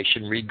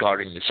conversation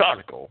regarding this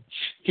article,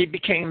 he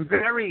became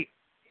very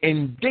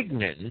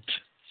indignant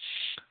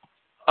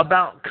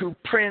about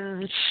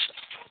Couprin's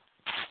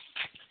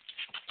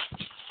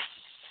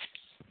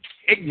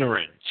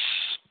ignorance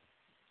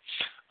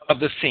of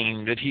the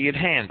theme that he had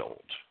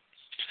handled.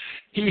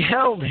 He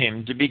held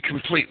him to be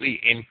completely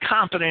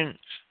incompetent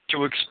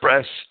to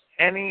express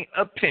any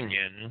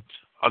opinion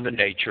on the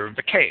nature of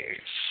the case.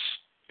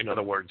 In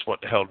other words,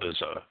 what the hell does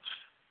a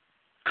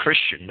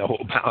Christian know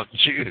about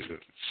Jews?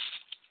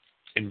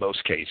 In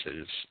most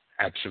cases,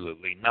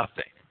 absolutely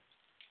nothing.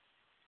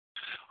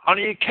 On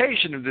the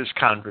occasion of this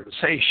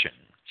conversation,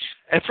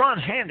 Ephron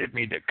handed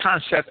me the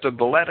concept of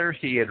the letter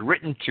he had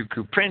written to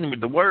Couprin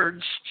with the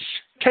words,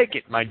 "Take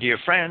it, my dear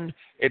friend.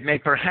 It may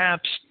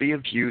perhaps be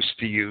of use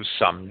to you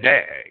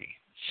someday."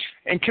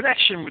 In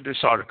connection with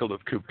this article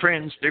of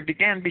Couprin's, there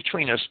began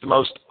between us the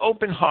most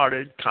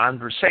open-hearted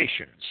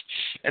conversations,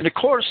 in the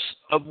course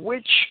of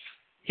which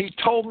he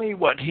told me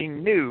what he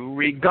knew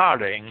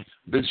regarding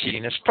the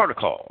Zionist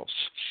protocols.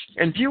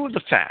 In view of the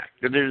fact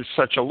that it is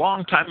such a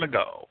long time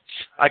ago,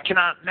 I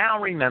cannot now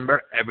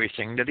remember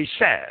everything that he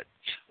said,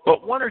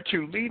 but one or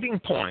two leading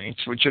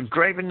points which have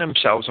graven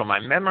themselves on my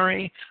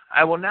memory,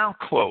 I will now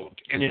quote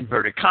in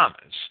inverted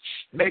commas,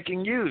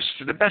 making use,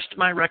 to the best of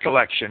my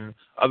recollection,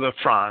 of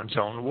Ephron's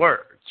own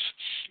words.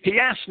 He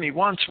asked me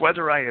once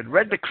whether I had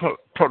read the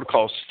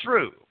protocols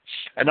through,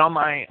 and on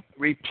my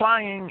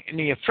replying in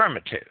the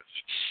affirmative,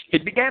 he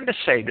began to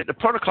say that the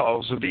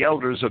protocols of the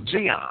elders of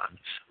Zion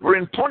were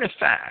in point of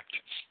fact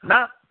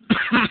not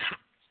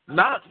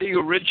the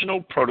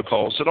original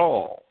protocols at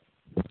all.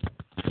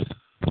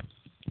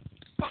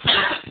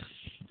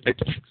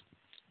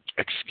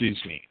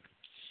 Excuse me,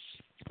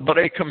 but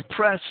a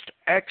compressed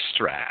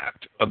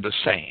extract of the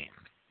same.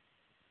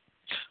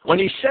 When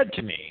he said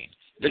to me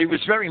that he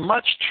was very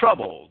much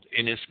troubled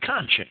in his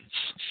conscience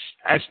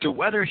as to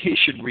whether he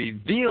should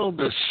reveal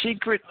the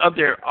secret of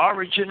their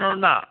origin or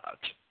not,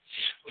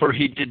 for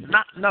he did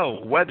not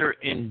know whether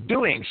in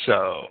doing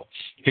so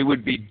he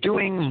would be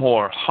doing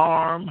more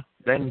harm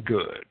than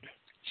good.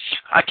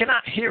 I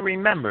cannot here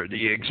remember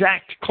the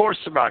exact course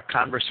of our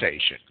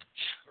conversation,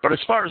 but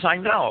as far as I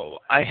know,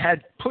 I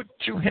had put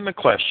to him a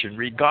question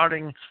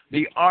regarding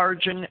the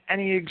origin and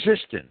the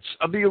existence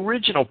of the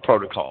original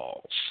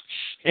protocols.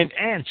 In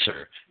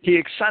answer, he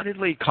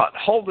excitedly caught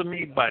hold of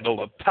me by the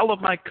lapel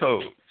of my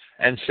coat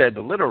and said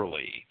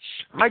literally,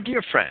 "My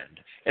dear friend,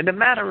 in the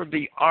matter of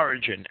the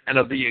origin and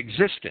of the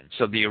existence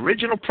of the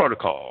original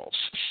protocols,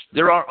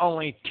 there are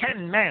only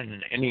 10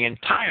 men in the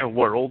entire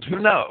world who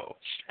know,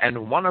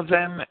 and one of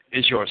them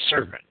is your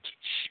servant."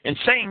 In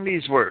saying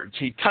these words,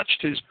 he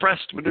touched his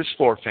breast with his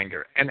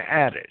forefinger and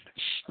added,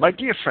 "My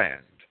dear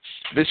friend,"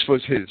 this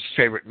was his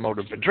favorite mode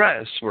of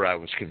address where I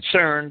was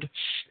concerned,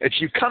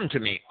 "if you come to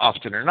me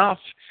often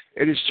enough,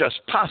 it is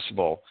just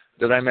possible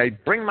that I may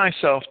bring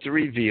myself to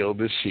reveal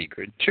the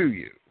secret to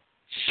you."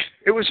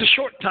 It was a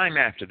short time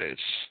after this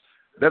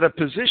that a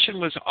position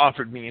was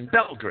offered me in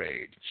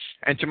Belgrade,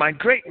 and to my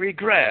great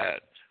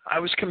regret, I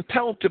was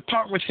compelled to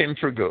part with him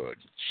for good.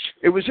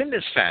 It was in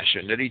this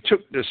fashion that he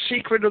took the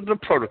secret of the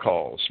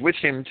protocols with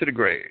him to the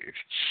grave.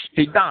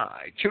 He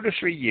died 2 to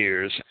 3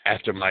 years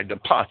after my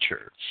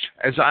departure,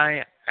 as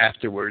I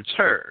afterwards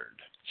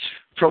heard.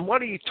 From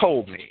what he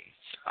told me,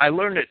 I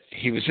learned that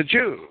he was a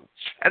Jew,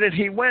 and that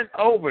he went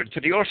over to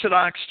the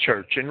Orthodox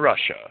Church in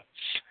Russia.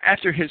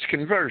 After his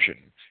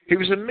conversion, he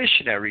was a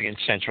missionary in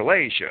Central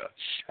Asia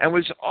and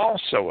was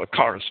also a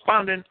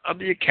correspondent of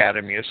the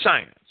Academy of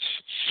Science.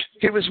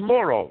 He was,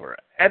 moreover,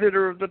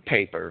 editor of the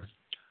paper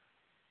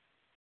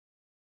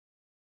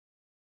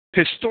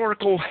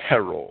Historical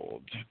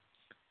Herald.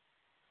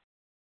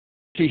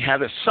 He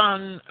had a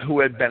son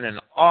who had been an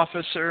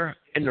officer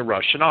in the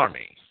Russian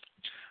army.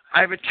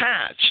 I have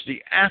attached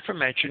the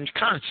aforementioned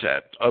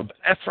concept of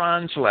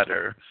Ephron's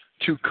letter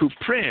to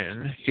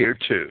Couprin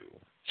hereto.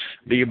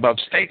 The above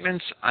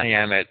statements I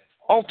am at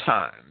all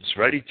times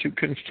ready to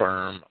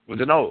confirm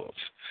with an oath.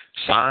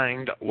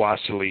 Signed,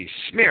 Vasily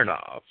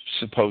Smirnov,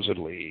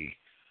 supposedly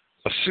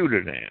a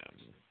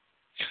pseudonym.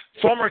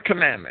 Former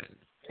Commandment,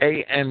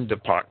 AM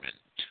Department,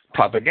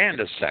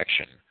 Propaganda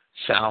Section,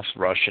 South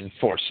Russian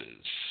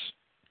Forces,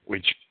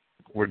 which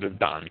were the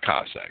Don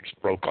Cossacks,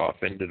 broke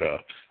off into the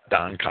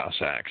Don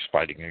Cossacks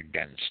fighting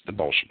against the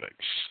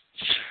Bolsheviks.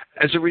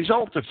 As a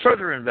result of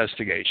further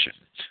investigation,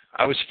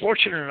 I was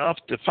fortunate enough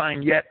to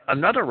find yet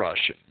another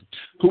Russian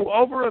who,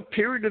 over a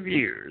period of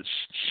years,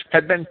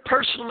 had been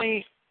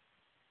personally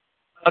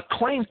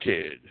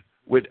acquainted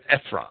with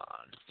Ephron.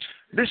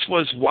 This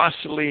was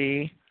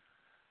Vasily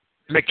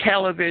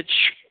Mikhailovich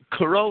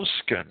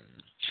Kuroskin,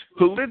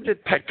 who lived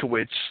at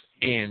Petkowitz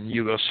in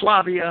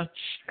Yugoslavia,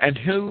 and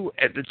who,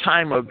 at the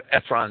time of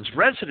Ephron's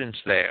residence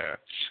there,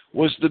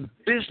 was the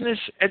business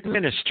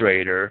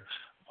administrator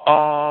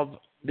of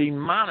the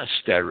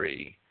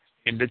monastery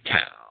in the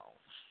town.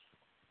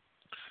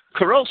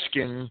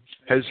 Kuroskin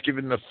has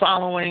given the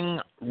following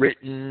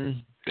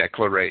written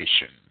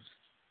declaration.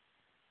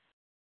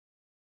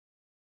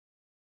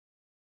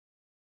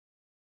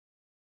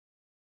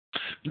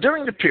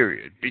 During the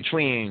period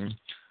between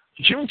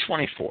June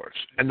 1924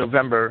 and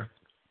November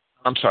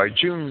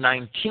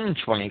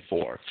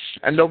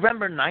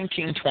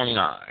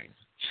 1929,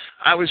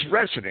 I was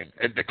resident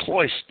at the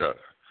cloister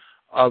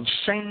of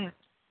St.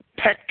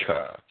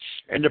 Petka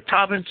in the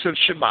province of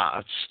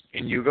Shabats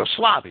in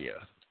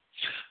Yugoslavia.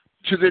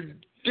 To the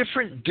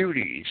different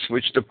duties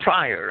which the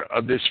prior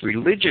of this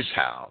religious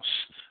house,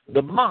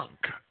 the monk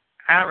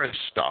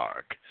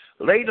Aristarch,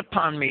 laid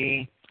upon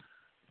me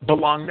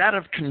belonged that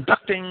of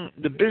conducting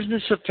the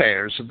business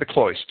affairs of the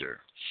cloister.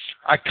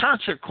 I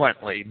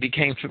consequently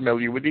became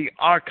familiar with the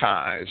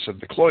archives of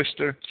the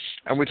cloister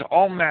and with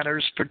all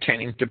matters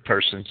pertaining to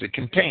persons it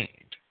contained.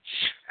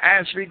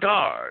 As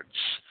regards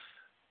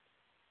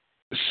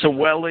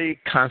Saweli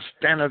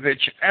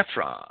Konstanovich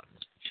Ephron,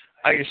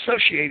 I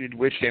associated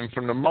with him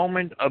from the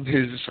moment of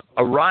his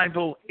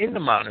arrival in the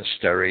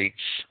monastery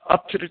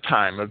up to the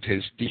time of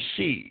his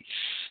decease.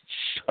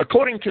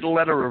 According to the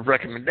letter of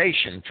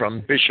recommendation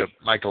from Bishop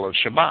Michael of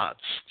Shabats,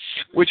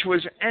 which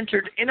was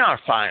entered in our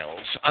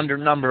files under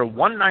number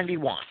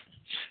 191,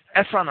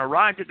 Ephron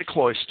arrived at the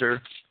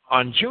cloister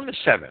on June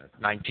 7,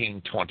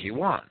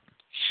 1921.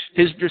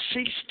 His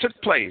decease took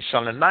place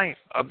on the night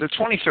of the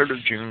 23rd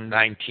of June,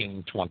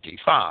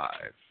 1925.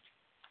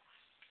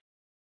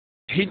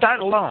 He died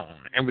alone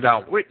and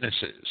without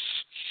witnesses.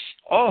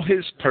 All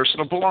his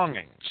personal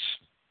belongings,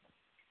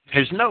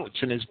 his notes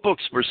and his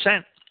books were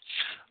sent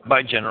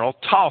by General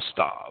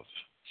Tolstov,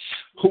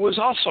 who was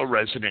also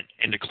resident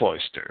in the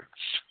cloister,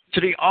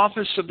 to the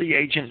office of the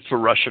agent for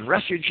Russian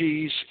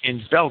refugees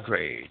in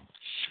Belgrade.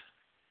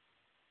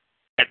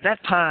 At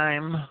that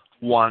time,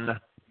 one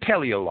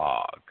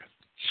Paleolog.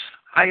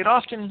 I had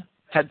often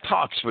had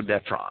talks with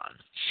Ephron.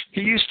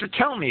 He used to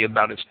tell me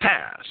about his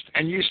past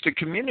and used to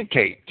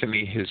communicate to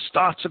me his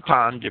thoughts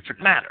upon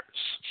different matters,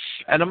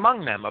 and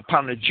among them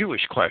upon the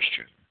Jewish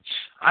question.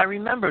 I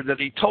remember that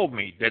he told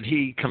me that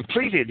he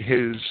completed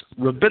his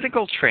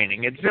rabbinical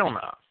training at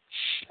Vilna,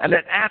 and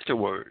that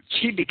afterwards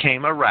he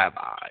became a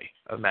rabbi.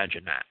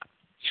 Imagine that.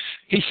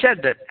 He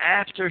said that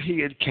after he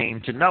had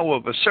came to know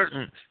of a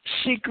certain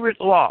secret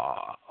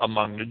law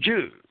among the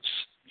Jews,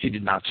 he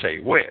did not say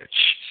which,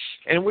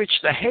 in which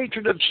the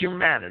hatred of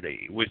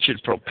humanity which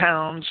it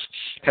propounds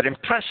had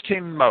impressed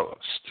him most,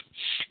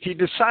 he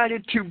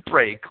decided to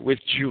break with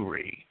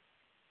Jewry.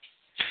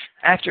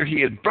 After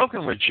he had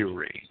broken with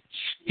Jewry,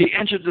 he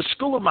entered the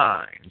School of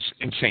Mines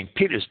in St.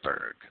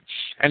 Petersburg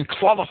and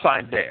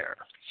qualified there.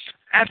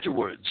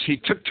 Afterwards, he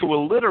took to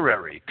a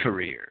literary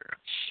career.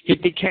 He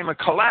became a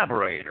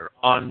collaborator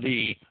on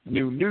the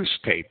new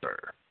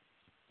newspaper,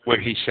 where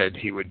he said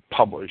he would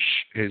publish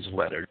his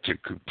letter to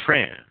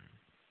Kuprin.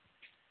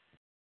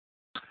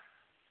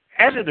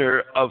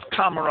 Editor of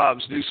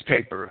Komarov's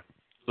newspaper,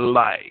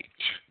 Light,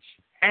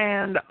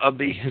 and of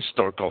the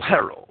Historical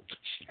Herald,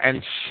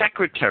 and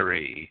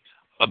secretary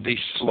of the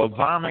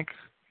Slavonic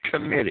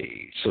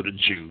Committee, so the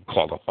Jew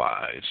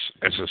qualifies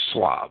as a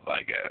Slav,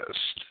 I guess,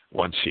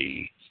 once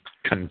he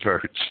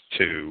converts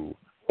to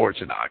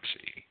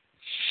Orthodoxy.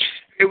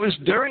 It was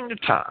during the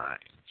time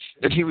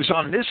that he was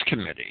on this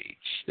committee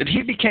that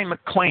he became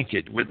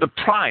acquainted with the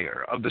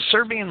prior of the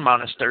Serbian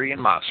monastery in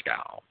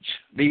Moscow,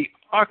 the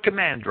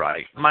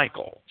Archimandrite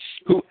Michael,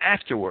 who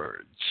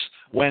afterwards,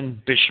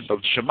 when Bishop of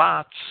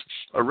Shabats,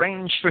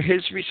 arranged for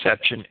his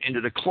reception into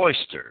the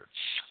cloister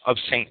of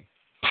St.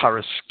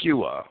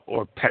 Paraskeva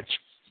or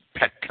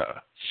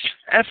Petka.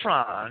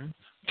 Ephron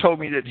told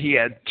me that he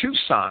had two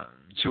sons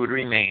who had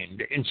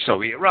remained in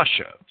Soviet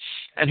Russia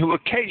and who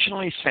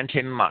occasionally sent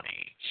him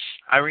money.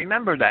 I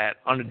remember that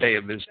on the day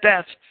of his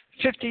death,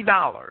 $50,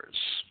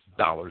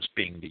 dollars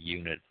being the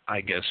unit,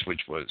 I guess,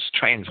 which was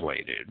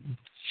translated,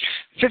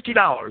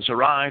 $50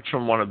 arrived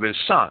from one of his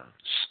sons.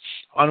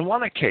 On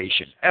one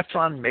occasion,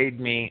 Ephron made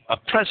me a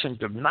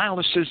present of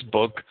Nilus's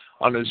book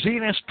on the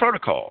Zionist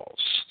protocols.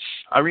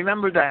 I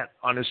remember that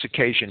on this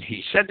occasion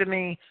he said to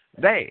me,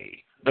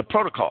 the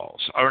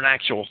protocols, are an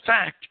actual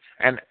fact,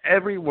 and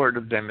every word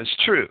of them is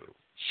true.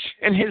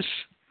 In his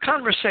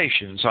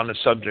conversations on the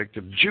subject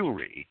of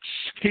Jewry,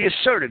 he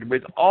asserted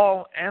with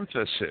all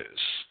emphasis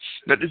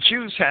that the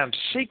Jews have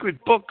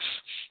secret books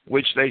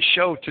which they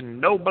show to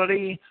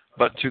nobody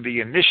but to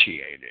the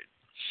initiated.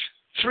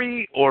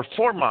 3 or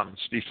 4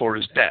 months before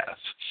his death,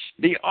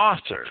 the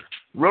author,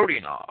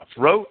 Rodionov,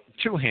 wrote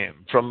to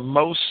him from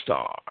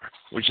Mostar,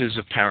 which is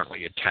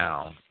apparently a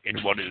town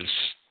in what is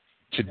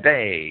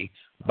today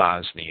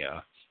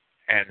Bosnia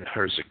and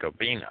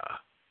Herzegovina,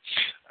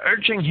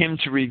 urging him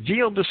to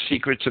reveal the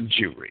secrets of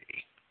Jewry.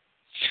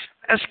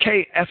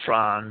 S.K.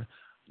 Ephron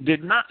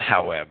did not,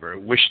 however,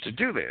 wish to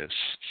do this,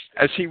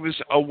 as he was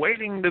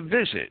awaiting the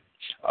visit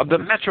of the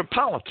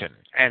Metropolitan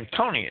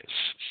Antonius,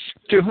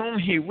 to whom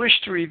he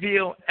wished to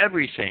reveal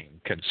everything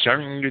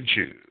concerning the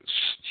Jews.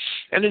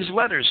 In his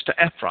letters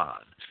to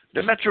Ephron,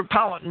 the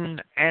Metropolitan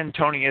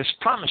Antonius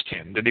promised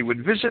him that he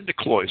would visit the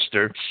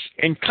cloister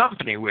in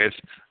company with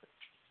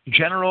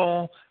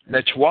General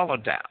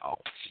Nechwaladao,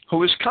 who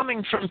was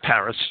coming from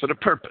Paris for the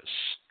purpose.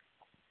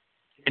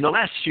 In the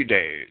last few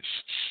days,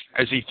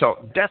 as he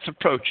felt death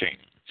approaching,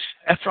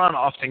 Ephron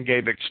often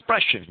gave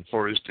expression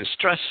for his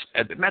distress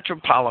at the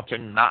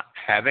Metropolitan not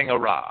having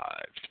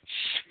arrived.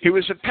 He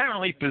was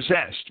apparently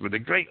possessed with a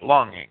great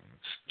longing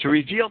to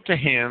reveal to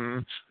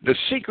him the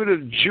secret of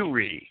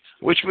Jewry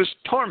which was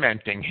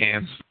tormenting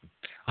him.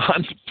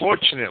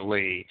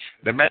 Unfortunately,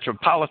 the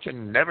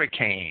Metropolitan never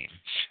came,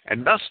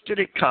 and thus did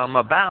it come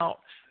about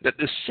that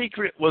the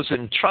secret was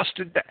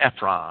entrusted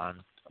to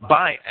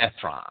by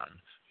Ephron,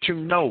 to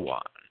no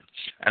one,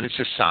 and it's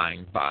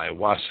assigned by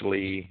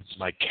Wasily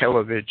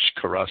Mikhailovich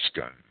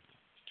Kuruskun.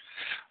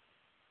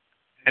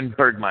 And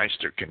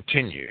Bergmeister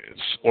continues,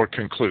 or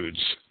concludes,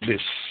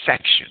 this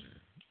section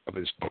of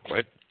his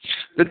booklet.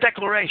 The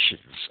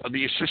declarations of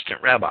the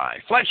assistant rabbi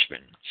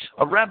Fleischmann,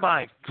 of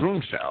Rabbi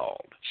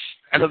Grunfeld,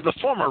 and of the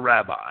former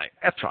rabbi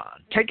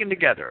Ephron, taken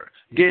together,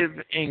 give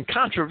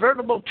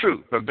incontrovertible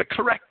proof of the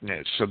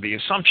correctness of the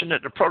assumption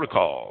that the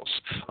protocols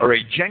are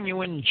a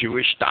genuine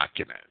Jewish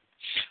document.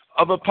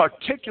 Of a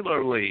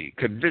particularly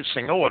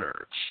convincing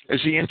order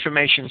is the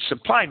information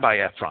supplied by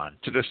Ephron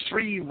to the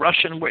three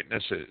Russian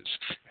witnesses,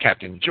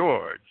 Captain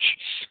George,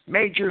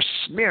 Major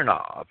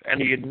Smirnov,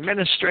 and the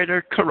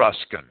administrator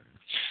Kuruskun.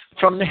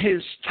 From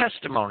his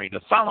testimony,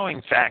 the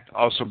following fact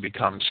also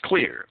becomes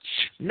clear,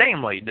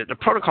 namely that the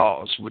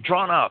protocols were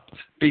drawn up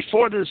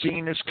before the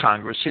Zionist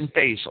Congress in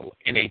Basel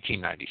in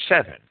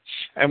 1897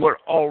 and were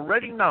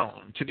already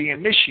known to the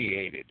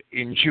initiated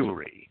in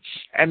Jewry,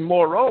 and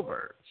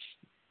moreover,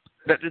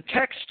 that the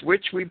text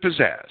which we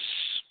possess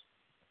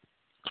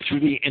through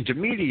the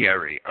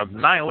intermediary of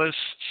Nihilus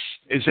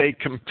is a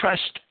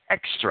compressed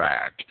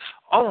extract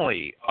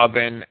only of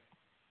an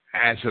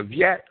as of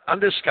yet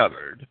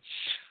undiscovered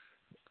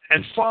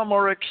and far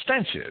more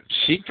extensive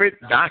secret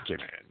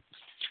document.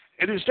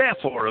 It is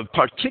therefore of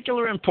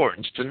particular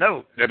importance to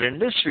note that in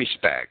this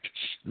respect,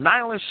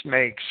 Nihilus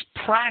makes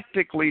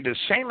practically the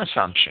same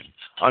assumption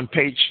on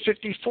page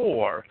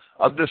 54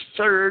 of the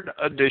third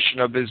edition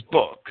of his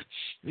book,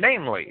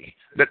 namely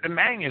that the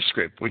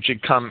manuscript which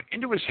had come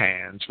into his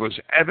hands was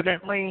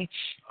evidently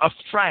a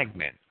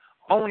fragment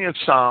only of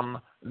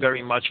some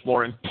very much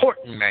more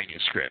important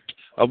manuscript,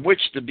 of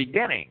which the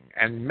beginning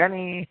and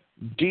many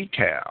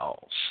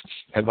details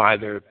have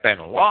either been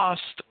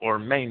lost or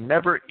may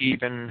never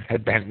even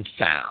have been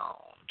found.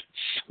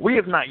 We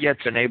have not yet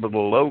been able to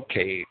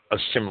locate a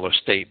similar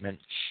statement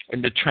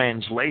in the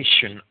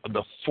translation of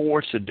the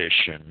fourth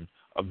edition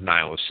of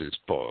Nihilus's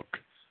book,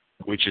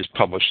 which is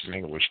published in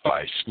English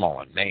by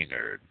Small and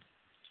Maynard.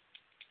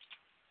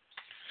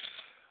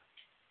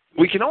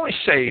 We can only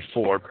say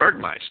for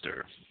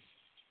Bergmeister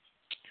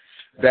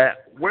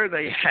that where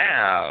they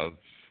have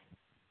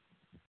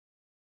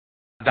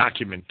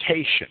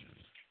documentation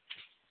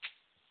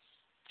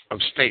of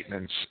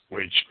statements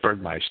which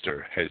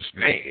Bergmeister has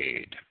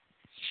made,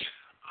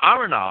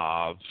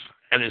 Aronov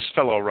and his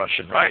fellow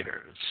Russian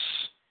writers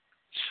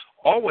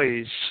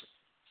always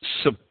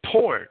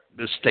support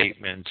the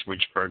statements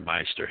which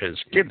Bergmeister has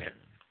given.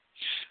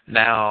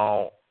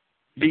 Now,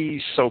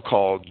 these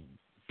so-called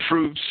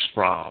proofs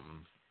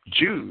from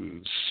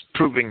Jews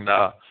proving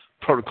the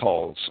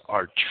protocols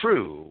are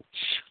true,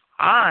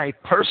 I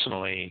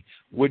personally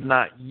would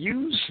not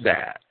use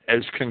that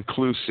as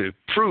conclusive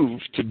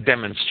proof to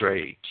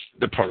demonstrate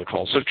the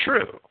protocols are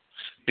true,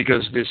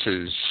 because this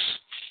is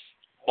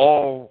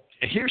all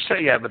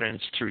hearsay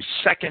evidence through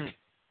second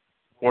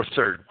or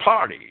third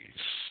parties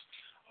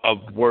of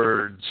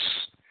words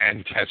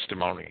and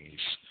testimonies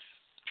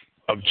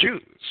of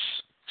Jews.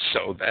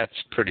 So that's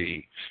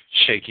pretty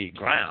shaky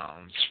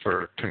grounds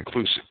for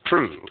conclusive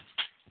proof,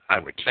 I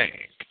would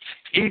think,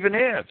 even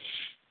if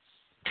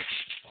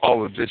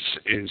all of this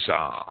is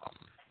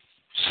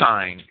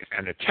signed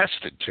and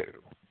attested to.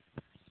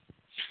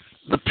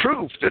 The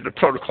proof that the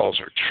protocols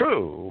are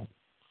true,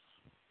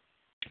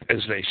 as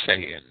they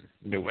say in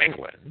New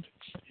England,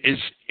 is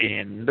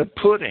in the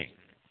pudding.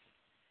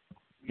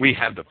 We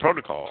have the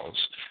protocols.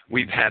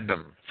 We've had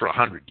them for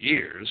 100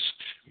 years.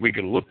 We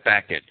can look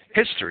back at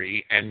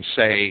history and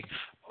say,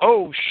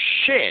 oh,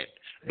 shit,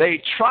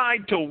 they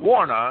tried to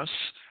warn us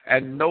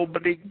and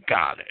nobody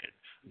got it.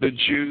 The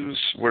Jews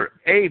were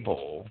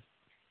able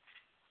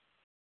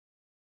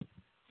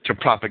to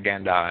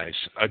propagandize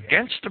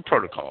against the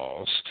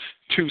protocols,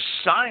 to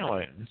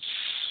silence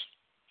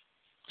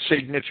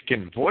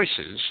significant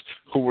voices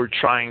who were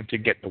trying to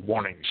get the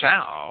warnings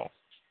out,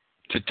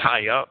 to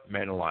tie up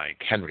men like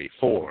Henry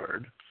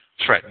Ford,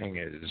 threatening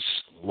his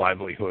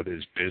livelihood,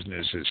 his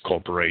business, his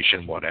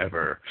corporation,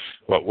 whatever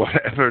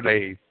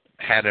they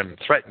had him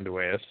threatened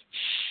with,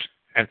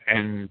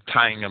 and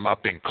tying him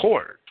up in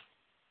court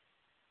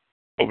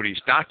over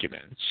these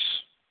documents.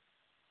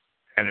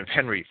 And if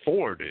Henry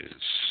Ford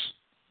is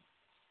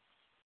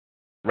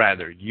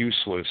rather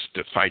useless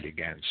to fight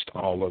against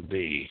all of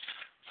the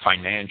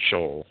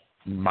financial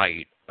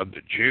might of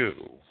the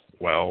Jew,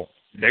 well,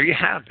 there you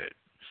have it.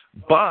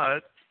 But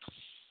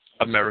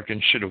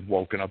Americans should have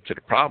woken up to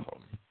the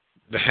problem.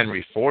 the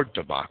Henry Ford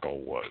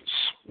debacle was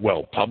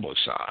well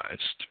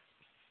publicized.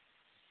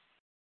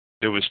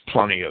 There was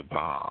plenty of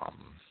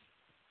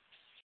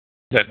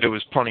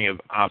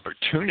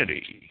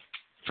opportunity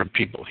for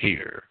people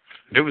here.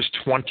 There was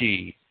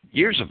 20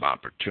 years of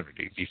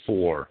opportunity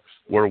before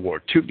World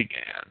War II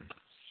began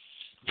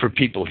for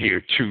people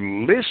here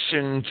to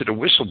listen to the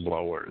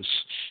whistleblowers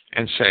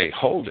and say,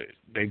 hold it,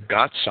 they've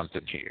got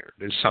something here.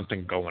 There's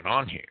something going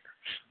on here.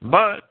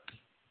 But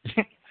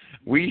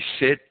we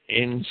sit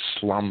in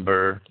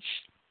slumber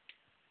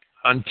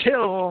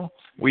until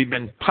we've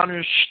been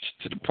punished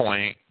to the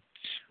point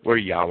where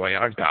Yahweh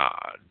our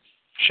God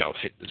shall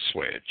hit the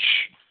switch.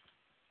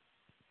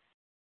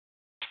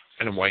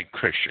 And the white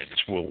Christians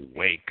will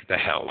wake the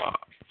hell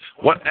up.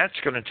 What that's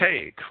going to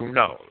take, who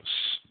knows?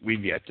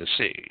 We've yet to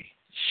see.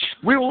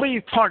 We will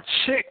leave part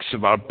 6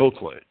 of our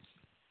booklet,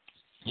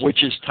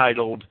 which is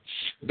titled,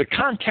 The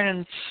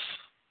Contents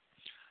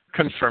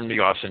Confirm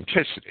the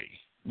Authenticity,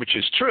 which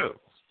is true.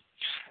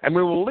 And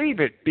we will leave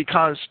it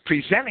because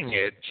presenting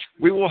it,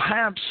 we will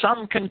have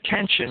some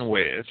contention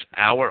with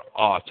our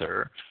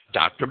author,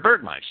 Dr.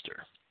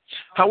 Bergmeister.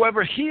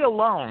 However, he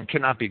alone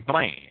cannot be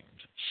blamed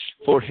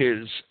for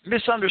his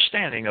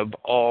misunderstanding of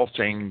all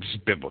things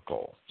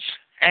biblical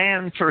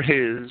and for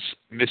his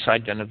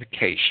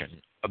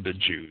misidentification of the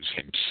Jews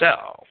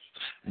himself.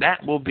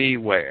 That will be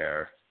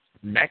where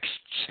next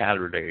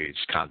Saturday's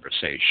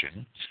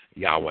conversation,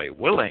 Yahweh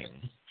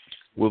willing,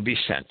 will be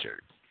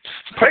centered.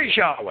 Praise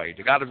Yahweh,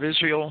 the God of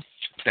Israel.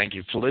 Thank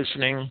you for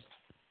listening,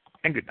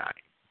 and good night.